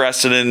very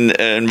interested in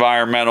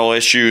environmental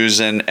issues,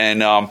 and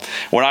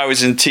when I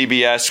was in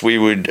TBS, we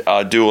would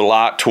do a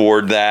lot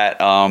toward that.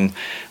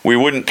 We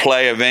wouldn't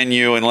play a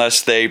venue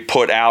unless they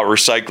put out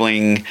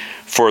recycling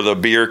for the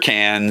beer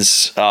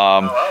cans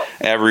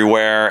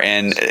everywhere,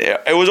 and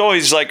it was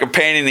always like a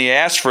pain in the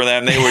ass for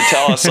them. They would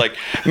tell us like,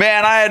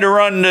 man, I had to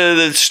run to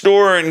the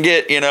store and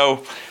get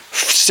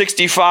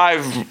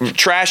 65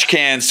 trash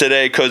cans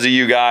today because of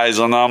you guys,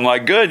 and I'm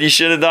like, good, you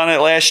should have done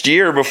it last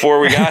year before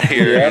we got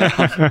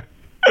here.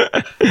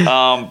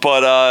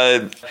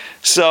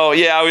 So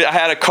yeah, I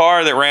had a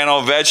car that ran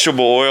on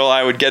vegetable oil.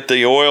 I would get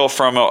the oil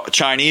from a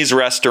Chinese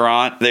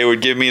restaurant. They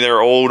would give me their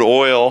old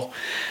oil,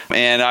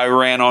 and I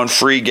ran on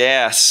free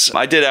gas.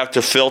 I did have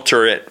to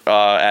filter it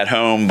at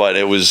home, but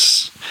it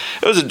was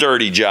a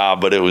dirty job,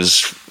 but it was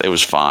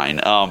fine.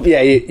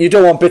 You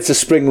don't want bits of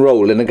spring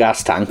roll in a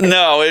gas tank.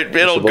 No,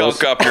 it'll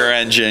gunk up your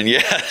engine.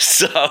 Yeah,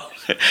 so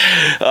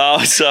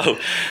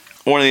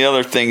one of the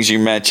other things you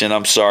mentioned,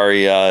 I'm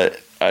sorry, I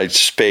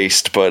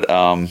spaced, but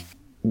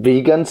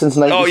vegan since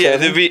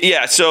 1997? Oh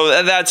yeah,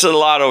 so that's a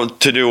lot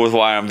to do with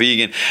why I'm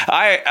vegan.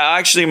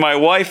 My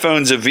wife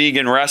owns a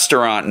vegan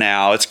restaurant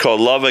now. It's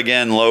called Love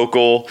Again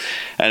Local,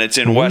 and it's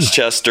in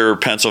Westchester,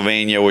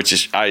 Pennsylvania, which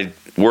is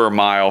we're a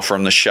mile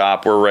from the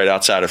shop. We're right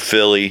outside of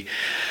Philly,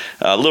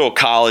 a little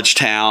college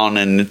town,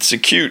 and it's a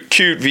cute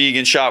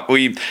vegan shop.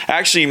 We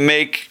actually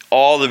make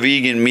all the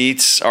vegan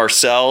meats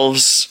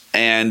ourselves,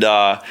 and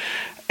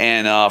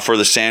for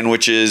the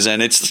sandwiches,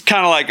 and it's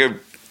kind of like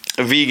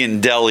a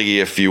vegan deli,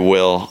 if you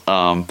will.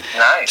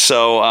 Nice.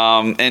 So,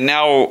 and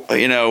now,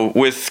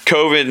 with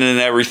COVID and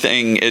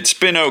everything, it's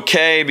been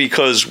okay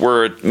because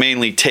we're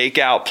mainly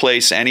takeout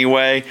place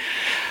anyway.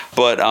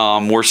 But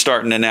we're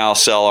starting to now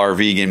sell our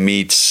vegan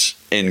meats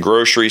in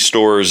grocery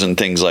stores and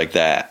things like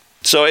that.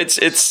 So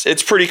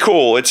it's pretty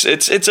cool. It's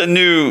a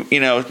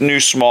new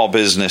small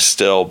business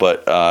still,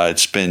 but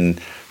it's been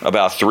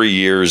about 3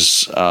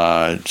 years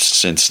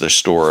since the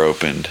store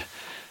opened.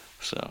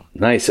 So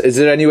nice. Is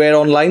there anywhere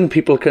online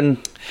people can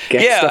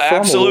get stuff from?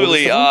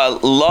 Absolutely.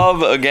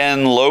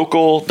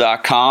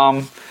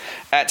 Loveagainlocal.com.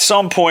 At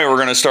some point, we're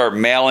going to start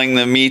mailing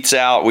the meats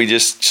out. We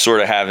just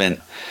sort of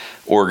haven't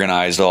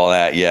organized all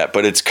that yet,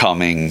 but it's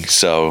coming.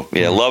 So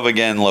Love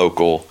Again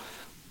Local.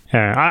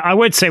 Yeah, I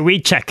would say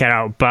we'd check it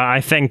out, but I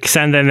think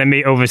sending the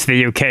meat over to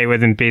the UK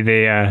wouldn't be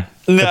the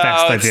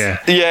best idea.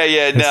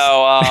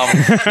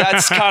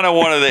 That's kind of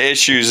one of the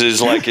issues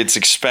is like it's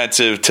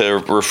expensive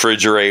to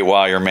refrigerate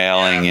while you're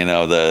mailing. You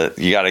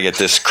got to get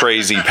this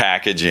crazy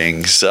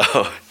packaging. So,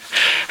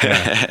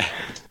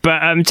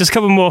 But just a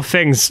couple more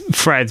things,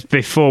 Fred,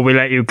 before we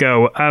let you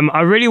go.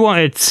 I really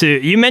wanted to.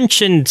 You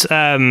mentioned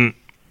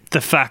the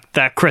fact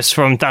that Chris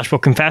from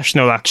Dashboard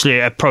Confessional actually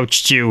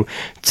approached you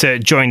to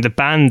join the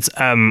band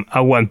at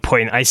one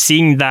point. I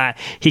seen that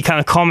he kind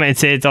of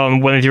commented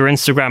on one of your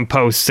Instagram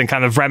posts and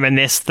kind of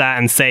reminisced that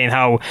and saying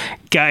how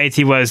gutted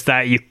he was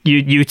that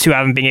you two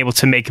haven't been able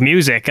to make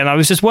music. And I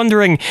was just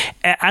wondering,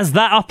 has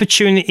that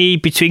opportunity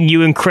between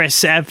you and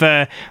Chris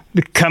ever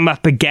come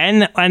up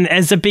again? And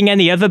has there been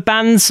any other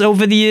bands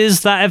over the years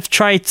that have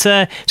tried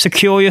to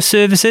secure your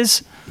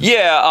services?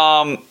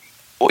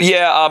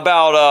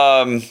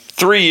 About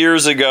 3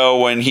 years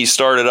ago when he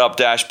started up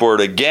Dashboard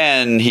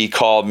again, he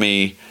called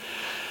me.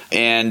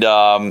 And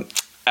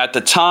at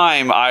the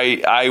time,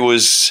 I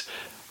was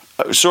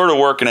sort of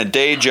working a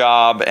day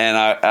job, and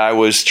I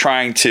was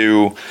trying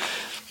to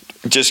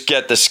just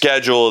get the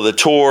schedule of the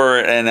tour,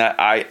 and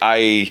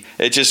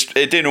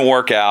it didn't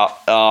work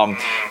out.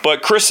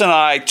 But Chris and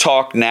I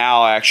talk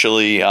now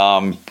actually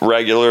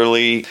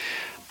regularly.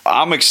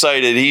 I'm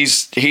excited.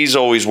 He's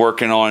always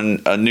working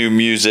on new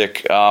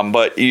music,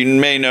 but you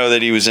may know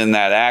that he was in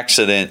that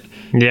accident.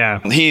 Yeah,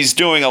 he's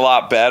doing a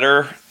lot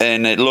better,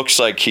 and it looks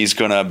like he's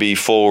going to be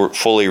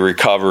fully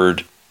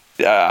recovered.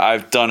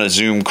 I've done a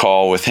Zoom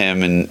call with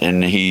him,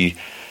 and he's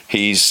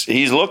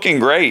looking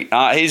great.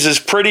 He's as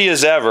pretty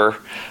as ever.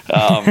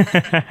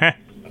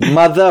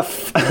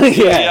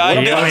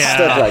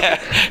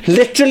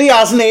 Literally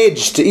hasn't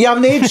aged. He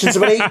hasn't aged since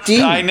about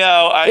 18. I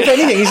know. If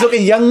anything, he's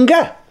looking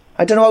younger.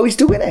 I don't know how he's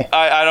doing it.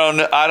 I don't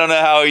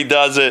know how he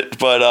does it,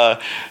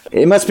 but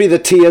it must be the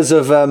tears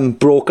of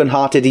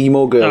broken-hearted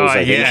emo girls.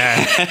 I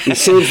think. He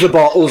saves the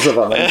bottles of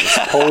them and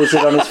just pours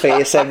it on his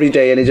face every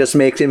day, and it just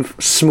makes him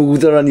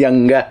smoother and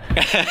younger.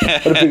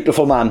 What a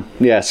beautiful man.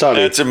 Yeah, sorry.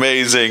 That's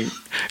amazing.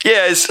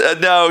 Yes,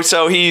 no.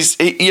 So he's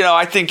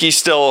I think he's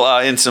still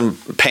in some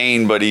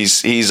pain, but he'll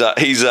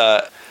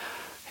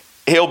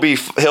be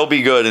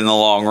good in the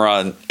long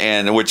run,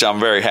 and which I'm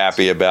very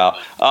happy about.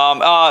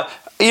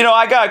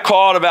 I got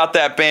called about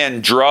that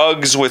band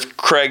Drugs with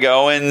Craig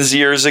Owens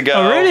years ago.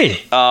 Oh,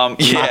 really?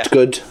 Not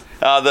good.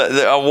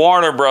 The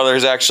Warner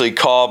Brothers actually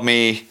called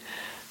me,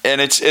 and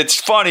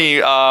it's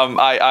funny. I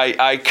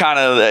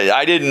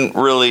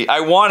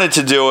wanted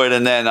to do it,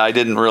 and then I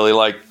didn't really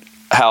like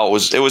how it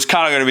was. It was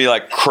kind of going to be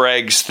like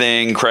Craig's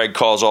thing. Craig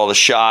calls all the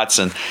shots,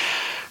 and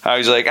I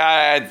was like,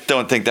 I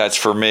don't think that's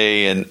for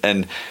me,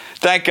 and.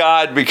 Thank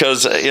God,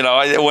 because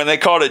when they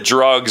called it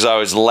Drugs, I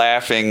was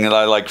laughing, and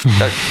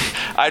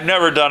I'd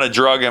never done a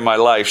drug in my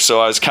life, so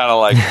I was kind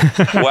of like,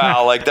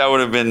 wow, like that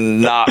would have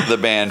been not the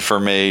band for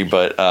me.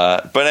 But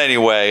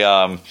anyway,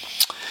 I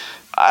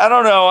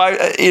don't know.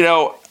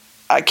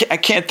 I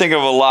can't think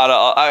of a lot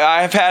of.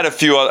 I've had a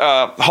few.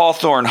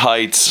 Hawthorne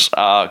Heights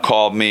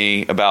called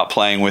me about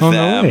playing with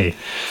them. No way.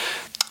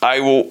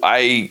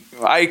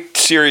 I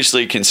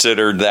seriously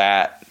considered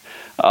that.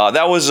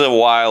 That was a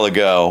while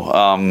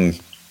ago.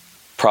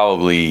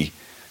 Probably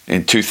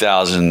in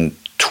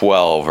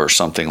 2012 or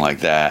something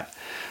like that.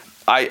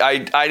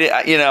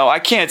 I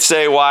can't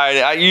say why.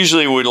 I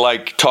usually would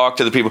talk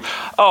to the people.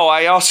 Oh,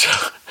 I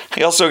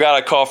also got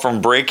a call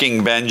from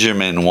Breaking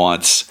Benjamin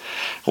once,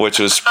 which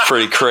was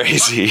pretty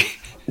crazy.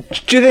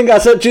 Do you think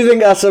that's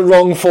a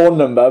wrong phone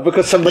number?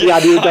 Because somebody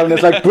had you down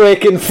as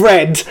Breaking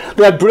Fred.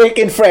 They had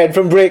Breaking Fred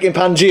from Breaking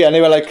Pangea, and they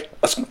were like,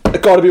 it's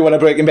got to be one of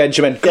Breaking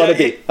Benjamin. Got to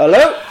be.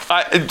 Hello?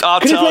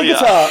 I'll Can tell you.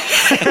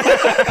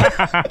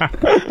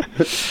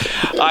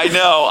 I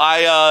know.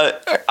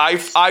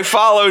 I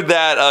followed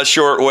that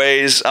short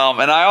ways,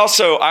 and I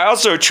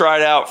also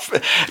tried out.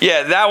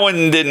 Yeah, that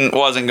one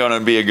wasn't going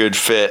to be a good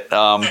fit.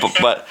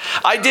 But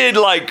I did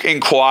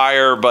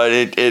inquire, but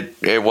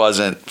it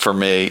wasn't for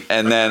me.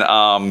 And then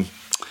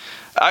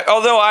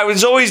although I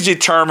was always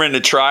determined to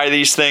try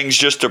these things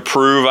just to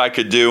prove I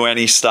could do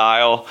any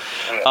style,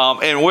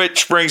 and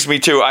which brings me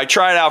to I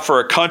tried out for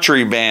a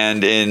country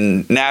band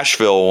in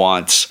Nashville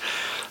once,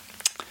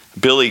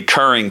 Billy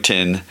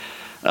Currington,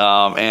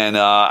 and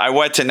I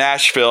went to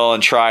Nashville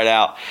and tried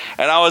out,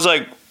 and I was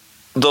like,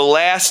 the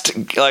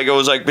last, like, it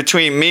was like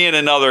between me and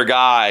another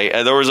guy,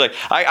 and there was like,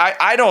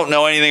 I don't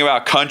know anything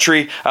about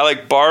country. I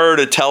like borrowed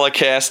a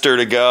Telecaster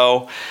to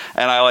go,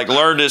 and I like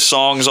learned his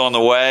songs on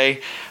the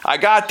way. I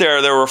got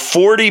there were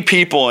 40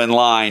 people in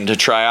line to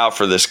try out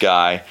for this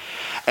guy,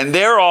 and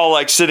they're all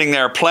like sitting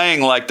there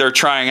playing like they're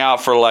trying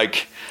out for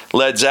like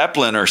Led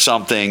Zeppelin or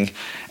something,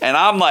 and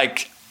I'm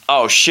like,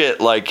 oh shit,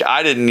 like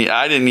I didn't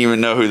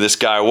even know who this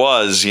guy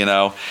was, you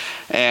know.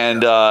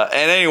 And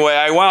anyway,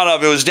 I wound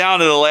up, it was down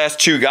to the last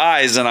two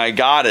guys, and I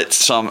got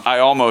it. I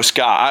almost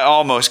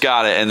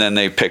got it, and then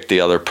they picked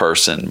the other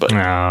person, but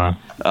not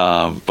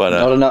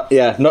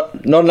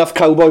enough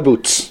cowboy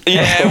boots.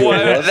 Yeah,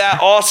 well,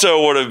 that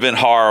also would have been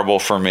horrible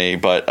for me,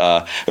 but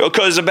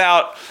because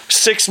about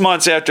 6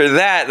 months after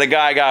that, the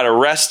guy got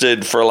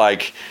arrested for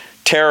like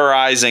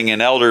terrorizing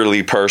an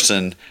elderly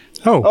person.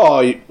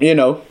 Oh, you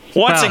know.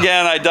 Once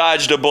again, I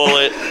dodged a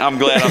bullet. I'm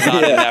glad I'm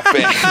not in that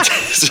band.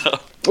 So.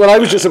 Well, I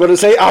was just about to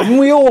say, haven't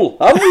we all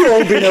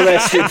been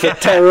arrested for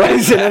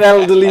terrorising an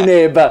elderly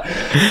neighbour?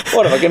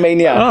 What a fucking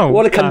maniac!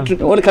 What a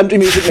country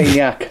music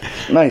maniac!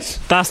 Nice.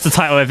 That's the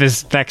title of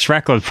his next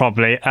record,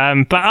 probably.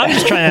 But I'm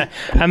just trying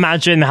to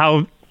imagine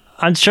all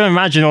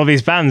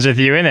these bands with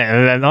you in it,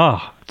 and then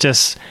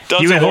just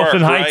doesn't you in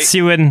Hawthorne work, Heights, right?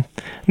 you in.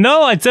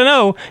 No, I don't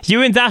know.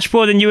 You in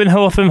Dashboard and you in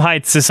Hawthorne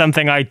Heights is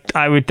something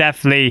I would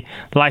definitely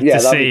like to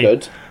see. That'd be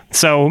good.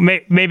 So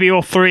maybe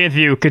all three of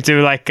you could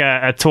do like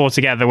a tour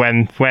together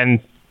when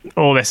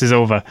all this is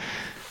over.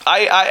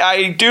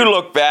 I do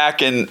look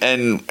back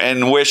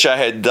and wish I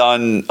had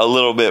done a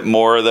little bit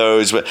more of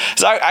those, but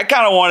so I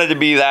kind of wanted to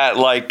be that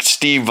like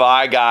Steve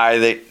Vai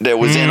guy that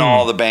was in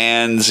all the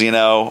bands, you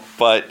know.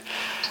 But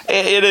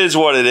it is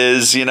what it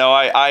is, you know.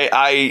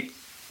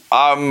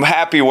 I'm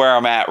happy where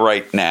I'm at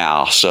right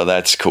now, so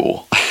that's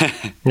cool.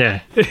 Yeah.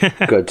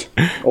 Good.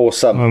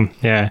 Awesome.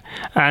 Yeah.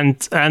 And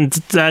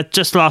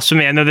just last for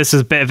me, I know this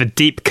is a bit of a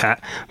deep cut,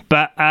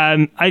 but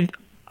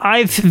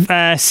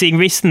I've seen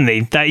recently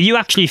that you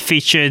actually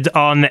featured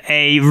on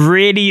a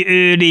really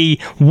early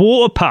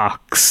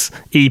Waterparks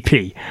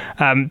EP.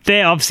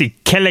 They're obviously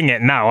killing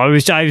it now. I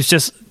was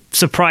just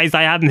surprised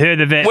I hadn't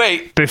heard of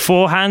it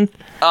beforehand.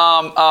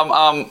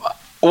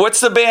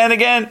 What's the band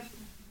again?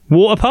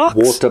 Waterparks?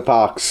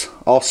 Waterparks.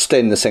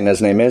 Austin, the singer's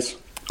name is.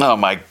 Oh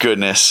my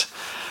goodness.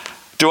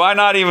 Do I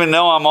not even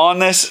know I'm on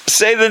this?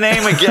 Say the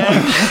name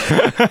again.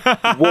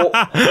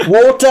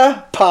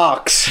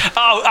 Waterparks.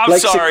 Oh, I'm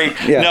sorry.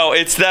 No,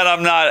 it's that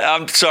I'm not.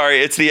 I'm sorry.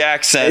 It's the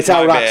accent. It's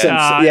our accent.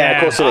 Yeah,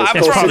 of course it is.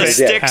 I'm from the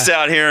sticks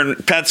out here in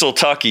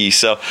Pennsylvania,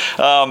 so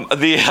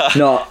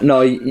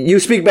No, you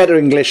speak better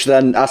English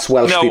than us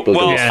Welsh people do.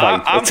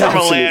 Well, I'm from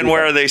a land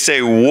where they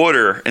say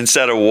water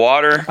instead of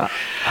water, so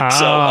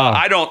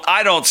I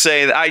don't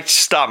say that. I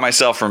stop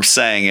myself from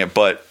saying it,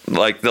 but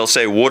like they'll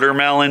say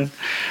watermelon.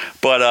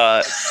 But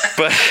that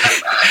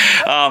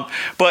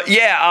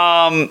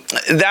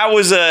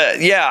was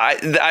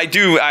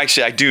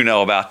I do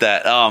know about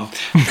that.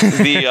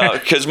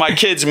 Because my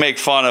kids make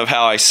fun of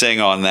how I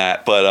sing on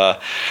that.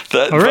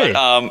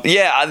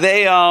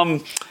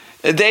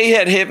 They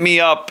had hit me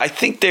up. I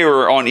think they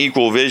were on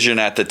Equal Vision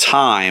at the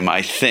time,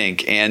 I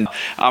think. And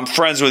I'm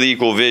friends with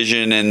Equal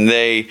Vision, and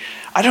I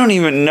don't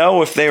even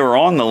know if they were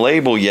on the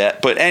label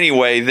yet. But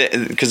anyway,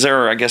 because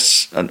they're, I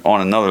guess,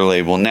 on another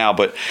label now.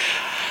 But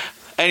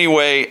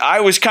anyway, I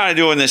was kind of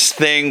doing this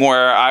thing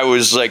where I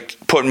was like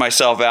putting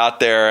myself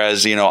out there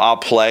as, you know, I'll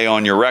play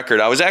on your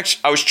record. I was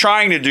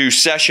trying to do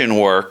session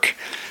work.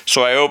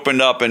 So I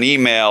opened up an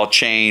email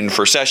chain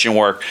for session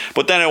work,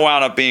 but then it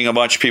wound up being a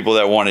bunch of people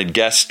that wanted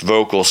guest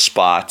vocal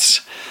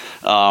spots.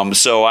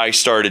 So I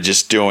started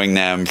just doing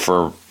them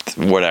for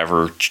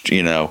whatever,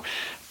 you know,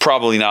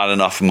 probably not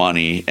enough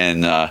money.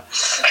 And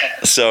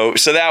so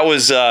that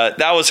was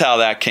how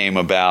that came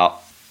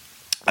about.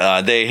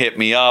 They hit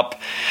me up.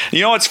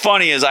 You know what's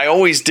funny is I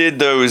always did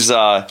those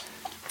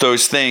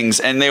things,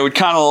 and they would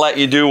kind of let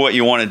you do what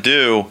you want to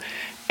do,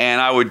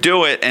 and I would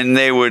do it, and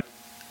they would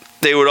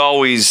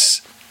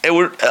always.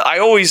 I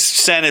always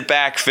sent it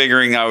back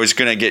figuring I was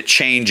going to get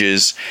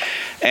changes,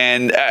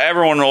 and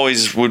everyone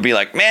always would be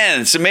like,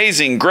 man, it's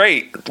amazing,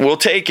 great, we'll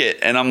take it.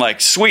 And I'm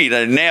like, sweet,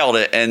 I nailed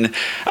it. And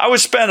I would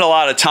spend a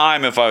lot of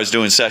time if I was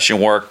doing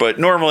session work, but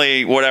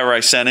normally whatever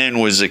I sent in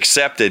was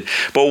accepted.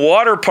 But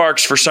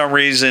Waterparks, for some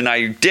reason,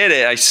 I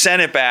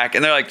sent it back,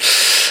 and they're like,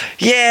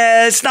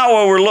 yeah, it's not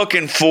what we're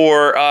looking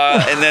for.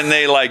 And then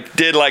they like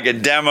did like a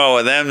demo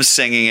of them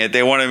singing it.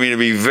 They wanted me to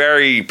be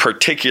very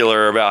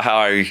particular about how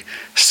I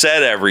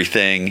said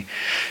everything.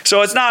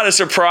 So it's not a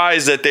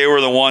surprise that they were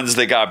the ones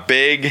that got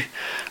big,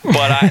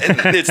 but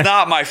it's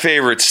not my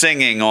favorite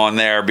singing on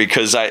there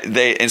because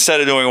they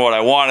instead of doing what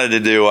I wanted to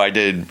do, I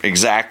did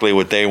exactly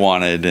what they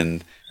wanted.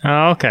 And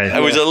okay.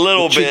 It was a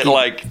little bit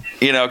like,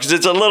 you know, because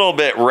it's a little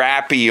bit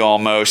rappy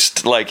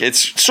almost. Like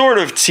it's sort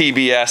of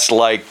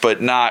TBS-like,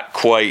 but not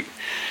quite,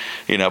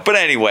 you know. But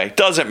anyway,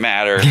 doesn't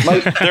matter.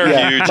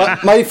 They're huge.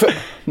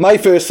 My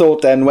first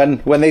thought then,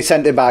 when they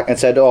sent it back and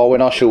said, oh, we're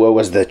not sure,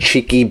 was the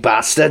cheeky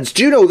bastards.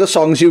 Do you know the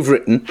songs you've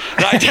written?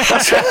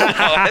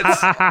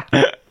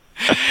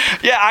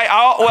 Yeah,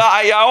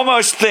 I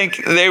almost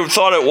think they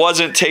thought it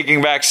wasn't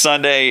Taking Back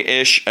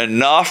Sunday-ish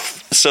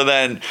enough. So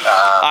then,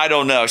 I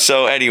don't know.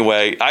 So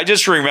anyway, I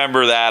just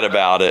remember that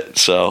about it.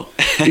 So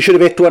you should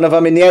have hit one of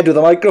them in the head with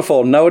a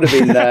microphone. That would have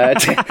been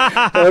that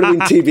would have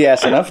been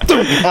TBS enough.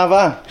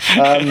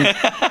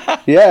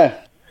 Yeah.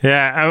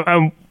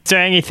 Yeah. Is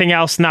there anything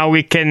else now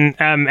we can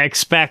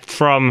expect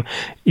from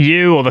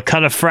you or the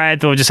Colour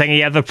Fred or just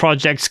any other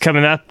projects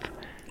coming up?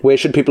 Where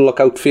should people look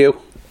out for you?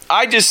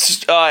 I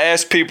just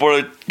ask people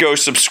to go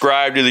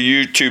subscribe to the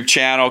YouTube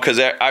channel because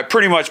I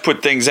pretty much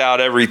put things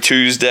out every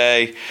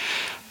Tuesday,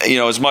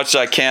 as much as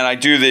I can. I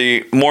do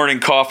the morning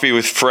coffee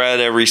with Fred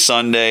every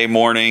Sunday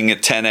morning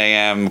at 10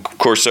 a.m. Of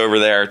course, over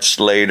there it's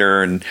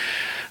later.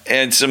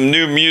 And some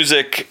new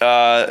music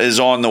is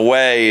on the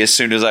way as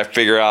soon as I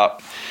figure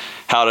out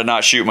how to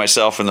not shoot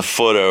myself in the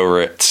foot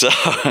over it. So,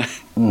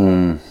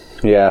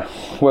 yeah.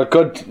 Well,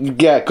 good.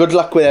 Yeah, good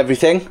luck with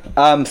everything.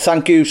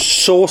 Thank you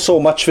so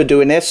much for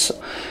doing this.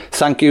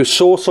 Thank you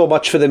so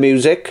much for the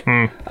music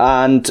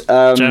and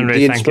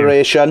the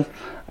inspiration.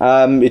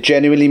 It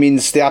genuinely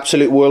means the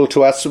absolute world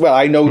to us. Well,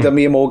 I know that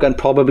me and Morgan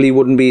probably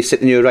wouldn't be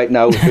sitting here right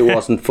now if it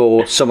wasn't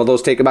for some of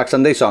those Taking Back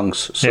Sunday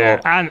songs. So,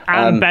 yeah,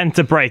 and Bent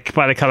to Break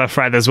by the Colour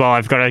Fred as well.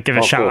 I've got to give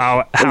a shout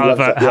out. Hell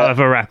of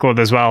a record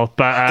as well.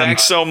 But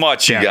thanks so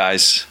much, you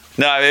guys.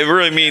 No, it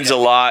really means a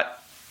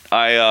lot.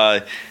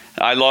 I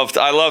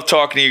love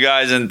talking to you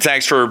guys, and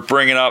thanks for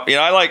bringing up.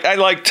 I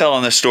like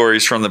telling the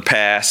stories from the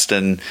past,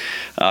 and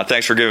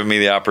thanks for giving me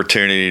the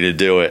opportunity to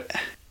do it.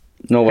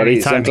 No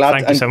worries. I'm glad.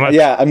 Thank you so much.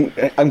 Yeah,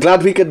 I'm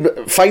glad we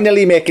could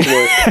finally make it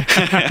work.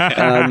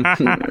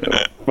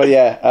 But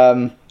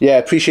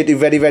appreciate you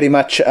very, very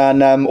much,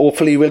 and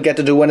hopefully we'll get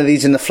to do one of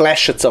these in the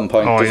flesh at some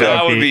point. Oh,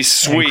 that would be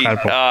sweet.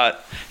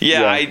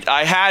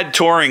 I had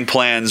touring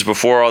plans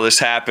before all this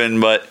happened,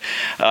 but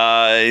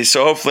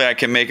so hopefully I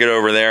can make it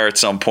over there at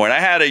some point. I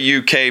had a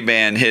UK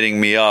band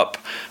hitting me up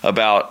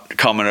about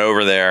coming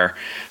over there,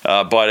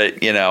 but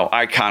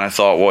I kind of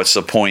thought, what's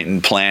the point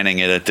in planning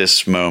it at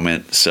this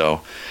moment?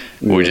 So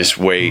we'll just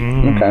wait.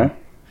 Okay.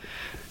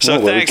 So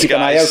thanks, keep guys. Keep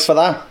an eye out for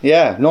that.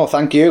 Yeah. No,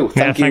 thank you.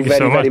 Thank you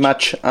very, very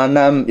much.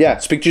 And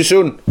speak to you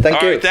soon.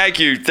 Thank you. All right, thank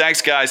you.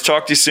 Thanks, guys.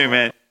 Talk to you soon,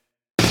 man.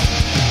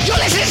 You're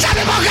listening to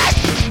Something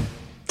Podcast.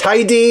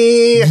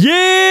 Tidy.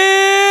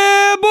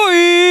 Yeah,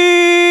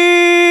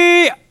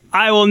 boy.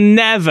 I will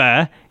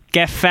never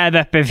get fed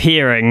up of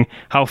hearing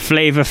how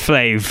Flavor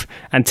Flav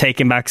and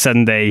Taking Back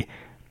Sunday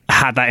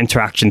had that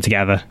interaction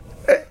together.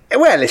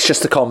 Well, it's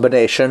just a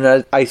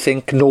combination I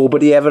think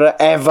nobody ever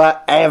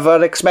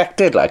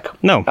expected.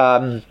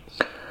 No.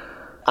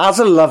 As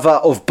a lover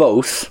of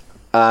both,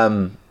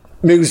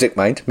 music,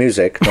 not...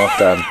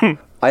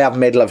 I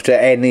haven't made love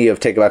to any of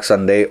Take Back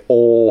Sunday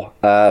or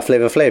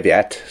Flavor Flav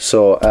yet,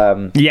 so...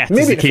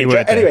 maybe the key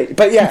word. Anyway,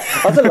 but yeah,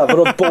 as a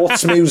lover of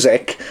both's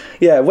music,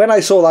 when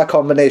I saw that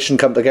combination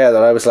come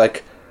together, I was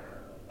like,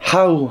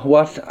 how,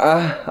 what?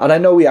 And I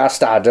know we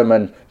asked Adam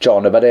and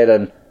John about it,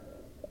 and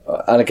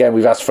again,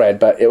 we've asked Fred,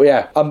 but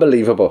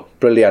unbelievable,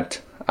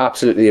 brilliant,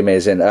 absolutely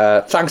amazing.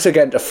 Thanks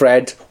again to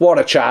Fred. What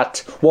a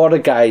chat, what a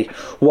guy,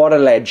 what a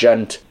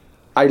legend.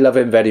 I love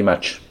him very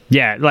much.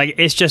 Yeah,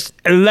 it's just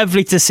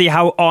lovely to see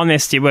how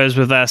honest he was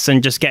with us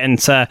and just getting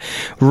to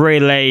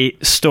relay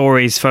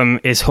stories from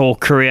his whole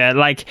career.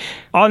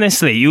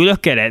 Honestly, you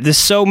look at it, there's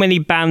so many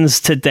bands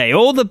today.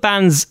 All the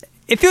bands,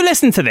 if you're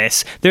listening to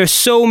this, there are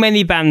so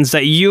many bands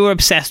that you're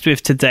obsessed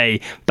with today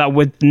that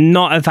would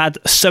not have had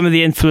some of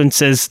the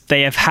influences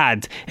they have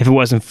had if it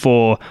wasn't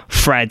for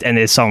Fred and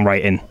his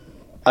songwriting.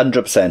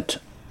 100%.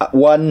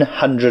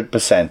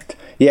 100%.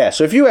 Yeah,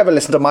 so if you ever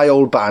listen to my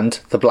old band,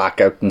 The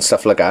Blackout and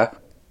stuff like that,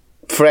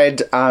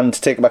 Fred and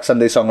Taking Back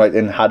Sunday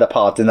songwriting had a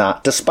part in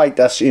that, despite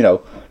us,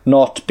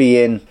 not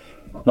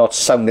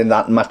sounding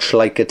that much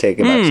like a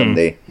Taking Back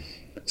Sunday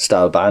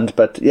style band.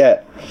 But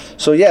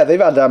so they've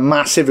had a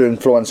massive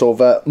influence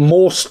over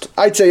most,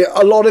 I'd say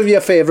a lot of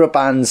your favourite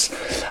bands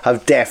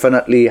have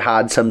definitely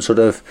had some sort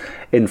of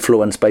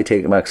influence by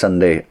Taking Back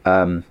Sunday.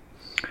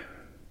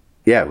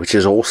 Which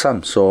is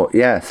awesome. So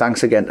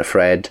thanks again to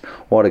Fred.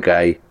 What a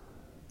guy.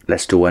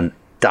 Let's do one.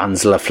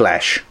 Dans la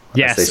Flèche,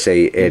 as they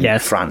say in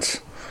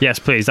France. Yes,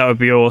 please. That would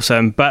be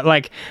awesome.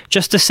 But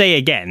just to say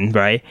again,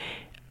 right?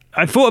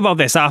 I thought about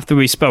this after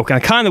we spoke, and I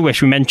kind of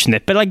wish we mentioned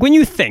it. But when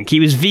you think he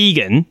was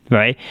vegan,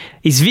 right?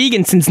 He's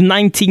vegan since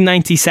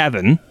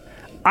 1997.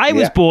 I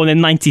was born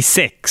in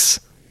 96.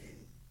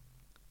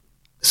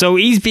 So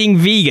he's been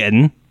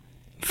vegan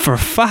for a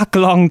fuck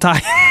long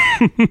time.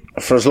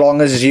 For as long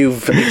as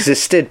you've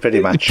existed, pretty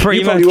much.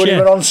 You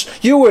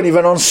weren't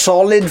even on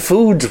solid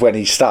food when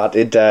he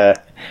started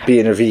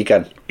being a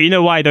vegan. You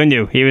know why, don't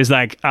you? He was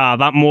like,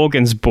 that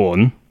Morgan's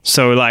born,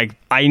 so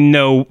I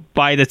know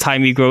by the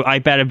time he grows, I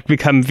better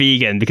become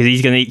vegan because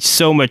he's going to eat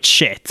so much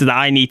shit that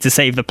I need to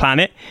save the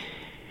planet.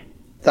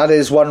 That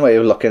is one way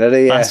of looking at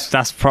it, yeah.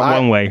 That's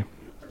one way.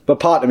 But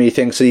part of me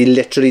thinks that he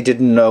literally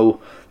didn't know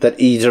that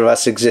either of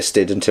us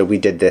existed until we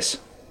did this.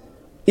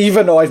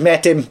 Even though I've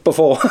met him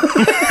before.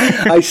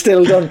 I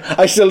still don't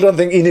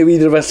think he knew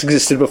either of us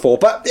existed before.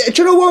 But do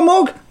you know what,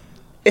 Morg?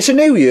 it's a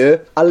new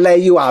year, I'll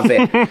let you have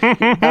it.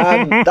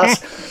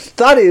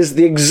 That is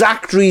the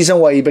exact reason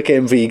why he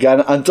became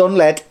vegan, and don't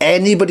let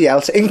anybody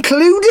else,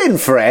 including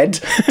Fred,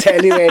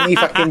 tell you any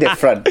fucking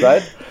different,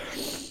 right?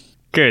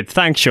 Good.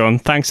 Thanks, Sean.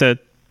 Thanks for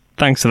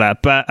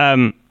that. But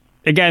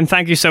again,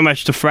 thank you so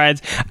much to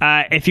Fred.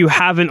 If you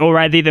haven't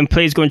already, then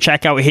please go and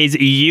check out his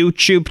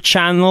YouTube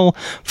channel,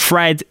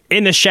 Fred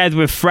in the Shed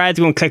with Fred.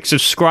 Go and click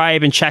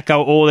subscribe and check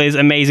out all his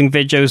amazing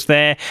videos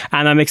there.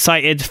 And I'm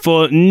excited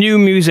for new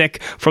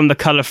music from The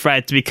Colour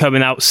Fred to be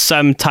coming out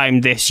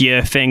sometime this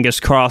year, fingers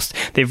crossed.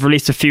 They've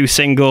released a few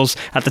singles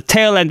at the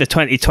tail end of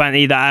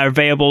 2020 that are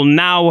available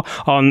now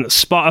on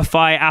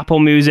Spotify, Apple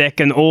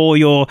Music, and all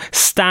your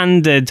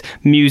standard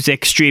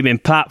music streaming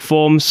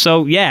platforms.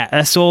 So yeah,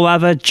 let's all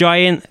have a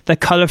giant The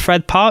Colour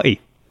Fred party.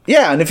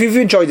 Yeah, and if you've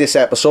enjoyed this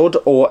episode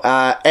or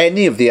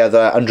any of the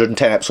other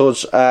 110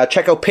 episodes,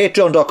 check out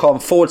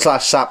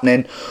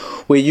patreon.com/sappening,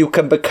 where you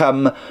can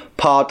become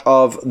part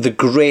of the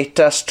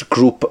greatest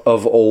group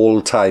of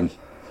all time.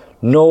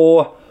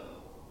 No,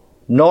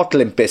 not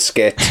Limp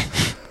Bizkit,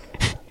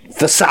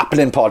 the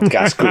Sappening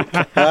Podcast group.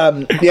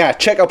 Yeah,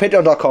 check out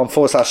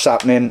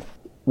patreon.com/sappening.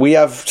 We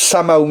have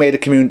somehow made a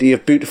community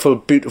of beautiful,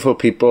 beautiful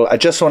people. I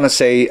just want to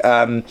say,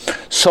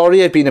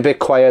 sorry I've been a bit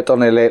quiet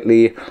on it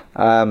lately.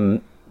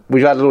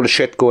 We've had a lot of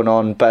shit going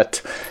on,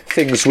 but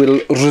things will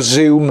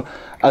resume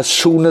as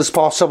soon as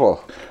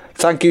possible.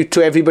 Thank you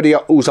to everybody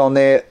who's on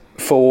there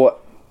for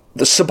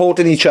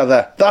supporting each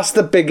other. That's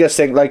the biggest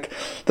thing. Like,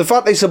 the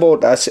fact they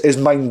support us is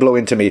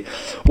mind-blowing to me.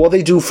 What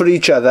they do for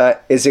each other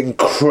is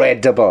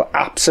incredible.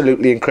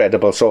 Absolutely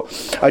incredible. So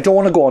I don't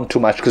want to go on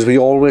too much because we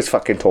always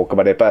fucking talk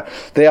about it, but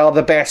they are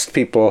the best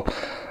people,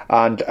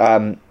 and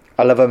I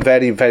love them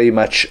very, very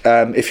much.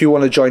 If you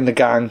want to join the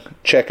gang,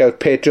 check out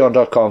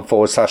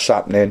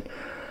patreon.com/sappening.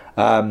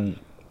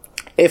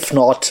 If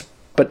not,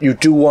 but you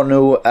do want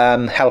to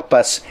help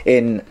us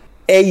in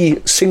a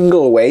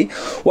single way,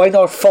 why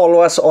not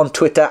follow us on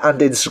Twitter and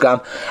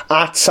Instagram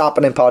at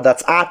SappeningPod.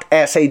 That's at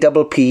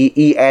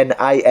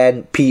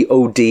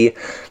SAPPENINPOD.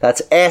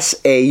 That's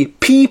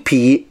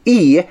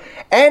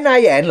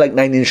SAPPENIN, like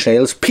Nine Inch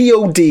Nails,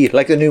 POD,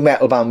 like the new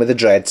metal band with the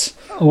dreads.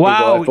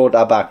 Wow. I brought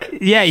that back.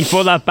 Yeah, you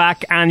brought that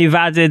back, and you've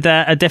added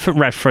a different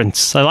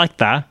reference. I like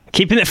that.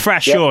 Keeping it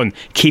fresh, yep. Sean.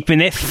 Keeping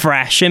it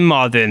fresh and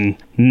modern.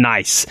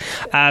 Nice.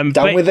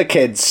 Down with the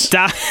kids.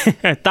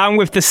 Down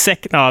with the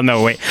sick. Oh,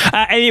 no, wait.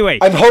 Anyway.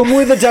 I'm home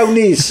with the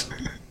Downies.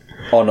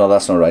 Oh, no,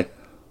 that's not right.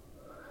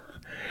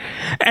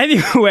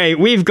 Anyway,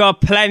 we've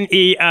got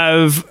plenty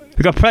of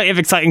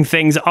exciting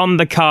things on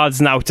the cards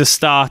now to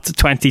start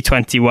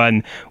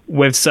 2021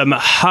 with some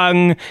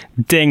hung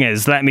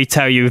dingers, let me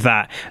tell you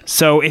that.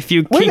 So if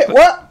you keep...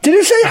 What? Did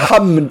you say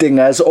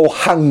humdingers or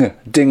hung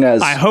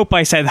dingers? I hope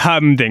I said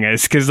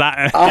humdingers, because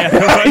that... I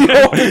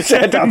hope you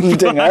said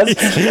humdingers.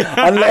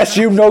 Unless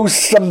you know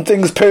some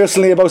things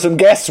personally about some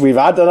guests we've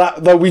had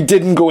that we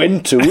didn't go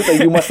into, that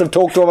you must have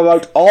talked to them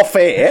about off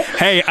air.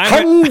 Hey,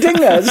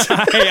 humdingers.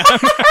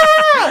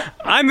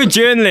 I'm a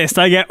journalist.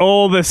 I get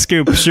all the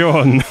scoops,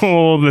 Sean.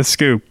 All the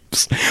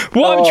scoops.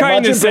 What I'm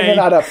trying to say...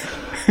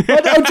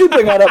 How'd you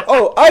bring that up?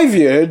 Oh, I've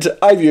heard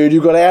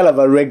you got a hell of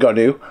a rig on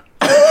you.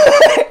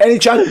 Any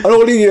chance? And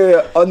only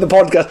here on the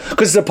podcast,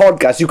 because it's a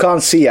podcast, you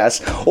can't see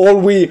us.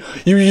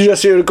 You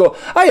just hear it go,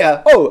 oh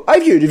yeah, oh,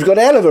 I've heard you've got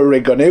a hell of a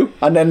rig on you.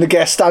 And then the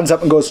guest stands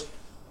up and goes,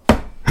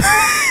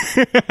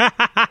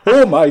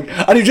 oh my,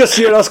 and you just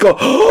hear us go,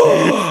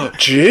 oh,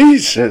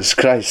 Jesus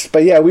Christ.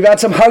 But yeah, we've had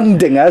some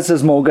humdingers,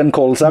 as Morgan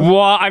calls them.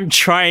 What I'm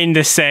trying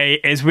to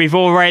say is we've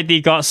already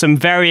got some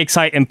very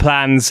exciting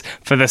plans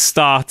for the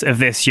start of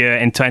this year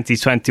in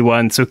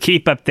 2021, so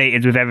keep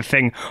updated with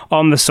everything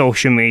on the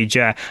social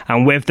media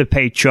and with the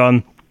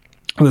Patreon.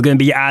 We're going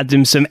to be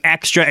adding some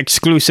extra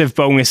exclusive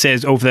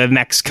bonuses over the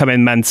next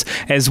coming months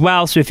as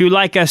well. So if you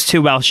like us,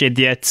 two Welsh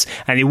idiots,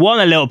 and you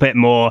want a little bit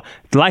more,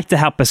 like to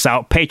help us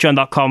out,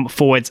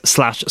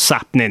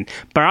 patreon.com/sappening.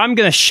 But I'm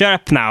going to shut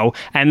up now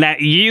and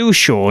let you,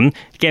 Sean,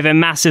 give a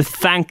massive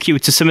thank you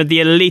to some of the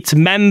elite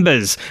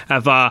members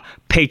of our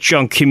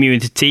Patreon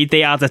community.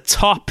 They are the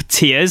top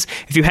tiers.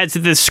 If you head to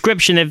the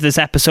description of this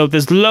episode,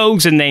 there's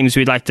loads of names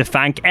we'd like to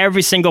thank.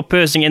 Every single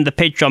person in the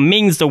Patreon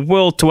means the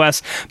world to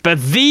us,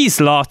 but these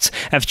lot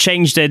have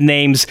changed their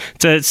names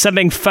to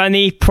something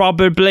funny,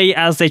 probably,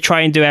 as they try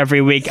and do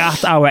every week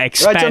at our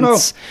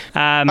expense.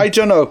 I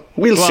don't know.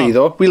 We'll see,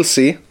 though. We'll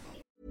see.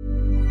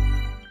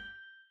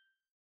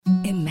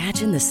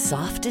 Imagine the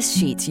softest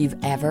sheets you've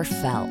ever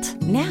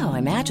felt. Now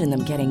imagine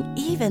them getting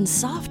even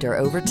softer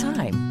over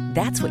time.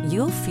 That's what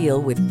you'll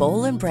feel with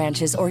Boll &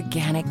 Branch's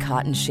organic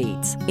cotton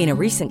sheets. In a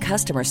recent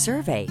customer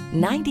survey,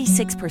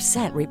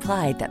 96%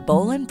 replied that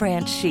Boll &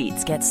 Branch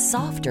sheets get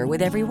softer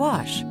with every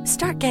wash.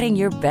 Start getting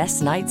your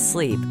best night's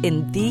sleep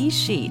in these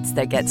sheets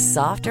that get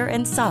softer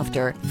and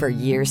softer for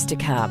years to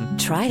come.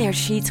 Try their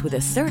sheets with a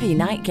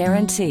 30-night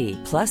guarantee.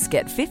 Plus,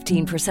 get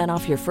 15%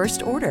 off your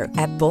first order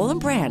at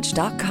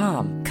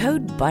bollandbranch.com.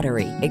 Code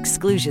BUTTERY.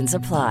 Exclusions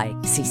apply.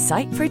 See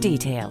site for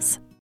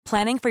details.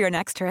 Planning for your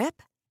next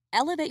trip?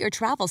 Elevate your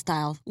travel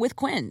style with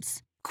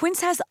Quince.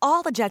 Quince has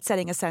all the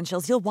jet-setting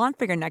essentials you'll want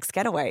for your next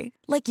getaway,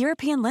 like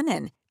European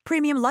linen,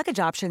 premium luggage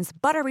options,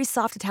 buttery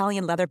soft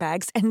Italian leather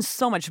bags, and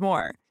so much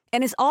more.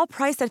 And is all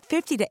priced at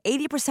 50 to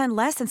 80%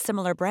 less than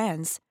similar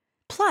brands.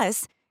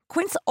 Plus,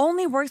 Quince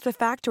only works with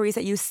factories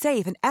that use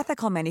safe and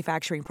ethical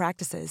manufacturing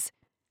practices.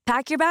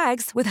 Pack your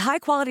bags with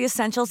high-quality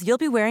essentials you'll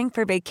be wearing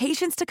for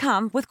vacations to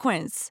come with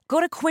Quince.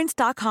 Go to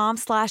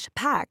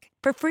quince.com/pack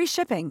for free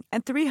shipping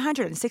and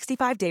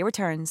 365-day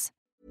returns.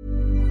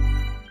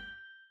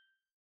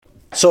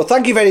 So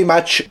thank you very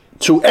much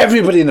to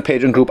everybody in the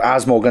Patreon group,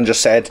 as Morgan just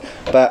said.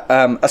 But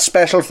a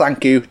special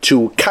thank you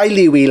to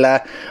Kylie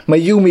Wheeler,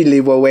 Mayumi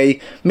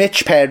Liwaway,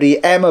 Mitch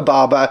Perry, Emma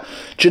Barber,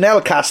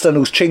 Janelle Caston,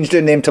 who's changed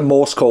her name to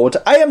Morse Code.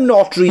 I am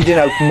not reading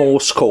out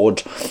Morse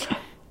Code.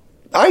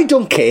 I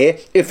don't care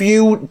if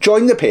you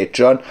join the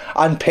Patreon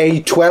and pay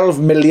 £12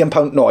 million.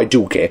 No, I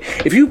do care.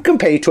 If you can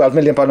pay £12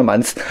 million a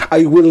month,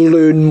 I will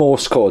learn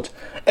Morse Code.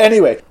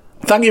 Anyway,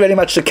 thank you very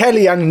much to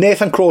Kelly Young,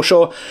 Nathan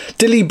Croshaw,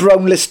 Dilly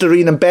Brown,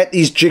 Listerine, and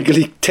Betty's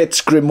Jiggly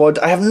Tits Grimwood.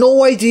 I have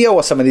no idea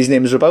what some of these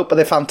names are about, but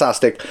they're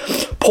fantastic.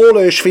 Paul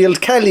Hirschfield,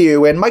 Kelly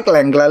Irwin, Michael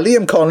Engler,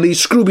 Liam Conley,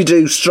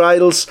 Scooby-Drew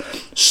Styles,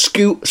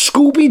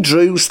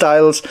 Scooby-Drew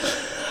Styles.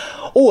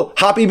 Oh,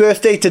 happy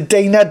birthday to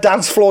Dana,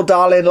 Dance Floor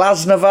Darling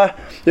Lasnova.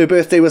 Her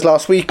birthday was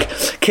last week.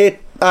 Kat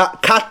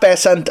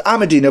Besant,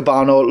 Amadina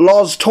Barno,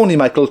 Loz, Tony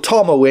Michael,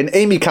 Tom Owen,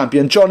 Amy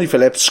Campion, Johnny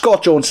Phillips,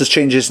 Scott Jones has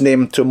changed his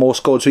name to Morse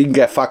Code so he can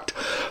get fucked.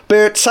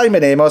 Bert,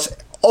 Simon Amos,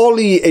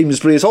 Ollie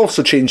Amesbury has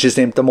also changed his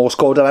name to Morse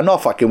Code, and I'm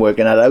not fucking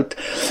working that out.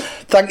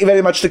 Thank you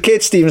very much to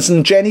Kate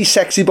Stevenson, Jenny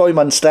Sexy Boy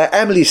Munster,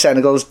 Emily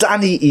Senegals,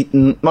 Danny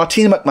Eaton,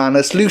 Martina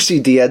McManus,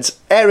 Lucy Diaz,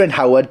 Erin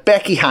Howard,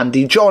 Becky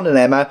Handy, John and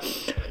Emma,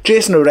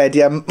 Jason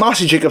Oredia,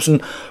 Marcy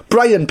Jacobson,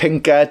 Brian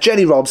Pinker,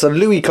 Jenny Robson,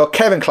 Louis Cook,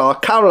 Kevin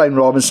Clark, Caroline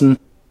Robinson.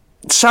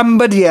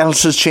 Somebody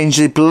else has changed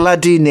their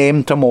bloody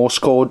name to Morse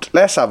Code.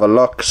 Let's have a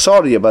look.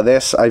 Sorry about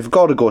this. I've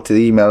got to go to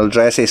the email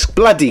address. It's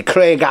bloody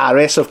Craig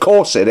Harris. Of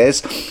course it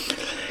is.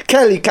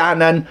 Kelly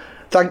Cannon,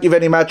 thank you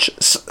very much.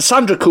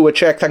 Sandra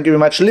Kuwacek, thank you very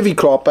much. Livy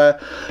Cropper,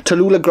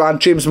 Tallulah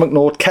Grant, James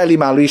McNaught, Kelly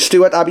Mallory,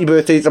 Stuart, happy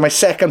birthday to my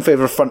second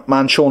favourite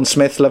frontman, Sean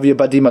Smith. Love you,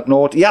 buddy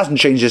McNaught. He hasn't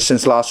changed it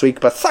since last week,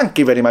 but thank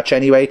you very much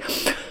anyway.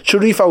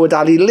 Sharifa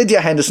Wadali,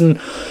 Lydia Henderson,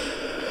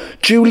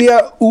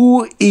 Julia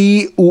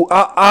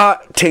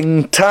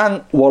Ting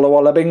Tang, Walla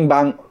Walla Bing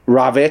Bang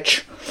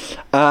Ravitch.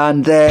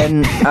 And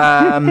then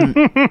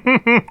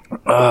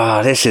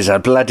this is a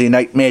bloody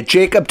nightmare.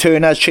 Jacob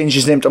Turner has changed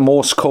his name to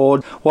Morse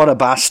Code. What a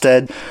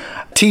bastard.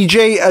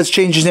 TJ has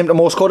changed his name to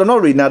Morse Code. I'm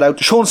not reading that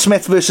out. Sean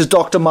Smith versus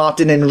Dr.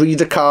 Martin in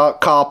Reader car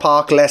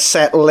park. Let's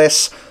settle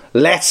this.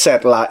 Let's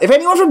settle that. If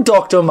anyone from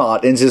Dr.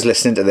 Martin's is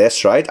listening to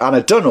this, right, and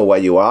I don't know where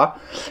you are,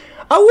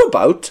 how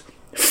about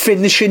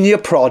finishing your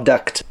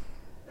product?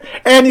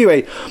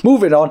 Anyway,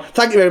 moving on.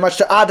 Thank you very much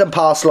to Adam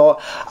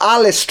Parslaw,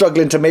 Alice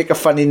struggling to make a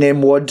funny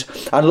name Wood,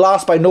 and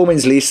last by no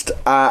means least,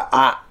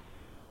 a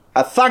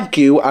thank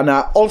you and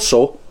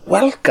also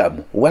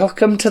welcome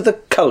to the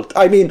cult.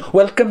 I mean,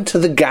 welcome to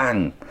the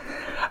gang.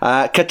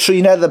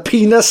 Katrina, the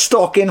penis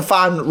stalking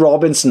fan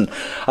Robinson.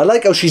 I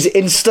like how she's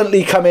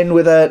instantly come in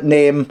with a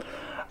name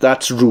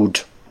that's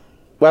rude.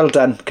 Well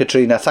done,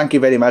 Katrina. Thank you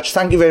very much.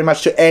 Thank you very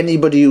much to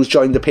anybody who's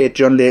joined the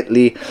Patreon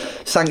lately.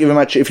 Thank you very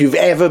much. If you've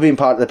ever been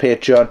part of the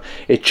Patreon,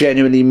 it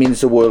genuinely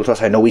means the world to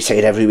us. I know we say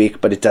it every week,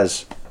 but it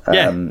does.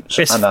 And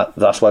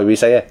that's why we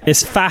say it.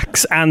 It's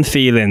facts and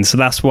feelings. So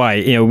that's why,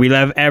 we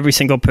love every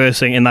single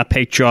person in that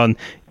Patreon.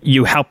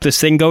 You help this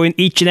thing going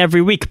each and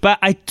every week. But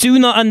I do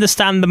not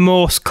understand the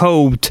Morse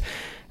Code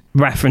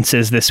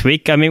references this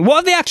week. I mean, what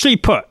have they actually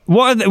put?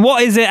 What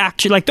is it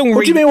actually like? Don't read.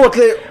 What do you mean? What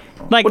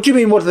do you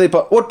mean? What do they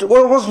put?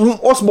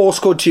 What's Morse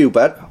Code to you,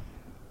 bud?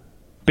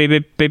 Beep,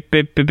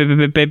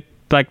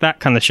 like that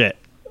kind of shit.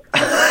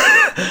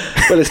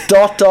 Well, it's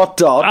dot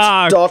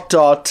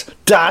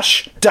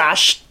dash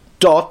dash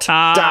dot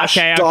dash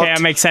okay, dot. Okay,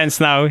 that makes sense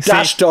now.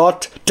 Dash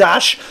dot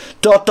dash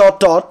dot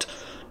dash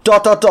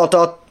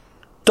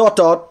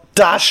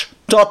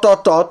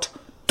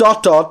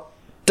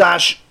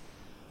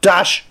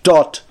dash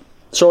dot.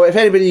 So if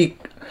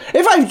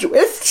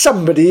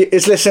somebody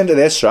is listening to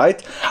this,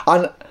 right,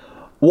 and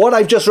what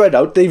I've just read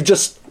out, they've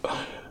just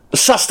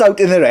sussed out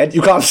in their head.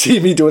 You can't see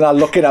me doing that,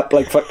 looking up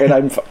like fucking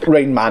I'm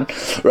Rain Man,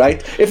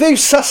 right? If they've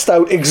sussed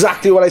out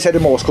exactly what I said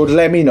in Morse Code,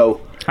 let me know.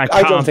 I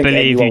can't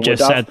believe you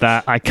just said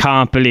that. I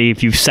can't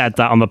believe you've said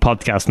that on the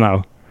podcast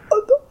now.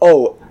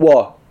 Oh,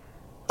 what?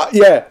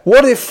 Yeah,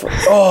 what if...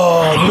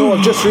 Oh, no,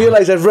 I've just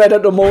realised I've read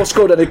out the Morse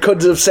Code and it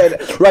could have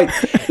said... Right,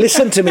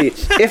 listen to me.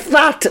 If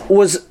that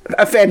was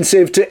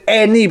offensive to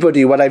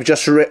anybody, what I've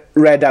just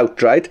read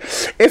out, right?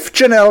 If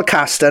Janelle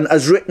Caston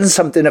has written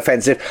something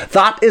offensive,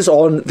 that is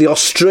on the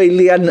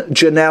Australian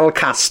Janelle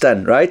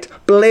Caston, right?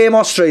 Blame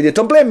Australia.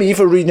 Don't blame me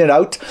for reading it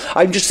out.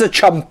 I'm just a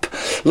chump.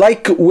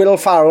 Like Will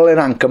Farrell in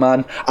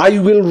Anchorman, I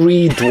will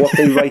read what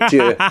they write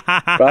here,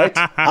 right?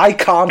 I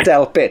can't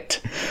help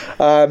it.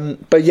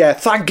 But yeah,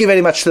 thank you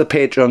very much to the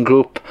Patreon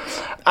group.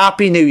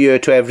 Happy New Year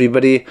to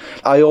everybody.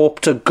 I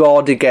hope to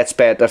God it gets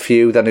better for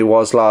you than it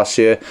was last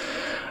year.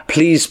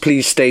 Please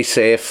stay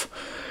safe.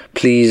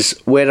 please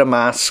wear a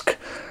mask.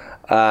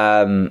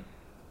 And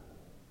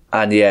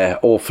yeah,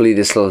 hopefully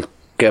this will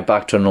get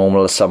back to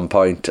normal at some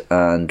point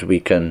and we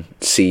can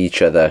see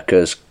each other,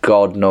 because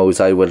God knows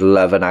I would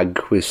love an hug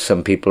with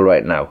some people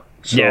right now.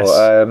 So,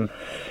 yes.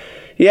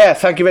 Yeah,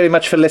 thank you very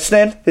much for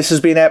listening. This has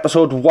been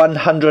episode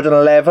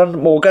 111.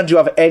 Morgan, do you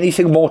have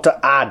anything more to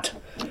add?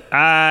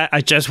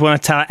 I just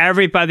want to tell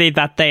everybody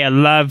that they are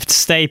loved,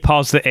 stay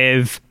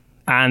positive,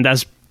 and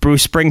as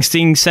Bruce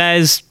Springsteen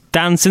says,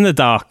 dance in the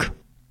dark.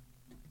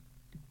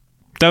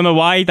 Don't know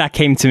why that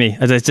came to me,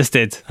 as I just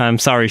did. I'm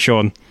sorry,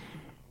 Sean.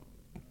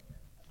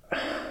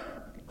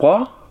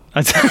 What?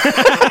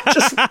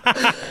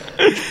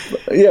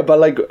 Yeah, but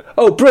like,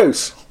 oh,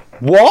 Bruce.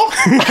 What?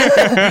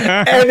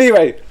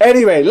 Anyway,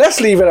 let's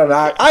leave it on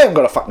that. I haven't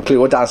got a fucking clue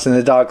what Dancing in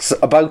the Dark's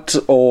about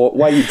or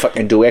why you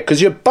fucking do it,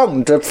 because you're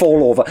bound to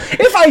fall over.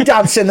 If I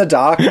dance in the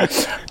dark,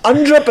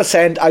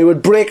 100% I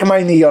would break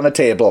my knee on a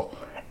table.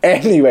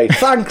 Anyway,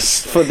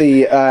 thanks for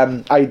the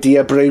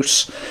idea,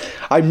 Bruce.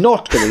 I'm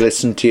not going to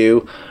listen to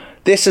you.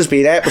 This has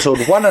been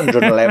episode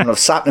 111 of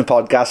Sapnin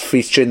Podcast,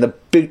 featuring the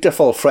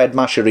beautiful Fred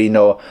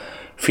Mascherino,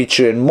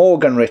 featuring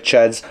Morgan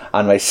Richards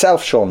and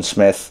myself, Sean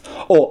Smith.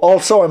 Oh,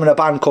 also I'm in a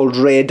band called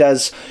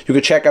Raiders. You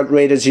can check out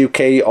Raiders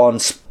UK on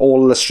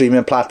all the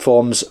streaming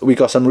platforms. We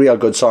got some real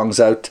good songs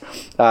out.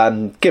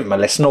 Give them a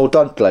listen, or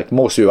don't, like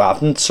most of you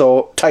haven't.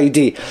 So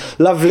tidy,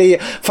 lovely,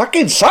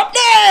 fucking Sapnin!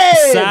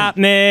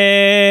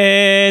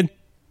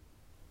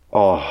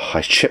 Oh,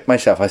 I chipped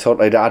myself. I thought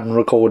I hadn't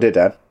recorded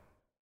then.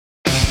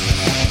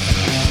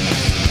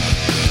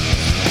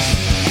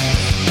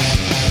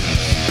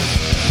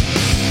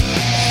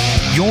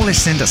 You're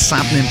listening to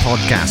Sapnin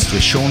Podcast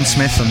with Sean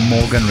Smith and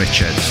Morgan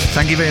Richards.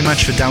 Thank you very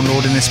much for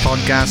downloading this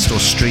podcast or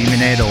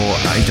streaming it, or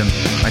I don't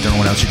know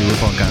what else you do with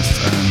podcasts.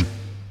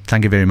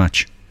 Thank you very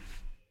much.